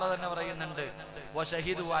വാക്ക് അല്ലാഹ് തന്നെ പറയുന്നുണ്ട്.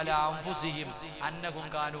 വശഹിദു അലാ അൻഫുസിഹിം അന്നഹും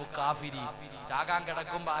കാനൂ കാഫിരീൻ. ചാകാൻ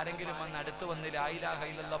കിടക്കുമ്പോ ആരെങ്കിലും വന്ന് അടുത്ത് വന്ന് ലാ ഇലാഹ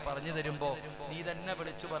ഇല്ലല്ലാഹ് പറഞ്ഞു തരുമ്പോ നീ തന്നെ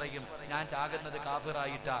വിളിച്ചു പറയും, ഞാൻ ചാകുന്നത്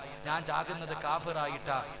കാഫിറായിട്ടാ, ഞാൻ ചാകുന്നത്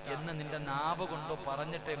കാഫിറായിട്ടാ എന്ന് നിന്റെ നാവ് കൊണ്ട്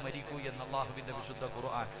പറഞ്ഞിട്ടേ മരിക്കൂ എന്ന് അള്ളാഹുവിന്റെ വിശുദ്ധ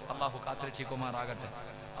ഖുർആൻ. അള്ളാഹു കാത്തിരക്ഷിക്കുമാറാകട്ടെ.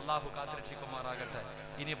 അള്ളാഹു കാത്തിരക്ഷിക്കുമാറാകട്ടെ.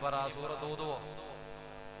 ഇനി പറ, സൂറത്ത്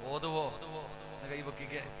ഓതുവോ?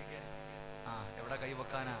 കൈവക്കിക്കേ. ആ, എവിടെ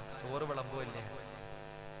കൈവക്കാനാ? ചോറ് വിളമ്പുമല്ലേ?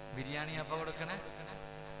 ബിരിയാണി അപ്പ കൊടുക്കണേ.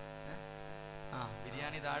 ആ,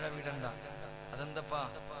 ബിരിയാണി താഴെ വീടണ്ട. അതെന്തപ്പാ?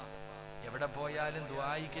 എവിടെ പോയാലും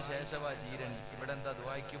ദുആയിക്ക് ശേഷവാ ജീരണി. ഇവിടെ എന്താ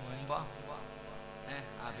ദുആയിക്ക് മുമ്പാ?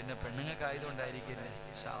 ആ, പിന്നെ പെണ്ണുങ്ങൾക്ക് ആയതുകൊണ്ടായിരിക്കില്ലേ.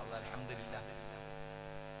 ഇൻഷാ അല്ലാഹ്, അൽഹംദുലില്ലാഹ്.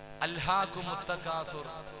 അൽഹാകുമുത് തകാസുർ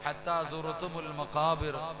ഹത്താ സുർതുമുൽ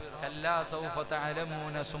മഖാബിർ കല്ലാ സൗഫ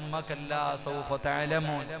തഅലമൂന സുമ്മ കല്ലാ സൗഫ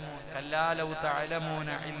തഅലമൂൻ കല്ലാ ലൗ തഅലമൂന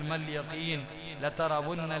ഇൽമൽ യഖീൻ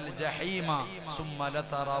ലതറവുന്നൽ ജഹീമ സുമ്മ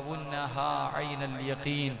ലതറവുന്നഹാ ഐനൽ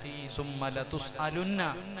യഖീൻ സുമ്മ ലതുസ്അലുന്ന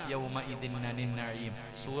യൗമഇദിൻ അനിൻ നഈം.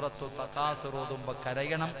 സൂറത്തു തകാസുർ ഓതുമ്പോൾ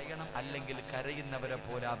കരയണം, അല്ലെങ്കിൽ കരയുന്നവരെ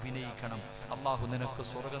പോലെ അഭിനയിക്കണം. അല്ലാഹു നിനക്ക്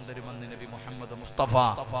സ്വർഗ്ഗം തരുമെന്ന് നബി മുഹമ്മദ് മുസ്തഫ.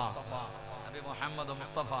 മുഹമ്മദ്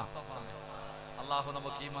മുസ്തഫ. അള്ളാഹു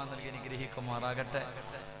നമുക്ക് ഈമാൻ നൽകി അനുഗ്രഹിക്കുമാറാകട്ടെ.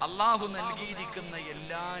 അള്ളാഹു നൽകിയിരിക്കുന്ന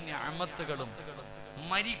എല്ലാ നിഅമത്തുകളും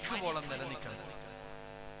മരിക്കുവോളം നിലനിൽക്കണം.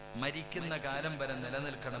 മരിക്കുന്ന കാലം വരെ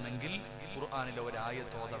നിലനിൽക്കണമെങ്കിൽ ഖുർആനിലെ ഒരു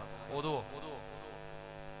ആയത്ത് ഓതണം. ഓതുവോ?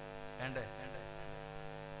 വേണ്ടേ?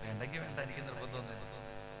 വേണ്ടെങ്കിൽ വേണ്ട, എനിക്ക് നിർബന്ധമൊന്നുമില്ല.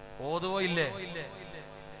 ഓതുവോ? ഇല്ലേ?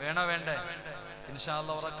 വേണോ? വേണ്ടേ? ഇൻഷാ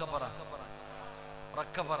അല്ലാഹ് ഉറക്കെ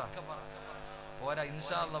പറ. പോരാ,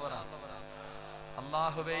 ഇൻഷാ അല്ലാഹ് പറ.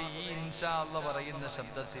 അല്ലാഹുവേ, ഈ ഇൻഷാ അല്ലാഹ് പറയുന്ന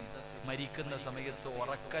ശബ്ദത്തിൽ മരിക്കുന്ന സമയത്ത്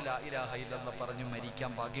ഉറക്ക ലാ ഇലാഹ ഇല്ലല്ലാഹ് പറഞ്ഞു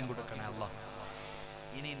മരിക്കാൻ ഭാഗ്യം കൊടുക്കണേ അല്ലാഹ്.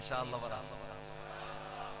 ഇനി ഇൻഷാ അല്ലാഹ് പറ.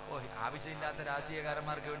 ഓ, ആവശ്യമില്ലാത്ത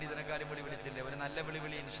രാഷ്ട്രീയക്കാരന്മാർക്ക് വേണ്ടി ഇതിനെക്കാളും വിളിച്ചില്ലേ? ഒരു നല്ല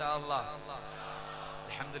വിളി ഇൻഷാ അല്ലാഹ്.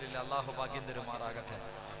 അൽഹംദുലില്ലാഹ്. അല്ലാഹു ഭാഗ്യം തരുമാറാകട്ടെ.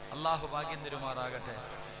 അല്ലാഹു ഭാഗ്യം തരുമാറാകട്ടെ.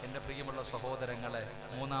 എൻ്റെ പ്രിയമുള്ള സഹോദരങ്ങളെ,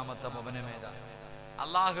 മൂന്നാമത്തെ ഭവനമേത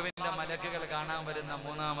അല്ലാഹുവിന്റെ മലക്കുകൾ കാണാൻ വരുന്ന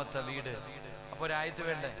മൂന്നാമത്തെ വീട്. അപ്പൊ ഒരായത്ത്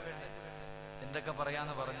വേണ്ടേ? എന്തൊക്കെ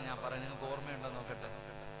പറയാന്ന് പറഞ്ഞു ഞാൻ പറഞ്ഞു. നിങ്ങൾക്ക് ഓർമ്മയുണ്ടോ നോക്കട്ടെ.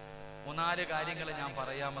 3-4 കാര്യങ്ങൾ ഞാൻ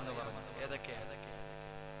പറയാമെന്ന് പറഞ്ഞു. ഏതൊക്കെയാ?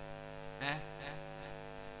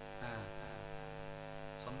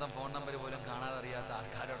 സ്വന്തം ഫോൺ നമ്പർ പോലും കാണാതെ അറിയാത്ത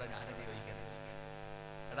ആൾക്കാരോടെ ഞാനിത് ചോദിക്കുന്നത്.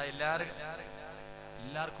 എടാ,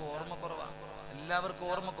 എല്ലാവർക്കും ഓർമ്മക്കുറവാണ്. എല്ലാവർക്കും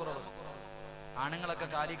ഓർമ്മക്കുറവ്. ആണുങ്ങളൊക്കെ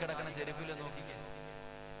കാലി കിടക്കണ ചെരുപ്പിൽ നോക്കിക്കേ.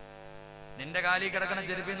 നിന്റെ കാലി കിടക്കണ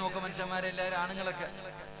ചെരുപ്പിൽ നോക്കും മനുഷ്യന്മാരെ, എല്ലാവരും ആണുങ്ങളൊക്കെ.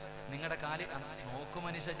 നിങ്ങളുടെ കാലി നോക്കു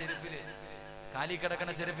മനുഷ്യ, ചെരുപ്പില് കാലി കിടക്കണ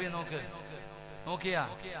ചെരുപ്പിൽ നോക്കിയാ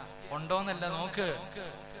ഉണ്ടോന്നല്ല, നോക്ക്.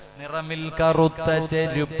 നിറമിൽ കറുത്ത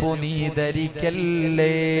ചെരുപ്പു നീ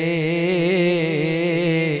ധരിക്കല്ലേ,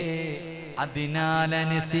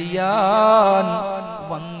 അതിനാലനുസിയാൻ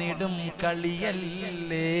വന്നിടും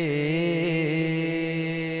കളിയല്ലേ.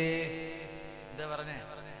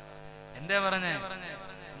 എന്താ പറഞ്ഞേ?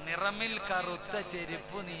 നിറമിൽ കറുത്ത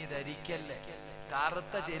ചെരുപ്പ് നീ ധരിക്കല്ലേ.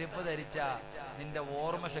 കറുത്ത ചെരുപ്പ് ധരിച്ച നിന്റെ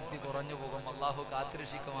ഓർമ്മശക്തി കുറഞ്ഞു പോകും. അള്ളാഹു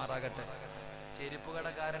കാത്തിരക്ഷിക്കുമാറാകട്ടെ. ചെരുപ്പ്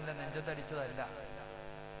കടക്കാരന്റെ നെഞ്ചത്തടിച്ചതല്ല,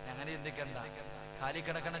 അങ്ങനെ ചിന്തിക്കണ്ട. കാലി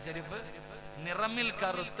കിടക്കണ ചെരുപ്പ്, നിറമിൽ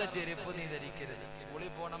കറുത്ത ചെരുപ്പ് നീ ധരിക്കരുത്. സ്കൂളിൽ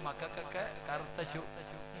പോണ മക്കൾക്കൊക്കെ കറുത്ത ഷൂ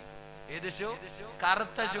ഏത് ഷൂ?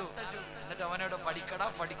 കറുത്ത ഷൂ. എന്നിട്ട് അവനോട് പഠിക്കട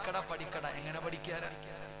പഠിക്കട പഠിക്കട. എങ്ങനെ പഠിക്കാനാ?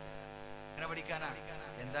 എങ്ങനെ പഠിക്കാനാ?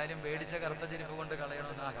 എന്തായാലും മേടിച്ച കറുത്ത ചെരുപ്പ് കൊണ്ട്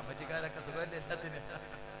കളയണമെന്ന്. ആ കമ്മറ്റിക്കാരൊക്കെ സുഖമല്ലേ എല്ലാത്തിന്?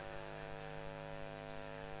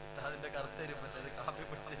 ഉസ്താദിന്റെ കറുത്ത ചെരുപ്പല്ലേ, അത് കാപ്പി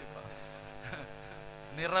ചെരുപ്പാ.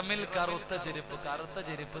 നിറമിൽ കറുത്ത ചെരുപ്പ്. കറുത്ത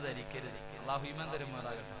ചെരുപ്പ് ധരിക്കരുത്. അള്ളാഹു ഈമാൻ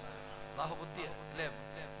തരുമാറാകട്ടെ. അള്ളാഹു ബുദ്ധി അല്ലേ?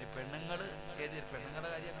 ഈ പെണ്ണുങ്ങള് ഏത് പെണ്ണുങ്ങളുടെ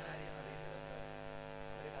കാര്യം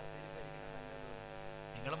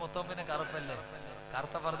നിങ്ങൾ മൊത്തം പിന്നെ കറുപ്പല്ലേ,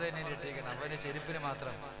 കറുത്ത പർദ്ദ തന്നെ ഇട്ടിരിക്കണം. അപ്പൊ അതിന്റെ ചെരുപ്പിന്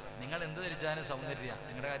മാത്രം നിങ്ങൾ എന്ത് ധരിച്ചാലും സൗന്ദര്യ.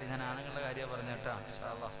 നിങ്ങളുടെ കാര്യം ഞാൻ ആണുങ്ങളുടെ കാര്യം പറഞ്ഞേട്ടാ.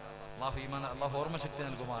 അള്ളാഹു ഈമാൻ, അള്ളാഹു ഓർമ്മശക്തി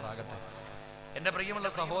നൽകുമാറാകട്ടെ. എന്റെ പ്രിയമുള്ള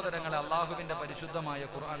സഹോദരങ്ങളെ, അള്ളാഹുവിന്റെ പരിശുദ്ധമായ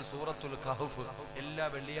ഖുർആൻ സൂറത്തുൽ കഹ്ഫ് എല്ലാ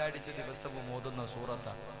വെള്ളിയാഴ്ച ദിവസവും ഓതുന്ന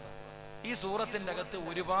സൂറത്താണ്. ഈ സൂറത്തിന്റെ അകത്ത്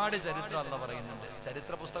ഒരുപാട് ചരിത്രം അല്ല പറയുന്നുണ്ട്.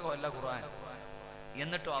 ചരിത്ര പുസ്തകമല്ല ഖുർആൻ,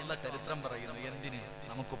 എന്നിട്ടും അല്ല ചരിത്രം പറയുന്നു. എന്തിന്?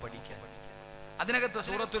 നമുക്ക് പഠിക്കാൻ. അതിനകത്ത്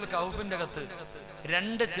സൂറത്തുൽ കഹ്ഫിന്റെ അകത്ത്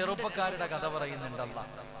 2 ചെറുപ്പക്കാരുടെ കഥ പറയുന്നുണ്ട്. അല്ലാഹ്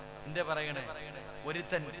എന്തേ പറയണേ?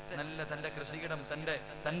 ഒരുത്തൻ നല്ല തന്റെ കൃഷിയിടം,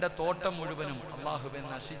 തന്റെ തോട്ടം മുഴുവനും അള്ളാഹുവെ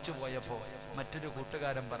നശിച്ചു പോയപ്പോ മറ്റൊരു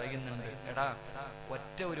കൂട്ടുകാരൻ പറയുന്നുണ്ട്, എടാ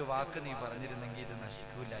ഒറ്റ ഒരു വാക്ക് നീ പറഞ്ഞിരുന്നെങ്കിൽ ഇത്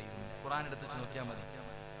നശിക്കൂലായിരുന്നു. ഖുർആൻ എടുത്ത് നോക്കിയാൽ മതി.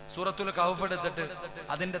 സൂറത്തുൽ കഹ്ഫ് എടുത്തിട്ട്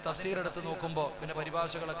അതിന്റെ തഫ്സീർ എടുത്ത് നോക്കുമ്പോ പിന്നെ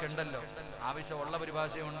പരിഭാഷകളൊക്കെ ഉണ്ടല്ലോ. ആവശ്യമുള്ള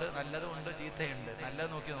പരിഭാഷയുണ്ട്, നല്ലതുണ്ട്, ചീത്തയുണ്ട്. നല്ലത്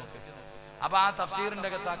നോക്കി. അപ്പൊ ആ തഫ്സീറിന്റെ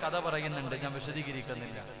അകത്ത് ആ കഥ പറയുന്നുണ്ട്. ഞാൻ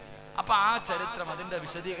വിശദീകരിക്കുന്നില്ല. അപ്പൊ ആ ചരിത്രം, അതിന്റെ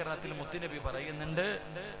വിശദീകരണത്തിൽ മുത്തുനബി പറയുന്നുണ്ട്,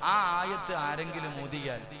 ആ ആയത്ത് ആരെങ്കിലും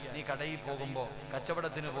ഓതിയാൽ നീ കടയിൽ പോകുമ്പോ,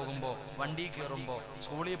 കച്ചവടത്തിന് പോകുമ്പോ, വണ്ടി കയറുമ്പോ,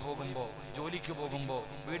 സ്കൂളിൽ പോകുമ്പോ, ജോലിക്ക് പോകുമ്പോ,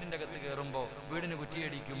 വീടിന്റെ അകത്ത് കയറുമ്പോ, വീടിന്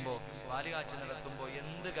കുറ്റിയടിക്കുമ്പോ, പാലുകാച്ച് നടത്തുമ്പോ,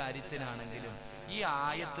 എന്ത് കാര്യത്തിനാണെങ്കിലും ഈ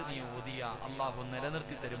ആയത്ത് നീ ഓതിയ അള്ളാഹു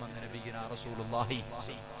നിലനിർത്തി തരുമെന്ന് നബിയുനാ റസൂലുള്ളാഹി.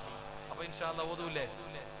 അപ്പൊ ഇൻഷാ അല്ലാഹ്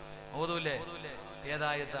ഓതൂലേ?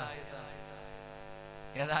 ഏതായത്താ?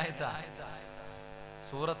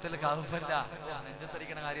 സൂറത്തുൽ കഹ്ഫല്ല.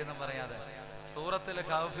 നെഞ്ചത്തടിക്കണ കാര്യമൊന്നും പറയാതെ സൂറത്തുൽ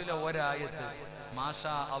കഹ്ഫിലെ ഒരായത്ത്,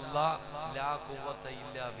 മാഷാ അല്ലാഹ് ലാ ഖുവത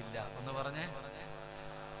ഇല്ലാ ബില്ലാ. ഒന്ന് പറഞ്ഞേ.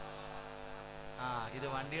 ഇത്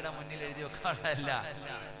വണ്ടിയുടെ മുന്നിൽ എഴുതി വെക്കാനല്ല.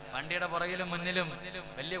 വണ്ടിയുടെ പുറകിലും മുന്നിലും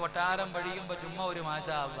വലിയ കൊട്ടാരം പഴിയുമ്പോ ചുമ്മാ ഒരു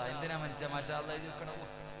മാഷാ അല്ലാഹ്. എന്തിനാ മനുഷ്യ മാഷാ അല്ലാഹ് എഴുതി വെക്കണം?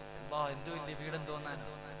 എന്ത് വലിയ വീടും തോന്നാൻ.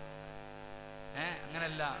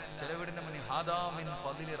 അങ്ങനല്ല. ചില വീടിന്റെ മുന്നിൽ ഹാദാ മിൻ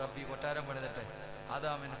ഫദ്ലി റബ്ബി, കൊട്ടാരം പണിതട്ടെ,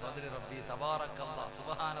 ഹാദാ മിൻ ഫദ്ലി റബ്ബി തബാറക്കല്ലാഹ്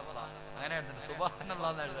സുബ്ഹാനല്ലാഹ്, അങ്ങനെ എഴുതണം.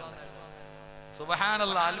 സുബ്ഹാനല്ലാഹ് എന്ന് എഴുതണം.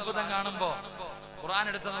 സുബ്ഹാനല്ലാഹ്. അത്ഭുതം കാണുമ്പോ ഖുർആൻ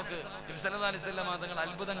എടുത്ത് നോക്ക്. നബി സല്ലല്ലാഹു അലൈഹി വസല്ലം തങ്ങൾ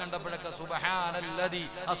അത്ഭുതം കണ്ടപ്പോഴൊക്കെ സുബ്ഹാനല്ലദി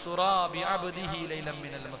അസ്റാ ബിഅബ്ദിഹി ലൈലൻ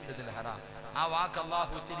മിനൽ മസ്ജിദിൽ ഹറാം, ആ വാക്ക്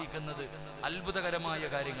അല്ലാഹു ഉച്ചരിക്കുന്നത് അത്ഭുതകരമായ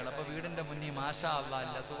കാര്യങ്ങൾ. അപ്പൊ വീടിന്റെ മുന്നിൽ മാഷാ അല്ലാഹ്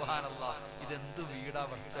അല്ല സുബ്ഹാനല്ലാഹ്. ഇതെന്ത് വീടാ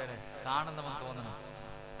പഠിച്ചവനെ കാണുന്നവൻ തോന്നണം.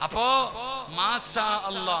 അപ്പോ മാഷാ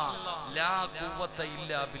അല്ലാഹ് ലാ ഖുവത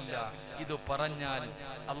ഇല്ലാ ബില്ലാ, ഇത് പറഞ്ഞാൽ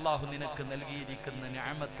അല്ലാഹു നിനക്ക് നൽകിയിരിക്കുന്ന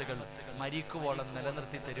നിഅമത്തുകൾ മരിക്കുവോളം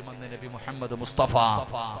നിലനിർത്തി തരുമെന്ന് നബി മുഹമ്മദ് മുസ്തഫ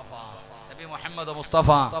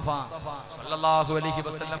സല്ലല്ലാഹു അലൈഹി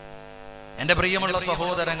വസല്ലം. എന്റെ പ്രിയമുള്ള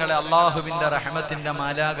സഹോദരങ്ങളെ, അള്ളാഹുവിന്റെ റഹ്മത്തിന്റെ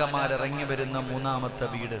മാലാകമാർ ഇറങ്ങി വരുന്ന 3ാമത്തെ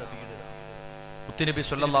വീട് മുത്തുനബി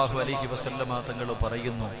സല്ലല്ലാഹു അലൈഹി വസല്ലമ തങ്ങൾ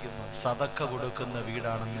പറയുന്നു, സദക്ക കൊടുക്കുന്ന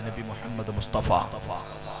വീടാണെന്ന് നബി മുഹമ്മദ് മുസ്തഫ.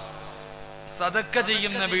 സദക്ക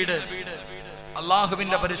ചെയ്യുന്ന വീട്.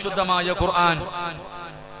 അള്ളാഹുവിന്റെ പരിശുദ്ധമായ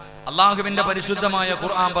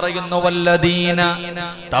ഖുർആൻ പറയുന്നു, വല്ലദീന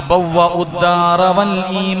തബവ്വഉദ്ദാറ വൽ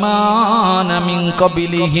ഈമാന മിൻ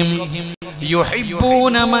ഖബ്ലിഹിം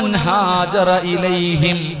യുഹിബ്ബൂന മൻ ഹാജറ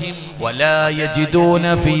ഇലൈഹിം വലാ യജിദൂന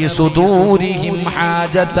ഫീ സുദൂരിഹിം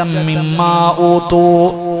ഹാജതൻ മിമ്മാ ഊതൂ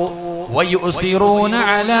ويؤثرون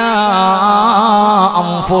على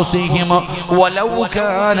أنفسهم ولو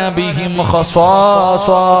كان بهم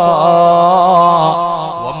خصاصة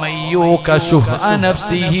ومن يوق شح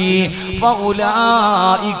نفسه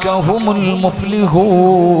فأولئك هم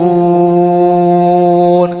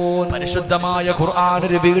المفلحون. പരിശുദ്ധമായ ഖുർആൻ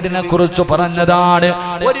ഒരു വീടിനെ കുറിച്ച് പറഞ്ഞതാണ്.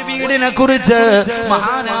 ഒരു വീടിനെ കുറിച്ച്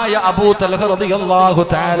മഹാനായ അബൂ തൽഹ റളിയല്ലാഹു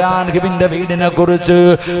തആല അൻഹുവിന്റെ വീടിനെ കുറിച്ച്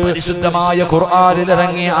പരിശുദ്ധമായ ഖുർആനിൽ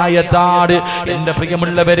ഇറങ്ങിയ ആയത്താണ്. എന്റെ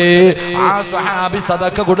പ്രിയമുള്ളവരെ, ആ സ്വഹാബി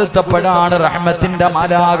സദഖ കൊടുത്തപ്പോഴാണ് റഹ്മത്തിന്റെ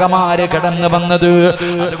മാലാഖമാര് കടന്നു വന്നത്.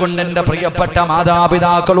 അതുകൊണ്ട് എന്റെ പ്രിയപ്പെട്ട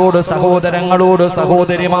മാതാപിതാക്കളോട്, സഹോദരങ്ങളോട്,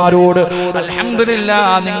 സഹോദരിമാരോട്,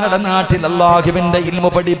 അൽഹംദുലില്ലാഹ് നിങ്ങളുടെ നാട്ടിൽ അല്ലാഹുവിന്റെ ഇൽമു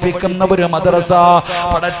പഠിപ്പിക്കുന്ന ഒരു മദ്രസ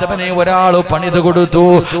പടച്ചവനെ ഒരാൾ പണിത് കൊടുത്തു.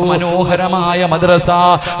 മനോഹരമായ മദ്രസ.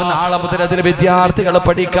 നാളെ മുതൽ അതിൽ വിദ്യാർത്ഥികൾ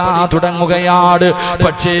പഠിക്കാൻ തുടങ്ങുകയാണ്.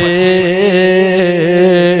 പക്ഷേ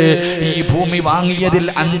ഈ ഭൂമി വാങ്ങിയതിൽ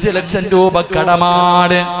 5 ലക്ഷം രൂപ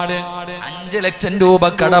കടമാണ്. 5 5 ലക്ഷം രൂപ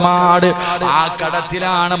കടമാണ്. ആ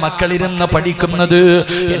കടത്തിലാണ് മക്കളിരുന്ന് പഠിക്കുന്നത്.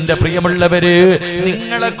 എന്റെ പ്രിയമുള്ളവര്,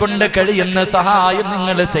 നിങ്ങളെ കൊണ്ട് കഴിയുന്ന സഹായം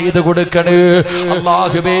നിങ്ങൾ ചെയ്തു കൊടുക്കണേ.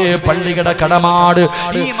 അല്ലാഹുവേ, പള്ളിയുടെ കടമാണ്,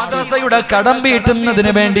 ഈ മദ്രസയുടെ കടം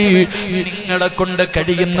വീട്ടുന്നതിന് വേണ്ടി നിങ്ങളെ കൊണ്ട്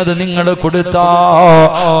കഴിയുന്നത് നിങ്ങൾ കൊടുത്താ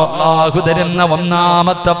അല്ലാഹു തരുന്ന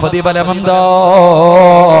ഒന്നാമത്തെ പ്രതിഫലമെന്താ?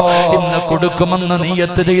 ഇന്ന് കൊടുക്കുമെന്ന്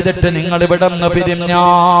നിയ്യത്ത് ചെയ്തിട്ട് നിങ്ങൾ ഇവിടെ നിന്ന്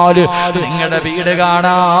പിരിഞ്ഞാൽ നിങ്ങളുടെ വീട്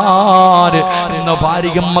കാണാൻ ഇന്ന്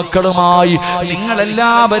ഭാര്യയും മക്കളുമായി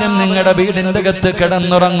നിങ്ങളെല്ലാവരും നിങ്ങളുടെ വീടിന്റെ അകത്ത്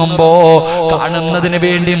കിടന്നുറങ്ങുമ്പോ കാണുന്നതിന്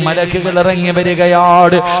വേണ്ടി മലക്കുകൾ ഇറങ്ങി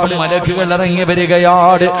വരികയാണ്, മലക്കുകൾ ഇറങ്ങി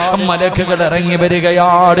വരികയാണ്, മലക്കുകൾ ഇറങ്ങി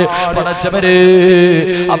വരികയാണ്. പടച്ചവര്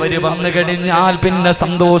അവര് വന്നു കഴിഞ്ഞാൽ പിന്നെ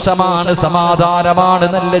സന്തോഷമാണ്, സമാധാനമാണ്,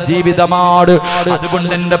 നല്ല ജീവിതമാണ്.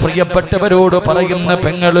 അതുകൊണ്ട് എന്റെ പ്രിയപ്പെട്ടവരോട് പറയുന്ന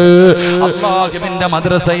പെങ്ങള്, അല്ലാഹുവിന്റെ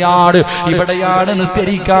മദ്രസയാണ്. ഇവിടെയാണ്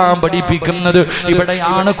നിസ്കരിക്കാൻ പഠിപ്പിക്കുന്നത്,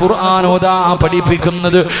 ഇവിടെയാണ് ഖുർആൻ ഓതാൻ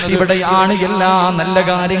പഠിപ്പിക്കുന്നത്, ഇവിടെയാണ് എല്ലാ നല്ല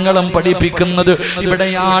കാര്യങ്ങളും പഠിപ്പിക്കുന്നത്,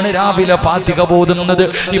 ഇവിടെയാണ് രാവിലെ ഫാത്തിഹ ഓതുന്നത്,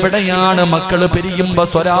 ഇവിടെയാണ് മക്കള് പിരിയുമ്പോ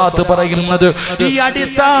സ്വലാത്ത് പറയുന്നത്. ഈ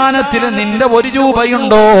അടിസ്ഥാനത്തിൽ നിന്റെ 1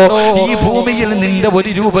 രൂപയുണ്ടോ? ഈ ഭൂമിയിൽ നിന്റെ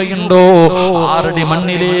 1 രൂപയുണ്ടോ? 6 അടി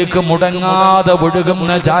മണ്ണിലേക്ക് മുടങ്ങാതെ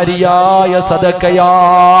ഒഴുകുന്ന ജാരിയായ സദക്കയാ.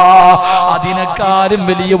 അതിനേക്കാളും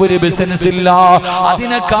വലിയ ഒരു ബിസിനസ് ഇല്ല,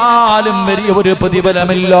 അതിനേക്കാളും വലിയ ഒരു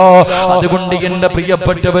പ്രതിഫലമില്ല. അതുകൊണ്ട് എന്റെ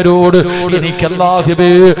പ്രിയപ്പെട്ടവരോട്, എനിക്ക്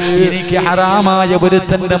അല്ലാഹുവേ, എനിക്ക് ഹറാമായ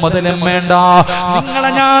ഒരുത്തന്റെ മുതലും വേണ്ട, നിങ്ങളെ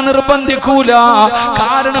ഞാൻ നിർബന്ധിക്കൂല.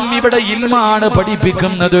 കാരണം ഇവിടെ ഇൽമാണ്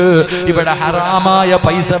പഠിപ്പിക്കുന്നത്, ഇവിടെ ഹറാമായ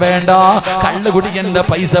പൈസ വേണ്ട, കള്ളുകുടിയന്റെ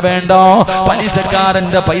പൈസ വേണ്ട,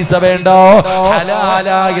 പലിശക്കാരന്റെ പൈസ വേണ്ട,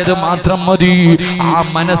 ഹലാലായത് മാത്രം മതി. ആ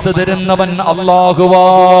മനസ്സ് തരുന്നവൻ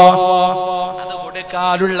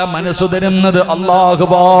അല്ലാഹുവാ, ുള്ള മനസ്സു തരുന്നത്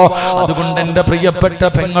അല്ലാഹുവാ. അതുകൊണ്ട് എന്റെ പ്രിയപ്പെട്ട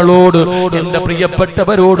പെങ്ങളോട്, എന്റെ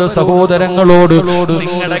പ്രിയപ്പെട്ടവരോട്, സഹോദരങ്ങളോട്,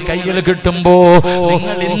 നിങ്ങളുടെ കയ്യിൽ കിട്ടുമ്പോ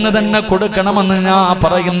നിങ്ങൾ ഇന്ന് തന്നെ കൊടുക്കണമെന്ന് ഞാൻ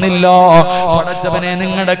പറയുന്നില്ല. പടച്ചവനെ,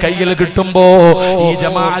 നിങ്ങളുടെ കയ്യിൽ കിട്ടുമ്പോ ഈ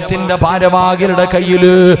ജമാഅത്തിന്റെ ഭാരവാഹികളുടെ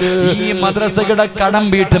കയ്യില് ഈ മദ്രസയുടെ കടം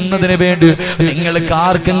വീട്ടുന്നതിന് വേണ്ടി നിങ്ങൾക്ക്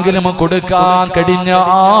ആർക്കെങ്കിലും കൊടുക്കാൻ കഴിഞ്ഞാൽ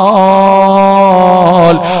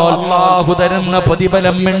അല്ലാഹു തരുന്ന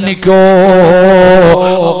പ്രതിഫലം എണ്ണിക്കോ,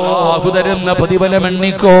 അല്ലാഹു തരുന്ന പ്രതിഫലം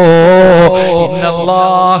എണ്ണിക്കോ.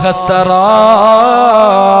 ഇന്നല്ലാഹ അസ്തറാ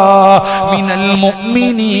മിനൽ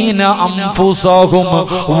മുഅ്മിനീന അൻഫുസഹും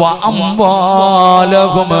വ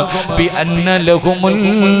അംവാലഹും ബിഅന്ന ലഹുമുൽ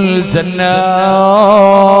ജന്നാ.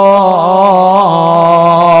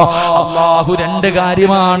 അല്ലാഹു 2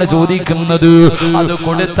 കാര്യമാണ് ചോദിക്കുന്നത്. അത്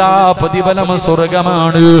കൊടുത്താ പ്രതിഫലം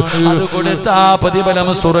സ്വർഗമാണ്, അത് കൊടുത്താ പ്രതിഫലം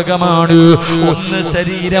സ്വർഗമാണ്. 1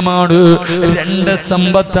 ശരീരമാണ്, 2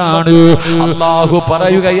 സമ്പത്താണ്. അല്ലാഹു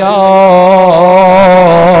പറയുകയാ,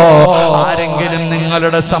 ആരെങ്കിലും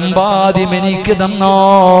നിങ്ങളുടെ സമ്പാദ്യം എനിക്ക്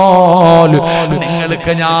തന്നാൽ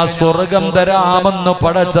നിങ്ങൾക്ക് ഞാൻ സ്വർഗം തരാമെന്ന്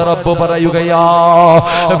പടച്ച റബ്ബ് പറയുകയാ.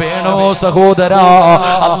 വേണോ സഹോദരാ?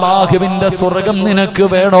 അല്ലാഹുവിന്റെ സ്വർഗം നിനക്ക്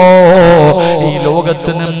വേണോ? ഈ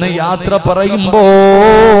ലോകത്ത് നിന്ന് യാത്ര പറയുമ്പോ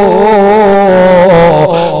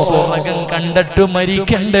സ്വർഗം കണ്ടിട്ട്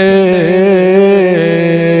മരിക്കണ്ടേ?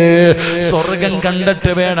 സ്വർഗം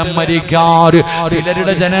കണ്ടിട്ട് വേണം മരിക്കാൻ.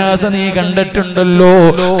 ചിലരുടെ ജനാസ നീ കണ്ടിട്ടുണ്ടല്ലോ,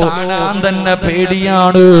 കാണാൻ തന്നെ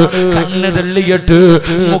പേടിയാണ്. കണ്ണ് തെള്ളിയിട്ട്,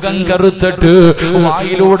 മുഖം കറുത്തിട്ട്,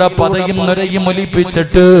 വായിലൂടെ പതയും നുരയും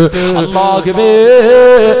ഒലിപ്പിച്ചിട്ട്, അല്ലാഹുവേ,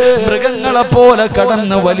 മൃഗങ്ങളെ പോലെ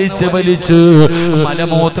കടന്ന് വലിച്ച് വലിച്ച്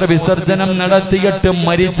മലമൂത്ര വിസർജനം നടത്തിയിട്ട്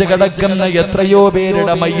മരിച്ചു കിടക്കുന്ന എത്രയോ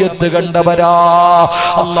പേരുടെ മയ്യത്ത് കണ്ടവരാ.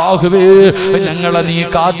 അല്ലാഹുവേ, ഞങ്ങളെ നീ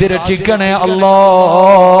കാത്തിരക്ഷിക്കണേ അല്ലാ.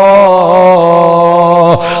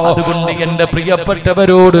 അതുകൊണ്ട് എന്റെ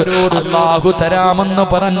പ്രിയപ്പെട്ടവരോട് അല്ലാഹു തരാമെന്ന്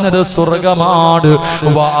പറഞ്ഞത് സ്വർഗമാണ്.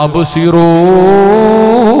 വഅബ്സിറൂ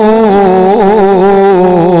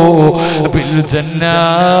ബിൽ ജന്നാ.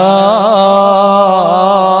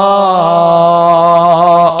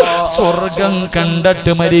 സ്വർഗം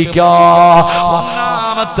കണ്ടിട്ട് മരിക്കാ.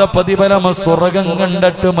 ഒന്നാമത്തെ പ്രതിഫലം സ്വർഗം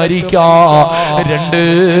കണ്ടിട്ട് മരിക്കാ. 2,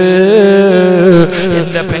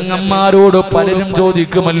 എന്റെ പെങ്ങന്മാരോട് പലരും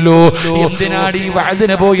ചോദിക്കുമല്ലോ, എന്തിനാണ് ഈ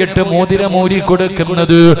വഅദിന് പോയിട്ട് മോതിരമൂരി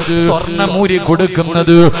കൊടുക്കുന്നത്, സ്വർണ്ണമൂരി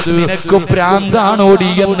കൊടുക്കുന്നത്, നിനക്ക് പ്രാന്താണോടി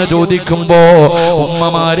എന്ന് ചോദിക്കുമ്പോ,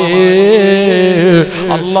 ഉമ്മമാരേ,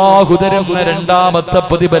 അല്ലാഹു തരുന്ന 2ാമത്തെ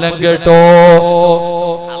പ്രതിഫലം കേട്ടോ,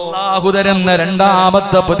 അല്ലാഹു തരുന്ന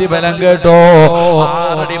 2ാമത്തെ പ്രതിഫലം കേട്ടോ.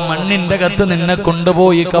 6 അടി മണ്ണിന്റെ അകത്ത് നിന്നെ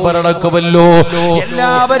കൊണ്ടുപോയി കബറടക്കുമല്ലോ,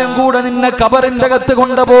 എല്ലാവരും കൂടെ നിന്നെ കബറിന്റെ അകത്ത്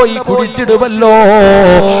കൊണ്ടുപോയി കുഴിച്ചിടുമല്ലോ.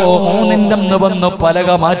 3ന്റെ അന്ന് വന്ന് പലക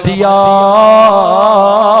മാറ്റിയാൽ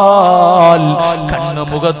കണ്ണു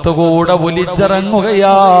മുഖത്ത് മുഖത്തുകൂടെ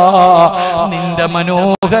ഒലിച്ചിറങ്ങുകയാ. നിന്റെ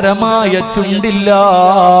മനോഹരമായ ചുണ്ടില്ല.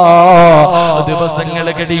 ദിവസങ്ങൾ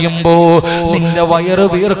കഴിയുമ്പോ നിന്റെ വയറ്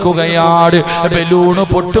വീർക്കുകയാണ്, ബലൂണ്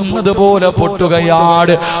പൊട്ടുന്നത് പോലെ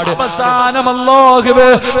പൊട്ടുകയാണ്. അവസാനം അല്ലാഹുവേ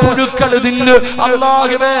പുഴുക്കൾ തിന്ന്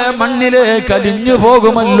അല്ലാഹുവേ മണ്ണിലേക്ക് അലിഞ്ഞു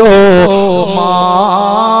പോകുമല്ലോ.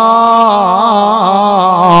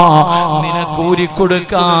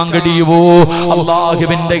 നിനക്കൂരിക്കൊടുക്കാൻ കഴിയുമോ?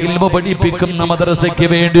 അല്ലാഹുവിന്റെ ഇൽമു പഠിപ്പിക്കുന്ന മദ്രസയ്ക്ക്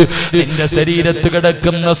വേണ്ടി നിന്റെ ശരീരത്ത്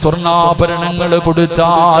കിടക്കുന്ന സ്വർണ്ണാഭരണങ്ങൾ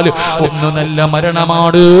കൊടുത്താൽ ഒന്ന് നല്ല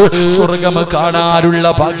മരണമാണ്, സ്വർഗം കാണാനുള്ള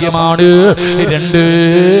ഭാഗ്യമാണ്. രണ്ട്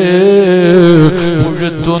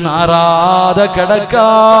പുഴുത്തു നാറാതെ കിടക്കാ,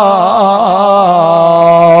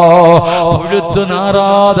 പുഴുത്തു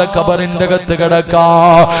നാറാതെ കബറിന്റെ അകത്ത് കിടക്കാ.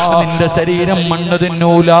 നിന്റെ ശരീരം മണ്ണ്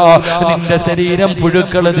തിന്നൂല, നിന്റെ ശരീരം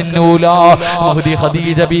പുഴുക്കൾ തിന്നൂല. മഹദി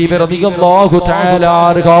ഖദീജ ബീബി റളിയല്ലാഹു തആല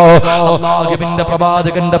അൻഹ, അല്ലാഹുവിന്റെ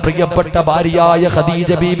പ്രവാചകന്റെ പ്രിയപ്പെട്ട ഭാര്യയായ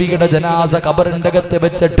ഖദീജ ബീബിയുടെ ജനാസ കബറിന്റെ അകത്ത്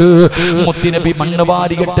വെച്ചിട്ട് മുത്തുനബി മണ്ണ്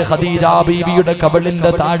വാരിയിട്ട് ഖദീജ ബീബിയുടെ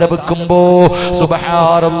കബറിന്റെ താഴെ വെക്കുമ്പോ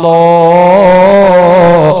സുബ്ഹാനല്ലാഹ്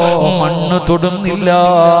മണ്ണ് തൊടുന്നില്ല.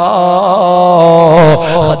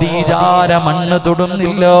 ഖദീജാര മണ്ണ്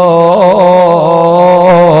തൊടുന്നില്ല.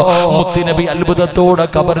 മുത്തുനബി അത്ഭുതത്തോടെ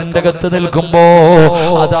കബറിന്റെ അകത്ത് നിൽക്കുമ്പോ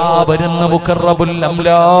അതാ വരുന്ന മുഖറബുൽ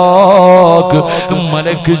അംലാഖ്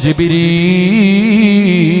മലക്ക് ജിബ്രീൽ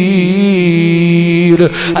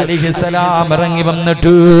അലൈഹിസ്സലാം ഇറങ്ങി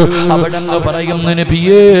വന്നിട്ട് അവിടെന്ന് പറയുന്നു,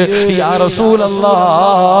 നബിയേ യാ റസൂലല്ലാഹ്,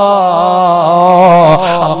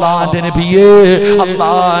 അല്ലാഹുവിന്റെ നബിയേ,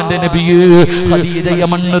 അല്ലാഹുവിന്റെ നബിയേ, ഖദീജയെ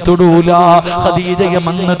മണ്ണ് തൊടൂല, ഖദീജയെ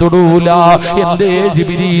മണ്ണ് തൊടൂല. എന്തേ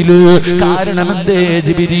ജിബ്രീൽ? കാരണം എന്തേ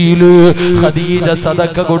ജിബ്രീൽ? ഖദീജ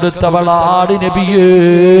സദഖ കൊടുത്തവളാണ് നബിയേ,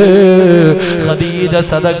 ഖദീജ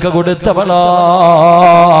സദഖ കൊടുത്തവളാ.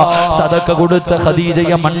 സദഖ കൊടുത്ത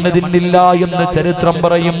ഖദീജയെ മണ്ണ് തിന്നില്ല എന്ന് ചരിത്രം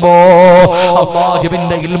പറയുമ്പോ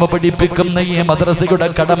അല്ലാഹുവിന്റെ ഇൽമു പഠിപ്പിക്കുന്ന ഈ മദ്രസയുടെ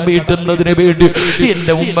കടം വീട്ടുന്നതിന് വേണ്ടി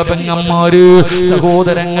എന്റെ ഉമ്മ പെങ്ങന്മാര്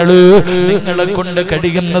സഹോദരങ്ങള് നിങ്ങളെ കൊണ്ട്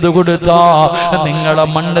കഴിയുന്നത് കൊടുത്താ നിങ്ങളെ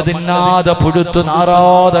മണ്ണ് തിന്നാതെ പുഴുത്തു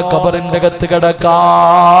നാറാതെ കബറിന്റെ അകത്ത് കിടക്കാ.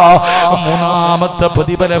 മൂന്നാമത്തെ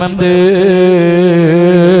പ്രതിഫലമെന്ത്?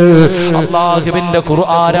 അല്ലാഹുവിന്റെ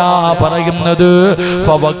ഖുർആനാ പറയുന്നത്,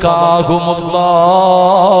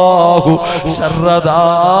 ഫവകാഹുമുല്ലാഹു ശർറ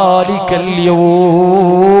ദാലികൽ യൗം.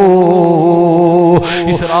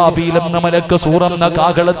 ഇസ്രാഫീൽ എന്ന മലക്ക് സൂറന്ന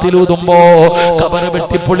കാഹളത്തിൽ ഊതുമ്പോ കബർ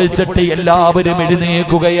വെട്ടിപ്പൊളിച്ചിട്ട് എല്ലാവരും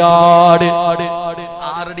എഴുന്നേൽക്കുകയാണ്.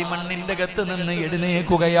 ആറടി മണ്ണിന്റെ അകത്ത് നിന്ന്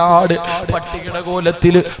എഴുന്നേൽക്കുകയാണ്. പട്ടിയുടെ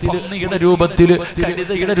കോലത്തില്, പന്നിയുടെ രൂപത്തില്,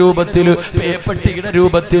 കഴുതയുടെ രൂപത്തില്, പേപ്പട്ടിയുടെ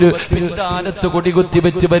രൂപത്തില്, പിൻകാലത്ത് കൊടികുത്തി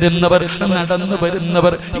വെച്ച് വരുന്നവർ, നടന്നു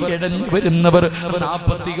വരുന്നവർ, ഇഴഞ്ഞു വരുന്നവർ,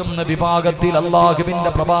 41 വിഭാഗത്തിൽ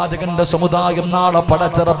അല്ലാഹുവിന്റെ പ്രവാചകന്റെ സമുദായം നാളെ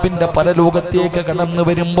പടച്ച റബ്ബിന്റെ പരലോകത്തേക്ക് കടന്നു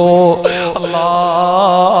വരുമ്പോ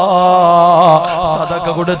സദഖ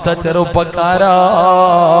കൊടുത്ത ചെറുപ്പക്കാരാ,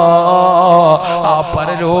 ആ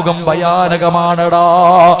പരലോകം ഭയാനകമാണടാ.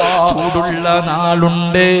 ചൂടുള്ള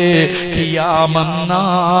നാളുണ്ടേ ഖിയാമം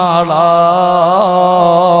നാളാ,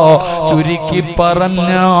 ചുരുക്കി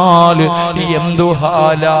പറഞ്ഞാൽ എന്തു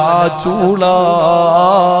ഹാലാ ചൂളാ.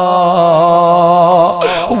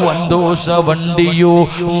 വന്തോഷ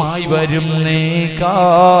വണ്ടിയുമായി വരുന്നേ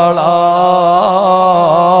കാളാ,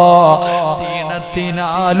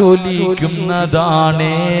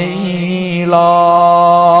 ക്ഷീണത്തിനാലൊലിക്കുന്നതാണേ ഈളാ.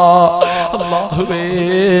 അല്ലാഹുവേ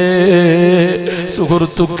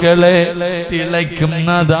സുഹൃത്തുക്കളെ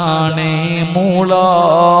തിളയ്ക്കുന്നതാണേ മൂള,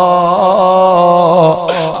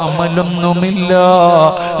 അമലൊന്നുമില്ല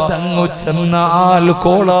തങ്ങു ചെന്നാൽ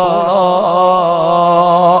കോള.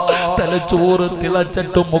 തലച്ചോറ്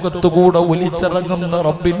തിളച്ചിട്ട് മുഖത്തുകൂടെ ഒലിച്ചിറങ്ങുന്ന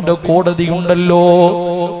റബ്ബിന്റെ കോടതിയുണ്ടല്ലോ,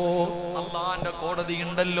 അല്ലാഹുവിന്റെ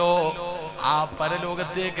കോടതിയുണ്ടല്ലോ. ആ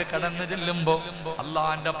പരലോകത്തേക്ക് കടന്നു ചെല്ലുമ്പോ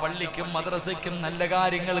അല്ലാഹുവിന്റെ പള്ളിക്കും മദ്രസയ്ക്കും നല്ല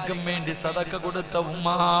കാര്യങ്ങൾക്കും വേണ്ടി സദഖ കൊടുത്ത ഉമ്മ,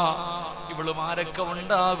 ഇവളും ആരൊക്കെ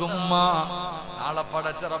ഉണ്ടാകും? നാളെ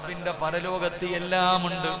പടച്ച റബ്ബിന്റെ പരലോകത്ത് എല്ലാം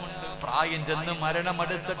ഉണ്ട്. പ്രായം ചെന്ന്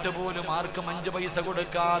മരണമെടുത്തിട്ട് പോലും ആർക്കും 5 പൈസ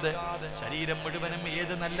കൊടുക്കാതെ ശരീരം മുഴുവനും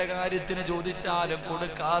ഏത് നല്ല കാര്യത്തിന് ചോദിച്ചാലും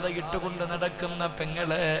കൊടുക്കാതെ ഇട്ടുകൊണ്ട് നടക്കുന്ന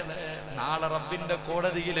പെങ്ങളെ നാളെ റബ്ബിന്റെ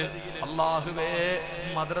കോടതിയില് അല്ലാഹുവേ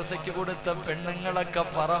മദ്രസയ്ക്ക് കൊടുത്ത പെണ്ണുങ്ങളൊക്കെ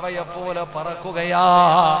പറവയെ പോലെ പറക്കുകയാ.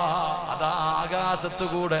 അതാ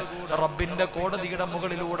ആകാശത്തുകൂടെ റബ്ബിന്റെ കോടതിയുടെ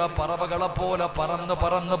മുകളിലൂടെ പറവകളെ പോലെ പറന്ന്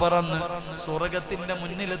പറന്ന് പറന്ന് സ്വർഗത്തിന്റെ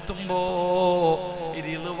മുന്നിലെത്തുമ്പോ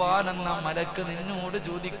റിദ്വാൻ എന്ന മലക്ക് നിന്നോട്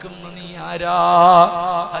ചോദിക്കുന്നു, നീ ആരാ?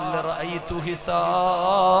 അല്ല റഅയ്തു ഹിസാബ്.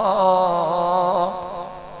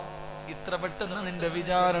 ഇത്ര ഇത്ര പെട്ടെന്ന് നിന്റെ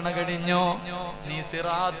വിചാരണ കഴിഞ്ഞോ? നീ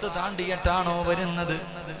സിറാത്ത് താണ്ടിയിട്ടാണോ വരുന്നത്?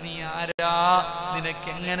 നീ ആരാ? നിനക്ക്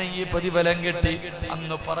എങ്ങനെ ഈ പ്രതിഫലം കിട്ടി?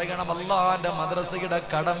 അന്ന് പറയണം, അല്ലാഹുവിന്റെ മദ്രസയുടെ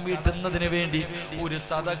കടം വീട്ടുന്നതിന് വേണ്ടി ഒരു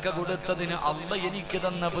സദക്ക കൊടുത്തതിന് അല്ലാഹ് എനിക്ക്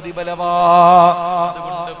തന്ന പ്രതിഫലമാ.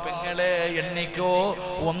 അതുകൊണ്ട് പെങ്ങളെ എണ്ണിക്കോ.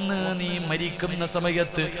 ഒന്ന്, നീ മരിക്കുന്ന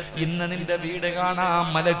സമയത്ത് ഇന്ന് നിന്റെ വീട് കാണാൻ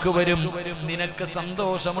മലക്ക് വരും, നിനക്ക്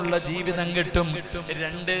സന്തോഷമുള്ള ജീവിതം കിട്ടും.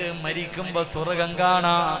 2, മരിക്കുമ്പോ സ്വർഗം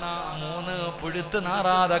കാണാം. 3, പുഴുത്ത്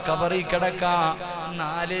നാറാതെ കബറി കിടക്കാം.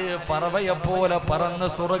 4, പറവയെ പോലെ പറന്ന്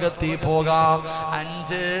സ്വർഗത്തിൽ പോകാം.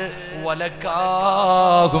 5,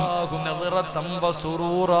 വലക്കാകും നളിറത്തം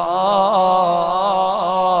വസുറൂറാ.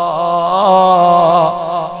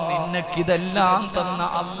 നിനക്കിതെല്ലാം തന്ന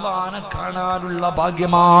അല്ലാഹനെ കാണാനുള്ള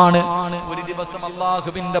ഭാഗ്യമാണ്. ഒരു ദിവസം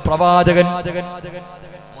അല്ലാഹുവിന്റെ പ്രവാചകൻ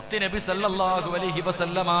നബി സല്ലല്ലാഹു അലൈഹി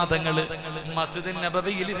വസല്ലമ തങ്ങള് മസ്ജിദുൻ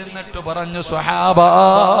നബവിയിൽ ഇരുന്നിട്ട് പറഞ്ഞു, സ്വഹാബാ,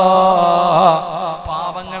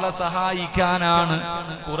 പാവങ്ങളെ സഹായിക്കാനാണ്,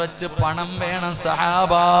 കുറച്ച് പണം വേണം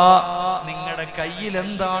സഹാബാ. നിങ്ങളുടെ കയ്യിൽ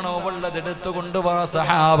എന്താണോ ഉള്ളത് എടുത്തു കൊണ്ടുവാ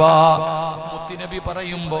സഹാബാ. മുത്തുനബി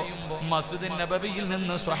പറയുമ്പോ മസ്ജിദുൻ നബവിയിൽ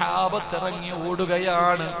നിന്ന് സ്വഹാബത്ത് ഇറങ്ങി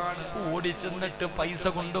ഓടുകയാണ്. ഓടിച്ചെന്നിട്ട് പൈസ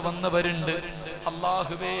കൊണ്ടുവന്നവരുണ്ട്,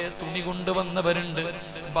 അല്ലാഹുവേ തുണി കൊണ്ടുവന്നവരുണ്ട്,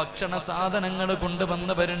 ഭക്ഷണ സാധനങ്ങൾ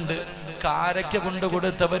കൊണ്ടുവന്നവരുണ്ട്, കാരക്ക കൊണ്ടു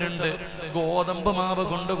കൊടുത്തവരുണ്ട്, ഗോതമ്പ് മാവ്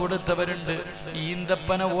കൊണ്ടു കൊടുത്തവരുണ്ട്,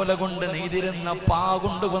 ഈന്തപ്പന ഓല കൊണ്ട് നെയ്തിരുന്ന പാ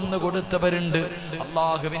കൊണ്ടുവന്ന് കൊടുത്തവരുണ്ട്.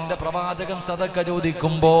 അല്ലാഹുവിന്റെ പ്രവാചകൻ സദക്ക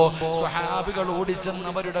ചോദിക്കുമ്പോ സ്വഹാബികൾ ഓടിച്ചെന്ന്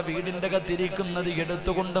അവരുടെ വീടിന്റെ അകത്തിരിക്കുന്നത്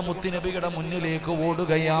എടുത്തുകൊണ്ട് മുത്തുനബിയുടെ മുന്നിലേക്ക്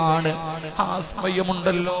ഓടുകയാണ്. ആ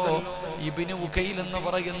സമയമുണ്ടല്ലോ, ഇബ്നു ഉകൈൽ എന്ന്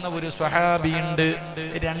പറയുന്ന ഒരു സ്വഹാബിയുണ്ട്.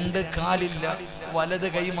 2 കാലില്ല, വലത്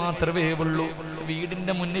കൈ മാത്രമേ ഉള്ളൂ.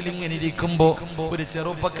 വീടിന്റെ മുന്നിൽ ഇങ്ങനെ ഇരിക്കുമ്പോ ഒരു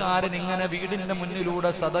ചെറുപ്പക്കാരൻ ഇങ്ങനെ വീടിന്റെ മുന്നിലൂടെ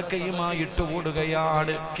സദക്കയുമായിട്ട്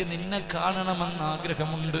ഓടുകയാണ്. നിന്നെ കാണണമെന്ന്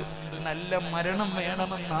ആഗ്രഹമുണ്ട്, നല്ല മരണം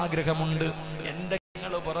വേണമെന്ന് ആഗ്രഹമുണ്ട്. എന്റെ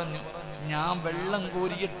ഞങ്ങൾ പറഞ്ഞു, ഞാൻ വെള്ളം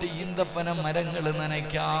കോരിയിട്ട് ഈന്തപ്പന മരങ്ങൾ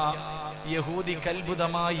നനയ്ക്കാം. യഹൂദി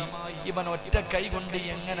കൽബുതമായി, ഇവൻ ഒറ്റ കൈ കൊണ്ട്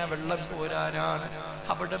എങ്ങനെ വെള്ളം കോരാനാണ്?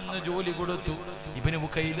 അവിടെ നിന്ന് ജോലി കൊടുത്തു. ഇബ്നു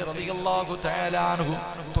ഉകൈൽ റളിയല്ലാഹു തആല അൻഹു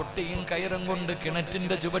തൊട്ടിയും കയറും കൊണ്ട്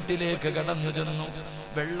കിണറ്റിന്റെ ചുവട്ടിലേക്ക് കടന്നു ചെന്നു.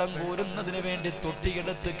 വെള്ളം കോരുന്നതിന് വേണ്ടി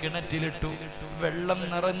തൊട്ടിയെടുത്ത് കിണറ്റിലിട്ടു. വെള്ളം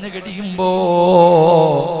നിറഞ്ഞു കഴിയുമ്പോ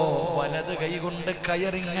വലത് കൈ കൊണ്ട്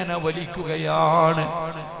കയറിങ്ങനെ വലിക്കുകയാണ്.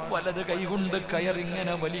 വലത് കൈ കൊണ്ട്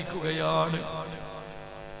കയറിങ്ങനെ വലിക്കുകയാണ്.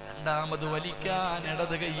 രണ്ടാമത് വലിക്കാൻ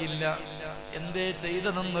ഇടത് കൈയില്ല. എന്തേ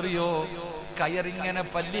ചെയ്തതെന്നറിയോ? കയറിങ്ങനെ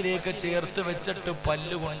പല്ലിലേക്ക് ചേർത്ത് വെച്ചിട്ട്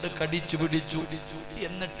പല്ലുകൊണ്ട് കടിച്ചു പിടിച്ചു.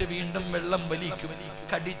 എന്നിട്ട് വീണ്ടും വെള്ളം വലിക്കും,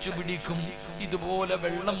 കടിച്ചു പിടിക്കും. ഇതുപോലെ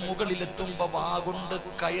വെള്ളം മുകളിലെത്തുമ്പോ വാഗുണ്ട്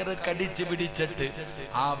കയറ് കടിച്ചു പിടിച്ചിട്ട്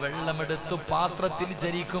ആ വെള്ളമെടുത്ത് പാത്രത്തിൽ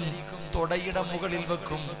ചരിക്കും, തൊടയുടെ മുകളിൽ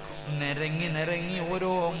വെക്കും. നിരങ്ങി നിരങ്ങി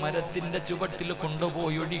ഓരോ മരത്തിന്റെ ചുവട്ടിൽ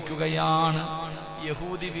കൊണ്ടുപോയി ഒഴിക്കുകയാണ്.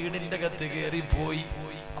 യഹൂദി വീടിന്റെ അകത്ത് കയറിപ്പോയി.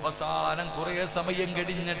 അവസാനം കുറെ സമയം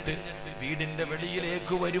കഴിഞ്ഞിട്ട് വീടിന്റെ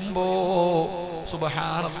വെളിയിലേക്ക് വരുമ്പോ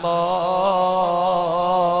സുബ്ഹാനല്ലാഹ്,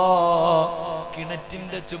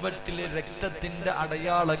 കിണറ്റിന്റെ ചുവട്ടിലെ രക്തത്തിന്റെ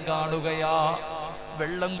അടയാളം കാണുകയാ.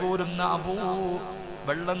 വെള്ളം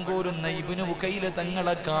കോരുന്ന ഇബ്നു ഉകൈൽ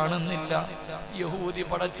തങ്ങളെ കാണുന്നില്ല. യഹൂദി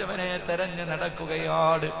പടച്ചവനെ തെരഞ്ഞു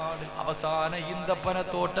നടക്കുകയാണ്. അവസാന ഈന്തപ്പന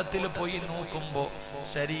തോട്ടത്തിൽ പോയി നോക്കുമ്പോ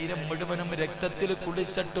ശരീരം മുഴുവനും രക്തത്തിൽ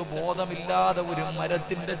കുളിച്ചിട്ട് ബോധമില്ലാതെ ഒരു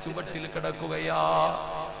മരത്തിന്റെ ചുവട്ടിൽ കിടക്കുകയാ.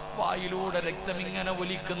 വായിലൂടെ രക്തം ഇങ്ങനെ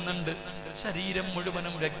ഒലിക്കുന്നുണ്ട്, ശരീരം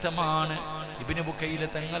മുഴുവനും രക്തമാണ്. ഇബ്നു ഉകൈൽ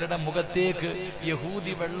തങ്ങളുടെ മുഖത്തേക്ക്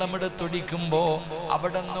യഹൂദി വെള്ളമെടുത്തൊഴിക്കുമ്പോ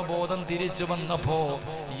അവിടെ നിന്ന് ബോധം തിരിച്ചു വന്നപ്പോ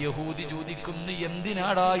യഹൂദി ചോദിക്കുന്നു,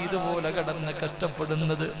 എന്തിനാടാ ഇതുപോലെ കടന്ന്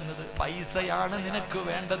കഷ്ടപ്പെടുന്നത്? പൈസയാണ് നിനക്ക്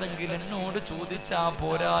വേണ്ടതെങ്കിൽ എന്നോട് ചോദിച്ചാ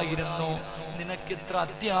പോരായിരുന്നു, നിനക്ക് ഇത്ര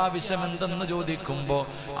അത്യാവശ്യം എന്തെന്ന് ചോദിക്കുമ്പോ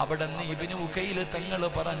അവിടെ നിന്ന് ഇബ്നു ഉകൈൽ തങ്ങൾ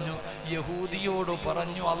പറഞ്ഞു, യഹൂദിയോട്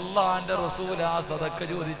പറഞ്ഞു, അല്ലാഹുവിന്റെ റസൂലാ സദക്ക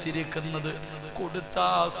ചോദിച്ചിരിക്കുന്നത്, കൊടുത്താ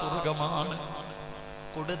സ്വർഗമാണ്,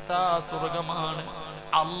 കൊടുത്താ സ്വർഗമാണ്,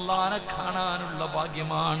 അല്ലാഹനെ കാണാനുള്ള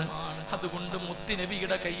ഭാഗ്യമാണ്. അതുകൊണ്ട്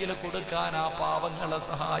മുത്തുനബിയുടെ കയ്യിൽ കൊടുക്കാൻ, ആ പാവങ്ങളെ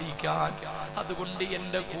സഹായിക്കാൻ. അതുകൊണ്ട്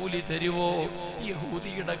എന്റെ കൂലി തരുവോ?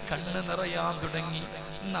 യഹൂദിയുടെ കണ്ണ് നിറയാൻ തുടങ്ങി.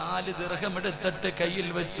 4 ദിർഹം എടുത്തിട്ട് കയ്യിൽ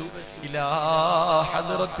വെച്ചു. ഇലാ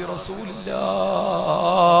ഹദ്റത്തി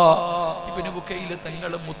റസൂലില്ലാഹ്. ഇബ്നു ഉകൈൽ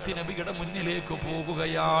തങ്ങൾ മുത്തുനബിയുടെ മുന്നിലേക്ക്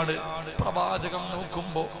പോകുകയാണ്. പ്രവാചകൻ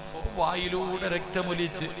നോക്കുമ്പോ വായിലൂടെ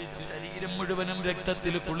രക്തമൊലിച്ച് ശരീരം മുഴുവനും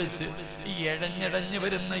രക്തത്തിൽ കുളിച്ച് ഈ എഴഞ്ഞെടഞ്ഞു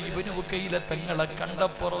വരുന്ന ഇബ്നു ഉകൈല തങ്ങളെ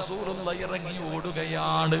കണ്ടപ്പോൾ റസൂലുള്ളാഹി ഇറങ്ങി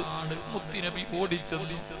ഓടുകയാണ്. മുത്തുനബി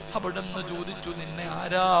ഓടിച്ചെന്നു. അവിടുന്ന് ചോദിച്ചു, നിന്നെ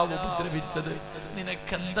ആരാ ഉപദ്രവിച്ചത്?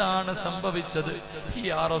 നിനക്കെന്താണ് സംഭവിച്ചത്?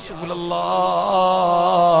 യാ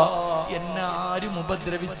റസൂലല്ലാഹ്, എന്നെ ആരും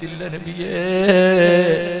ഉപദ്രവിച്ചില്ല നബിയേ,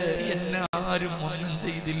 എന്നെ ആരും ഒന്നും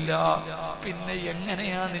ചെയ്തില്ല. പിന്നെ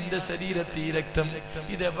എങ്ങനെയാ നിന്റെ ശരീരത്തിൽ രക്തം?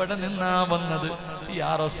 ഇതെവിടെ നിന്നാ വന്നത്?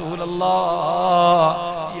 യാ റസൂലല്ലാഹ്,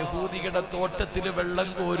 യഹൂദികളുടെ തോട്ടത്തിൽ വെള്ളം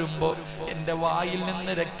കോരുമ്പോ എന്റെ വായിൽ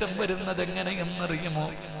നിന്ന് രക്തം വരുന്നത് എങ്ങനെയെന്നറിയുമോ?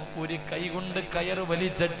 ഒരു കൈ കൊണ്ട് കയറ്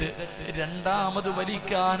വലിച്ചിട്ട് രണ്ടാമത്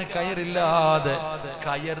വലിക്കാൻ കയറില്ലാതെ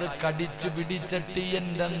കയറ് കടിച്ചു പിടിച്ചിട്ട്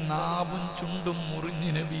എന്റെ നാവും ചുണ്ടും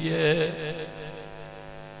മുറിഞ്ഞു നബിയേ.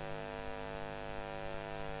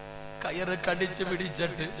 കയറ് കടിച്ചു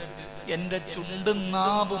പിടിച്ചിട്ട് എന്റെ ചുണ്ടും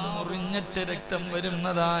നാവും മുറിഞ്ഞിട്ട് രക്തം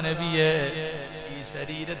വരുന്നതാ നബിയേ. ഈ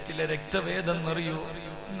ശരീരത്തിലെ രക്തവേദമെന്നറിയോ?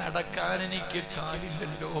 നടക്കാൻ എനിക്ക്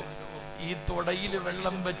കാലില്ലല്ലോ. ഈ തൊടയിൽ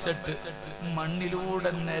വെള്ളം വെച്ചിട്ട് മണ്ണിലൂടെ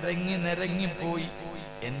നിരങ്ങിപ്പോയി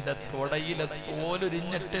എന്റെ തൊടയിലെ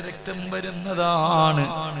തോലുരിഞ്ഞിട്ട് രക്തം വരുന്നതാണ്.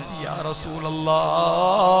 യാ റസൂലല്ലാഹ്,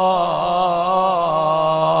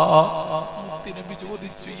 മുത്തുനബി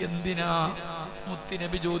ചോദിച്ചു എന്തിനാ?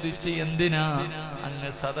 മുത്തുനബി ചോദിച്ചു എന്തിനാ? അങ്ങ്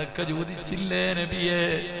സദക്ക ചോദിച്ചില്ലേ നബിയേ?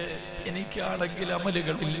 എനിക്കാണെങ്കിൽ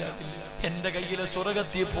അമലുകളില്ല, എന്റെ കയ്യിലെ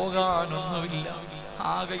സ്വർഗത്തിൽ പോകാനൊന്നുമില്ല,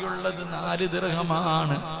 ആകെയുള്ളത് 4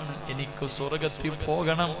 ദിർഹമാണ്. എനിക്ക് സ്വർഗത്തിൽ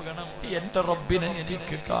പോകണം, എന്റെ റബ്ബിനെ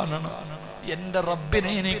എനിക്ക് കാണണം, എന്റെ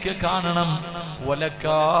റബ്ബിനെ എനിക്ക് കാണണം.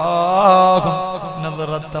 വലകാഹും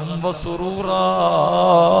നദറതൻ വസുറൂറാ,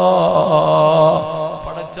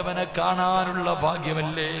 പടച്ചവനെ കാണാനുള്ള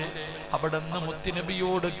ഭാഗ്യമല്ലേ? അവിടുന്ന്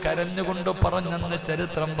മുത്തുനബിയോട് കരഞ്ഞുകൊണ്ട് പറഞ്ഞെന്ന്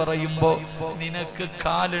ചരിത്രം പറയുമ്പോ, നിനക്ക്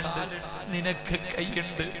കാലുണ്ട്, നിനക്ക്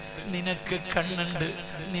കൈയുണ്ട്, നിനക്ക് കണ്ണുണ്ട്,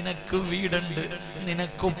 നിനക്ക് വീടുണ്ട്,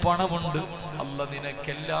 നിനക്ക് പണമുണ്ട്, അല്ല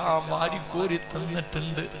നിനക്കെല്ലാം വാരിക്കോരി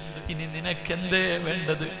തന്നിട്ടുണ്ട്. ഇനി നിനക്കെന്തേ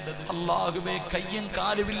വേണ്ടത്? അല്ലാഹുവേ, കയ്യും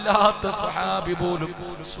കാലുമില്ലാത്ത സ്വഹാബി പോലും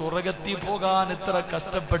സ്വർഗ്ഗത്തിൽ പോകാൻ എത്ര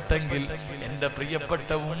കഷ്ടപ്പെട്ടെങ്കിൽ എന്റെ പ്രിയപ്പെട്ട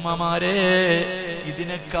ഉമ്മമാരെ,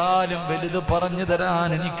 ഇതിനേക്കാളും വലുത് പറഞ്ഞു തരാൻ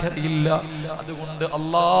എനിക്കറിയില്ല. അതുകൊണ്ട്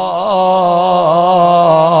അല്ലാഹ്,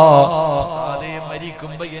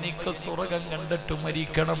 മരിക്കുമ്പോ എനിക്ക് സ്വർഗം കണ്ടിട്ട്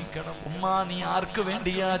മരിക്കണം. ഉമ്മ, നീ ആർക്ക്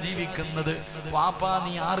വേണ്ടിയാ ജീവിക്കുന്നത്? വാപ്പാ,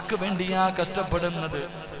 നീ ആർക്ക് വേണ്ടിയാ കഷ്ടപ്പെടുന്നത്?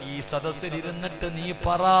 ഈ സദസ്സിൽ ഇരുന്നിട്ട് നീ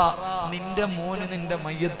പറ, നിന്റെ മോന് നിന്റെ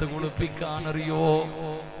മയ്യത്ത് കുളിപ്പിക്കാനറിയോ?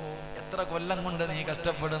 എത്ര കൊല്ലം കൊണ്ട് നീ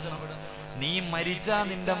കഷ്ടപ്പെടുന്നു? നീ മരിച്ചാ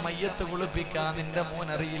നിന്റെ മയ്യത്ത് കുളിപ്പിക്കാൻ നിന്റെ മോൻ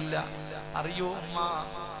അറിയില്ല. അറിയോ ഉമ്മ?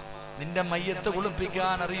 നിന്റെ മയ്യത്ത്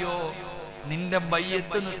കുളിപ്പിക്കാൻ അറിയോ? നിന്റെ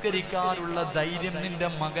മയ്യത്ത് നിസ്കരിക്കാനുള്ള ധൈര്യം നിന്റെ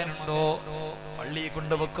മകനുണ്ടോ? പള്ളി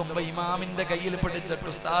കൊണ്ടുവെക്കുമ്പോ ഇമാമിന്റെ കയ്യിൽ പിടിച്ചിട്ട്,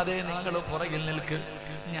 ഉസ്താദേ നിങ്ങൾ പുറകിൽ നിൽക്ക്,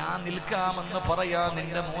 ഞാൻ നിൽക്കാമെന്ന് പറയാ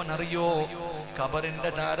നിന്റെ മോൻ അറിയോ? ഖബറിന്റെ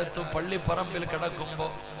ചാരത്ത് പള്ളിപ്പറമ്പിൽ കിടക്കുമ്പോ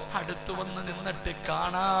അടുത്തു വന്ന് നിന്നിട്ട്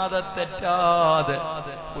കാണാതെ തെറ്റാതെ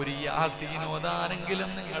ഒരു യാസീൻ ഓതാനെങ്കിലും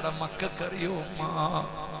നിങ്ങളുടെ മക്കൾക്കറിയോ ഉമ്മ?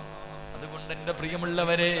 അതുകൊണ്ട് എന്റെ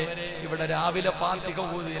പ്രിയമുള്ളവരെ, ഇവിടെ രാവിലെ ഫാത്തിഹ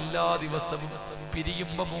ഓതി എല്ലാ ദിവസവും,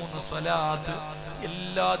 പിരിയുമ്പോ 3 സ്വലാത്ത്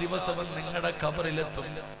എല്ലാ ദിവസവും നിങ്ങളുടെ ഖബറിലെത്തും.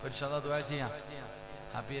 ഒരു ശത ദുആ ചെയ്യാം.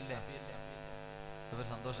 ഹാപ്പി അല്ലേ? ഇവർ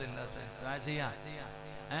സന്തോഷമില്ലാത്ത ദുആ ചെയ്യാം.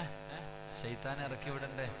 ശൈത്താനെ ഇറക്കി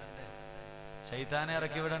വിടണ്ടേ? ശൈത്താനെ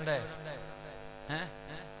ഇറക്കി വിടണ്ടേ?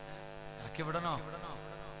 ഇറക്കി വിടണോ?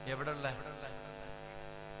 എവിടെ ഉള്ള?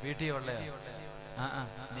 വീട്ടിൽ ഉള്ളയോ?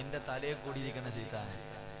 നിന്റെ തലയെ കൂടിയിരിക്കണ ശൈത്താനെ.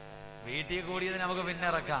 വീട്ടിൽ കൂടിയത് നമുക്ക് പിന്നെ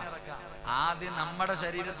ഇറക്കാം. ആദ്യം നമ്മുടെ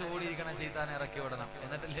ശരീരത്തിൽ കൂടിയിരിക്കണ ശൈത്താനെ ഇറക്കി വിടണം,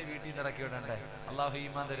 എന്നിട്ടല്ലേ വീട്ടിൽ നിന്ന് ഇറക്കി വിടണ്ടേ? അല്ലാഹു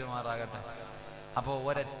ഈമാൻ തരുമാറാകട്ടെ. അപ്പൊ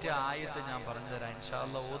ഒരൊറ്റ ആയത്ത് ഞാൻ പറഞ്ഞു തരാം, ഇൻഷാ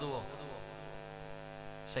അല്ലാഹ്. ഓതുവോ?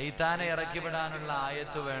 ശൈത്താനെ ഇറക്കി വിടാനുള്ള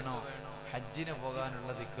ആയത്ത് വേണോ? ഹജ്ജിന് പോകാനുള്ള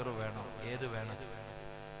ദിക്റ് വേണോ? ഏത് വേണം?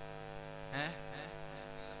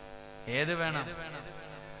 ഏത് വേണം?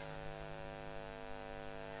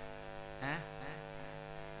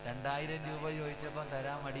 2000 രൂപ ചോദിച്ചപ്പോ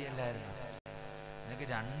തരാൻ മടിയല്ലായിരുന്നു. നിനക്ക്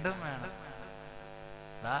രണ്ടും വേണം.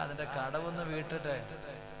 അതിന്റെ കടവൊന്ന് വീട്ടിട്ടെ.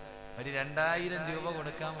 ഒരു 2000 രൂപ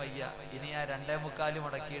കൊടുക്കാൻ വയ്യ. ഇനി ആ 2.25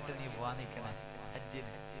 മുടക്കിയിട്ട് നീ പോവാൻ നിൽക്കണേ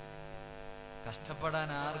ഹജ്ജിന്. കഷ്ടപ്പെടാൻ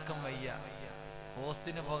ആർക്കും വയ്യ.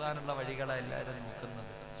 ഓസിന് പോകാനുള്ള വഴികളാണ് എല്ലാവരും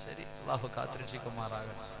നോക്കുന്നത്. ശരി, അല്ലാഹു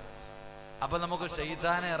കാത്തുരക്ഷിക്കുമാറാകണം. അപ്പൊ നമുക്ക്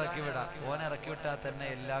ശൈത്താനെ ഇറക്കി വിടാം. ഓനെ ഇറക്കി വിട്ടാൽ തന്നെ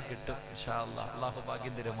എല്ലാം കിട്ടും ഇൻഷാ അല്ലാഹ്. അല്ലാഹു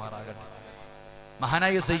ഭാഗ്യം തരുമാറാകട്ടെ.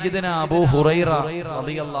 മഹാനായ സയ്യിദന അബൂ ഹുറൈറ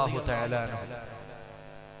റളിയല്ലാഹു തആല അൻഹു,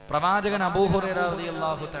 പ്രവാചകൻ അബൂ ഹുറൈറ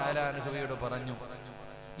റളിയല്ലാഹു തആല അൻഹുവോട് പറഞ്ഞു,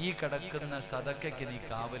 ഈ കിടക്കുന്ന സദക്കയ്ക്ക് നീ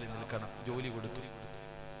കാവൽ നിൽക്കണം. ജോലി കൊടുത്തു.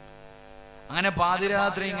 അങ്ങനെ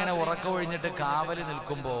പാതിരാത്രി ഇങ്ങനെ ഉറക്കമൊഴിഞ്ഞിട്ട് കാവല്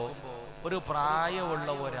നിൽക്കുമ്പോ ഒരു പ്രായമുള്ള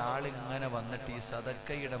ഒരാൾ ഇങ്ങനെ വന്നിട്ട് ഈ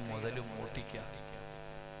സദക്കയുടെ മുതലും മോട്ടിക്കുക.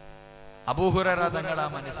 അബൂ ഹുറൈറ തങ്ങൾ ആ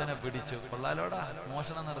മനുഷ്യനെ പിടിച്ചു. കൊള്ളാലോടാ,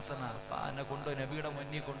 മോഷണം നടത്തുന്ന എന്നെ കൊണ്ടു നബിയുടെ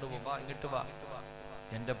മുന്നിൽ കൊണ്ടുപോവാ, ഇങ്ങോട്ട് വാ.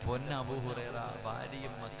 എന്റെ പൊന്ന് അബൂ ഹുറൈറ,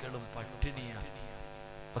 ഭാര്യയും മക്കളും പട്ടിണിയാണ്,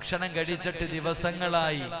 ഭക്ഷണം കഴിച്ചിട്ട്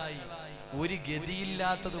ദിവസങ്ങളായി, ഒരു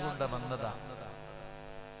ഗതിയില്ലാത്തത് കൊണ്ട് വന്നതാ.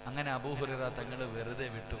 അങ്ങനെ അബൂ ഹുറൈറ തങ്ങൾ വെറുതെ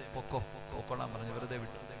വിട്ടു. പൊക്കോളാൻ പറഞ്ഞു, വെറുതെ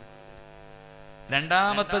വിട്ടു.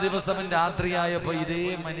 രണ്ടാമത്തെ ദിവസം രാത്രിയായപ്പോ ഇതേ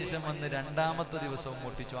മനുഷ്യൻ വന്ന് രണ്ടാമത്തെ ദിവസവും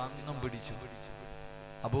മുട്ടിച്ചു. അന്നും പിടിച്ചു.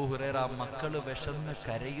 അബൂ ഹുറൈറ മക്കള് വിശന്ന്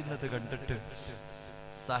കരയുന്നത് കണ്ടിട്ട്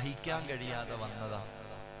സഹിക്കാൻ കഴിയാതെ വന്നതാ.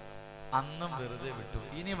 അന്നും വെറുതെ വിട്ടു,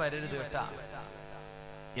 ഇനി വരരുത് കേട്ടാ.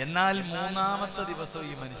 എന്നാൽ മൂന്നാമത്തെ ദിവസം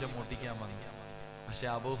ഈ മനുഷ്യൻ മുട്ടിക്കാൻ വന്നു. പക്ഷെ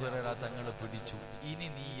അബൂ ഹുറൈറ തങ്ങൾ പിടിച്ചു. ഇനി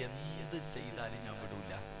നീ എന്ത് ചെയ്താലും ഞാൻ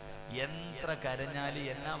വിടൂല, എത്ര കരഞ്ഞാലും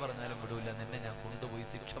എന്നാ പറഞ്ഞാലും വിടൂല, നിന്നെ ഞാൻ കൊണ്ടുപോയി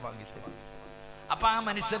ശിക്ഷ വാങ്ങിത്തരും. അപ്പൊ ആ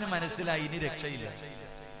മനുഷ്യന് മനസ്സിലായി ഇനി രക്ഷയില്ല.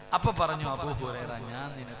 അപ്പൊ പറഞ്ഞു, അബൂ ഹുറൈറ, ഞാൻ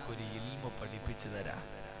നിനക്കൊരു ഇൽമു പഠിപ്പിച്ചു തരാം.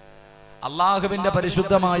 അള്ളാഹുവിന്റെ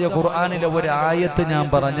പരിശുദ്ധമായ ഖുർആനിലെ ഒരു ആയത്ത് ഞാൻ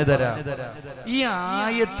പറഞ്ഞു തരാം. ഈ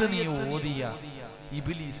ആയത്ത് നീ ഓതിയ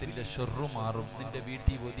ഇബ്ലീസിന്റെ ഷർറു മാറും, നിന്റെ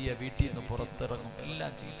വീട്ടിൽ ഓതിയ വീട്ടിൽ നിന്ന് പുറത്തിറങ്ങും,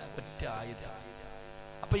 എല്ലാം ചെയ്യും. ഒറ്റ ആയത്ത്.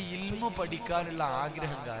 അപ്പൊ ഇൽമു പഠിക്കാനുള്ള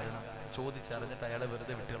ആഗ്രഹം കാരണം ചോദിച്ചറിഞ്ഞിട്ട് അയാളെ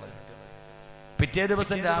വെറുതെ വിട്ടുകളഞ്ഞു. പിറ്റേ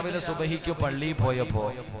ദിവസം രാവിലെ സുബഹിക്ക് പള്ളിയിൽ പോയപ്പോ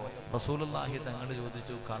റസൂലുള്ളാഹി തങ്ങൾ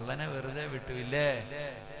ചോദിച്ചു, കള്ളനെ വെറുതെ വിട്ടുമില്ലേ?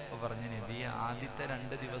 അപ്പൊ പറഞ്ഞു, നബി ആദ്യത്തെ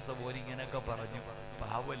 2 ദിവസം പോലും ഇങ്ങനെയൊക്കെ പറഞ്ഞു,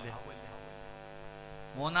 പാവല്ലേ.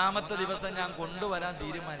 മൂന്നാമത്തെ ദിവസം ഞാൻ കൊണ്ടുവരാൻ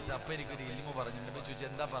തീരുമാനിച്ചു. അപ്പൊ എനിക്കൊരു ഇൽമു പറഞ്ഞു. നബി ചോദിച്ചു,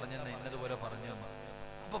 എന്താ പറഞ്ഞെന്ന്? എന്നതുപോലെ പറഞ്ഞു.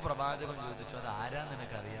 അപ്പൊ പ്രവാചകൻ ചോദിച്ചു, അത് ആരാന്ന്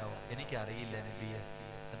നിനക്കറിയാവോ? എനിക്കറിയില്ല നബിയെ,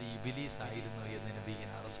 അത് ഇബ്ലീസ് ആയിരുന്നു എന്ന്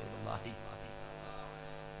നബിയിന റസൂലുള്ളാഹി.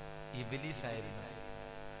 ഇബ്ലീസ് ആയിരുന്നു.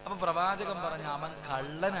 അപ്പൊ പ്രവാചകൻ പറഞ്ഞു, അവൻ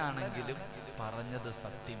കള്ളനാണെങ്കിലും പറഞ്ഞത്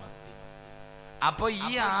സത്യമാണ്. അപ്പൊ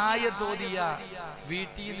ഈ ആയത്തോതിയ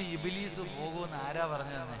വീട്ടിൽ നിന്ന് ഇബ്ലീസ് പോകുമെന്ന് ആരാ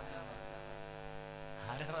പറഞ്ഞു തന്നെ?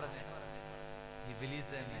 ആരാ പറഞ്ഞ? ഇബ്ലീസ്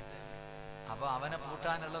തന്നെ. അപ്പൊ അവനെ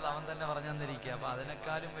പൂട്ടാനുള്ളത് അവൻ തന്നെ പറഞ്ഞു തന്നിരിക്കുക. അപ്പൊ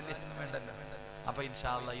അതിനേക്കാളും വലിയ ഒന്നും വേണ്ടല്ലോ. അപ്പൊ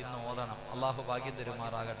ഇൻഷാ അല്ലാഹ് ഇന്ന് ഓതണം. അള്ളാഹു ഭാഗ്യം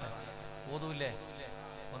തരുമാറാകട്ടെ. ഓതൂല്ലേ?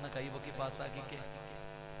 ഒന്ന് കൈപൊക്കി പാസ്സാക്കിക്കേ.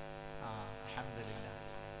 അൽഹംദുലില്ലാഹ്.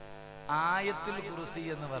 ആയത്തുൽ കുർസി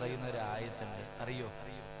എന്ന് പറയുന്ന ഒരു ആയത്തുണ്ട്, അറിയോ?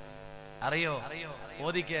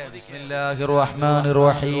 ഓദിക്കേ. ബിസ്മില്ലാഹിർ റഹ്മാനിർ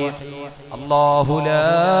റഹീം. അല്ലാഹു ലാ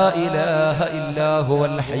ഇലാഹ ഇല്ലാ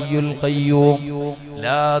ഹുവൽ ഹയ്യുൽ ഖയ്യൂം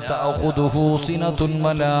ലാ തഅഖുദുഹു സിനതുൻ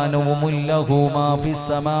വലാ നൗമുൻ ലഹു മാ ഫിസ്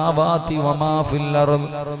സമാവാതി വമാ ഫിൽ അർദ്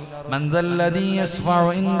മൻ ദല്ലദീ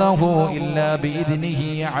യസ്ഫഉ ഇൻദഹു ഇല്ലാ ബിഇദ്നിഹി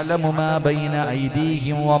യഅലമു മാ ബൈന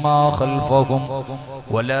അയ്ദീഹിം വമാ ഖൽഫഹും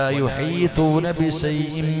വലാ യുഹീതൂന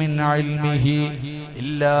ബിശൈഇൻ മിൻ ഇൽമിഹി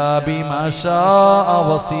ഇല്ലാ ബിമാ ശാഅ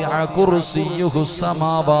വസിഅ കുർസിയ്യുഹു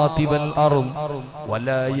السماوات والأرض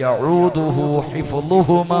ولا يعوده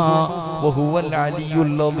حفظهما وهو العلي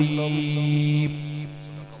العظيم.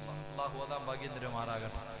 അല്ലാഹു ഓതാൻ ഭാഗ്യം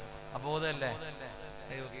തരുമാറാകട്ടെ. അപ്പോൾ ഓതല്ലേ?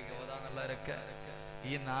 ഓതാന്നുള്ളവരൊക്കെ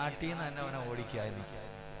ഈ നാട്ടിൽ നിന്ന് തന്നെ അവനെ ഓടിക്കായിരുന്നു.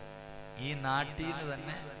 ഈ നാട്ടിൽ നിന്ന്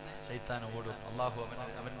തന്നെ ശൈത്താൻ ഓടും. അല്ലാഹു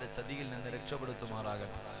അവന്റെ ചതിയിൽ നിന്ന്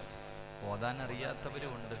രക്ഷപ്പെടുത്തുമാറാകട്ടെ. ഓതാൻ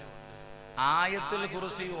അറിയാത്തവരും ഉണ്ട്. ആയത്തുൽ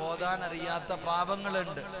കുർസി ഓതാൻ അറിയാത്ത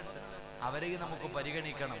പാപങ്ങളുണ്ട്, അവരെ നമുക്ക്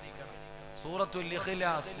പരിഗണിക്കണം. സൂറത്തുൽ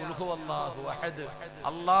ഇഖ്ലാസ്, ഖുൽ ഹുവല്ലാഹു അഹദ്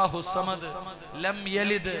അല്ലാഹു സമദ് ലം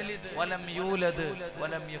യലിദ് വലം യൂലദ്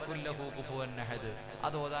വലം യകുൽ ലഹു കുഫുവൻ അഹദ്.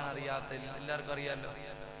 അത് ഓതാൻ അറിയാത്ത എല്ലാവർക്കും അറിയാലോ.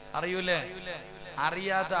 അറിയൂലേ?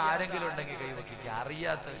 അറിയാത്ത ആരെങ്കിലും ഉണ്ടെങ്കിൽ കൈവയ്ക്കുക.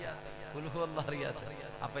 അറിയാത്ത ഖുൽ ഹുവല്ലാഹു അറിയാത്ത.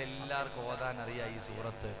 അപ്പൊ എല്ലാവർക്കും ഓതാൻ അറിയാം ഈ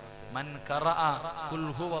സൂറത്ത്. മൻ ഖറഅ ഖുൽ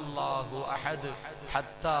ഹുവല്ലാഹു അഹദ്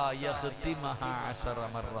ഹത്താ യഖ്തിമഹാ 10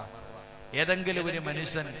 മറ. ഏതെങ്കിലും ഒരു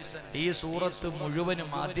മനുഷ്യൻ ഈ സൂറത്ത് മുഴുവനും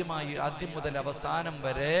ആദ്യം മുതൽ അവസാനം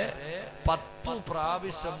വരെ 10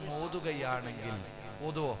 പ്രാവശ്യം ഓതുകയാണെങ്കിൽ,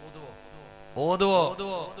 ഓതുവോ?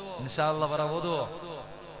 ഇൻഷാ അല്ലാഹ് പറ, ഓതുവോ?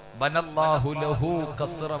 ബനല്ലാഹു ലഹു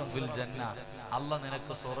ഖസ്റൻ ഫിൽ ജന്ന. അല്ലാഹ്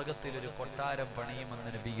നിനക്ക് സ്വർഗ്ഗത്തിൽ ഒരു കൊട്ടാരം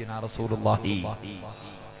പണിയുമെന്ന് നബിയുനാ റസൂലുള്ളാഹി.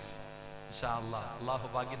 ഇൻഷാ അല്ലാഹ് അല്ലാഹു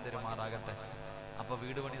ഭാഗ്യം തരുമാറാകട്ടെ. അപ്പൊ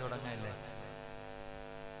വീട് പണി തുടങ്ങല്ലേ?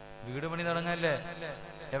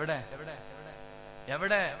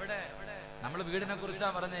 എവിടെ നമ്മൾ വീടിനെ കുറിച്ചാ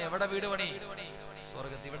പറഞ്ഞ? എവിടെ വീട് പണി?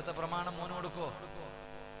 സ്വർഗത്ത്. ഇവിടുത്തെ പ്രമാണം മോന് കൊടുക്കോ?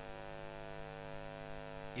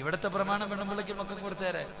 ഇവിടുത്തെ പ്രമാണം പെണ്ണുമ്പിളിക്ക് മക്കൾ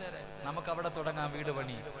കൊടുത്തേരെ. നമുക്ക് അവിടെ തുടങ്ങാം വീട്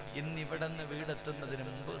പണി. ഇന്ന് ഇവിടെ നിന്ന് വീടെത്തുന്നതിന്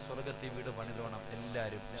മുമ്പ് സ്വർഗത്തിൽ വീട് പണി തുടങ്ങണം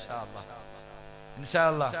എല്ലാരും. ഇൻഷാ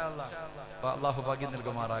അല്ലാഹ്. അല്ലാഹു ഭാഗ്യം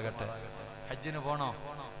നൽകുമാറാകട്ടെ. ഹജ്ജിന് പോണോ?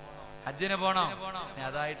 നീ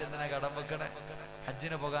അതായിട്ട് എന്തിനാ കടം വെക്കണേ?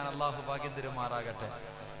 ഹജ്ജിന് പോകാൻ അല്ലാഹു ഭാഗ്യം തരുമാറാകട്ടെ.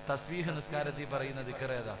 തസ്ബീഹ് നിസ്കാരത്തിൽ പറയുന്ന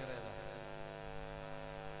ദിക്ർ ഏതാ?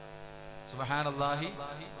 സുബ്ഹാനല്ലാഹി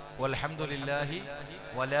വൽഹംദുലില്ലാഹി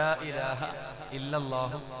വലാ ഇലാഹ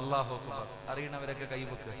ഇല്ലല്ലാഹു അല്ലാഹു അക്ബർ. അറിയണവരൊക്കെ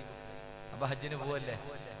കൈവെക്കുക. അപ്പൊ ഹജ്ജിന് പോവല്ലേ?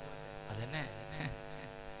 അതന്നെ.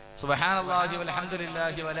 സുബ്ഹാനല്ലാഹി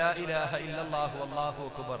വൽഹംദുലില്ലാഹി വലാ ഇലാഹ ഇല്ലല്ലാഹു അല്ലാഹു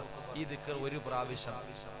അക്ബർ. ഈ ദിക്ർ ഒരു പ്രാവശ്യം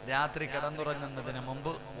രാത്രി കിടന്നുറങ്ങുന്നതിന്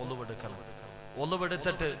മുമ്പ് ഒളുവെടുക്കണം.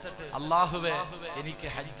 ഒളുവെടുത്തിട്ട് അല്ലാഹുവേ എനിക്ക്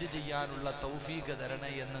ഹജ്ജ് ചെയ്യാനുള്ള തൗഫീഖ്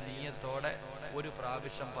തരണേ എന്ന നിയ്യത്തോടെ ഒരു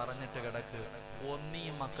പ്രാവശ്യം പറഞ്ഞിട്ട് കിടക്ക്. ഒന്നീ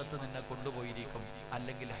മക്കത്ത് നിന്നെ കൊണ്ടുപോയിരിക്കും,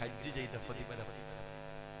 അല്ലെങ്കിൽ ഹജ്ജ് ചെയ്ത പ്രതിഫലം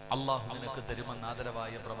അള്ളാഹു നിനക്ക് തരുമെന്ന്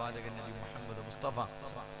ആദരവായ പ്രവാചകൻ നബി മുഹമ്മദ് മുസ്തഫ.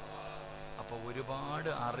 അപ്പൊ ഒരുപാട്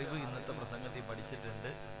അറിവ് ഇന്നത്തെ പ്രസംഗത്തിൽ പഠിച്ചിട്ടുണ്ട്.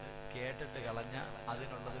 കേട്ടിട്ട് കളഞ്ഞ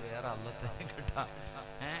അതിനുള്ളത് വേറെ അള്ളത്തെ കിട്ടാം.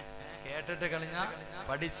 കേട്ടിട്ട് കളഞ്ഞ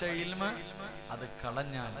പഠിച്ച ഇൽമ അത്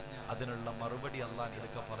കളഞ്ഞാൽ അതിനുള്ള മറുപടി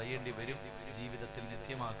അള്ളാഹിനൊക്കെ പറയേണ്ടി വരും. ജീവിതത്തിൽ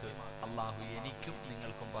നിത്യമാക്ക്. അള്ളാഹു എനിക്കും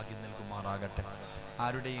നിങ്ങൾക്കും ഭാഗ്യം നൽകുമാറാകട്ടെ.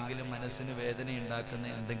 ആരുടെയെങ്കിലും മനസ്സിന് വേദന ഉണ്ടാക്കുന്ന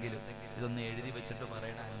എന്തെങ്കിലും ഇതൊന്ന് എഴുതി വെച്ചിട്ട്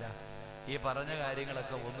പറയണമല്ല. ഈ പറഞ്ഞ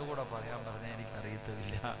കാര്യങ്ങളൊക്കെ ഒന്നുകൂടെ പറയാൻ പറഞ്ഞാൽ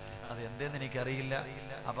എനിക്കറിയത്തില്ല. അതെന്തെന്ന് എനിക്കറിയില്ല.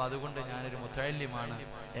 അപ്പൊ അതുകൊണ്ട് ഞാനൊരു മുത്തഅല്ലിമാണ്.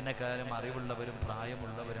 എന്നെക്കാളും അറിവുള്ളവരും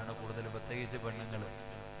പ്രായമുള്ളവരാണ് കൂടുതൽ, പ്രത്യേകിച്ച് പെണ്ണുങ്ങൾ.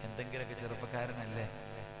 എന്തെങ്കിലുമൊക്കെ ചെറുപ്പക്കാരനല്ലേ,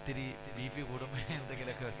 ഇത്തിരി BP കൂടുമ്പോ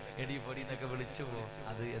എന്തെങ്കിലുമൊക്കെ എടി പൊടി എന്നൊക്കെ വിളിച്ചു പോകും.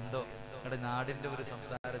 അത് എന്തോ നമ്മുടെ നാടിന്റെ ഒരു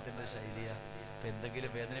സംസാരത്തിന്റെ ശൈലിയാ. ഇപ്പൊ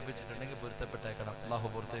എന്തെങ്കിലും വേദനിപ്പിച്ചിട്ടുണ്ടെങ്കിൽ പൊരുത്തപ്പെട്ടേക്കണം. അള്ളാഹു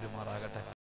പുറത്തു തരുമാറാകട്ടെ.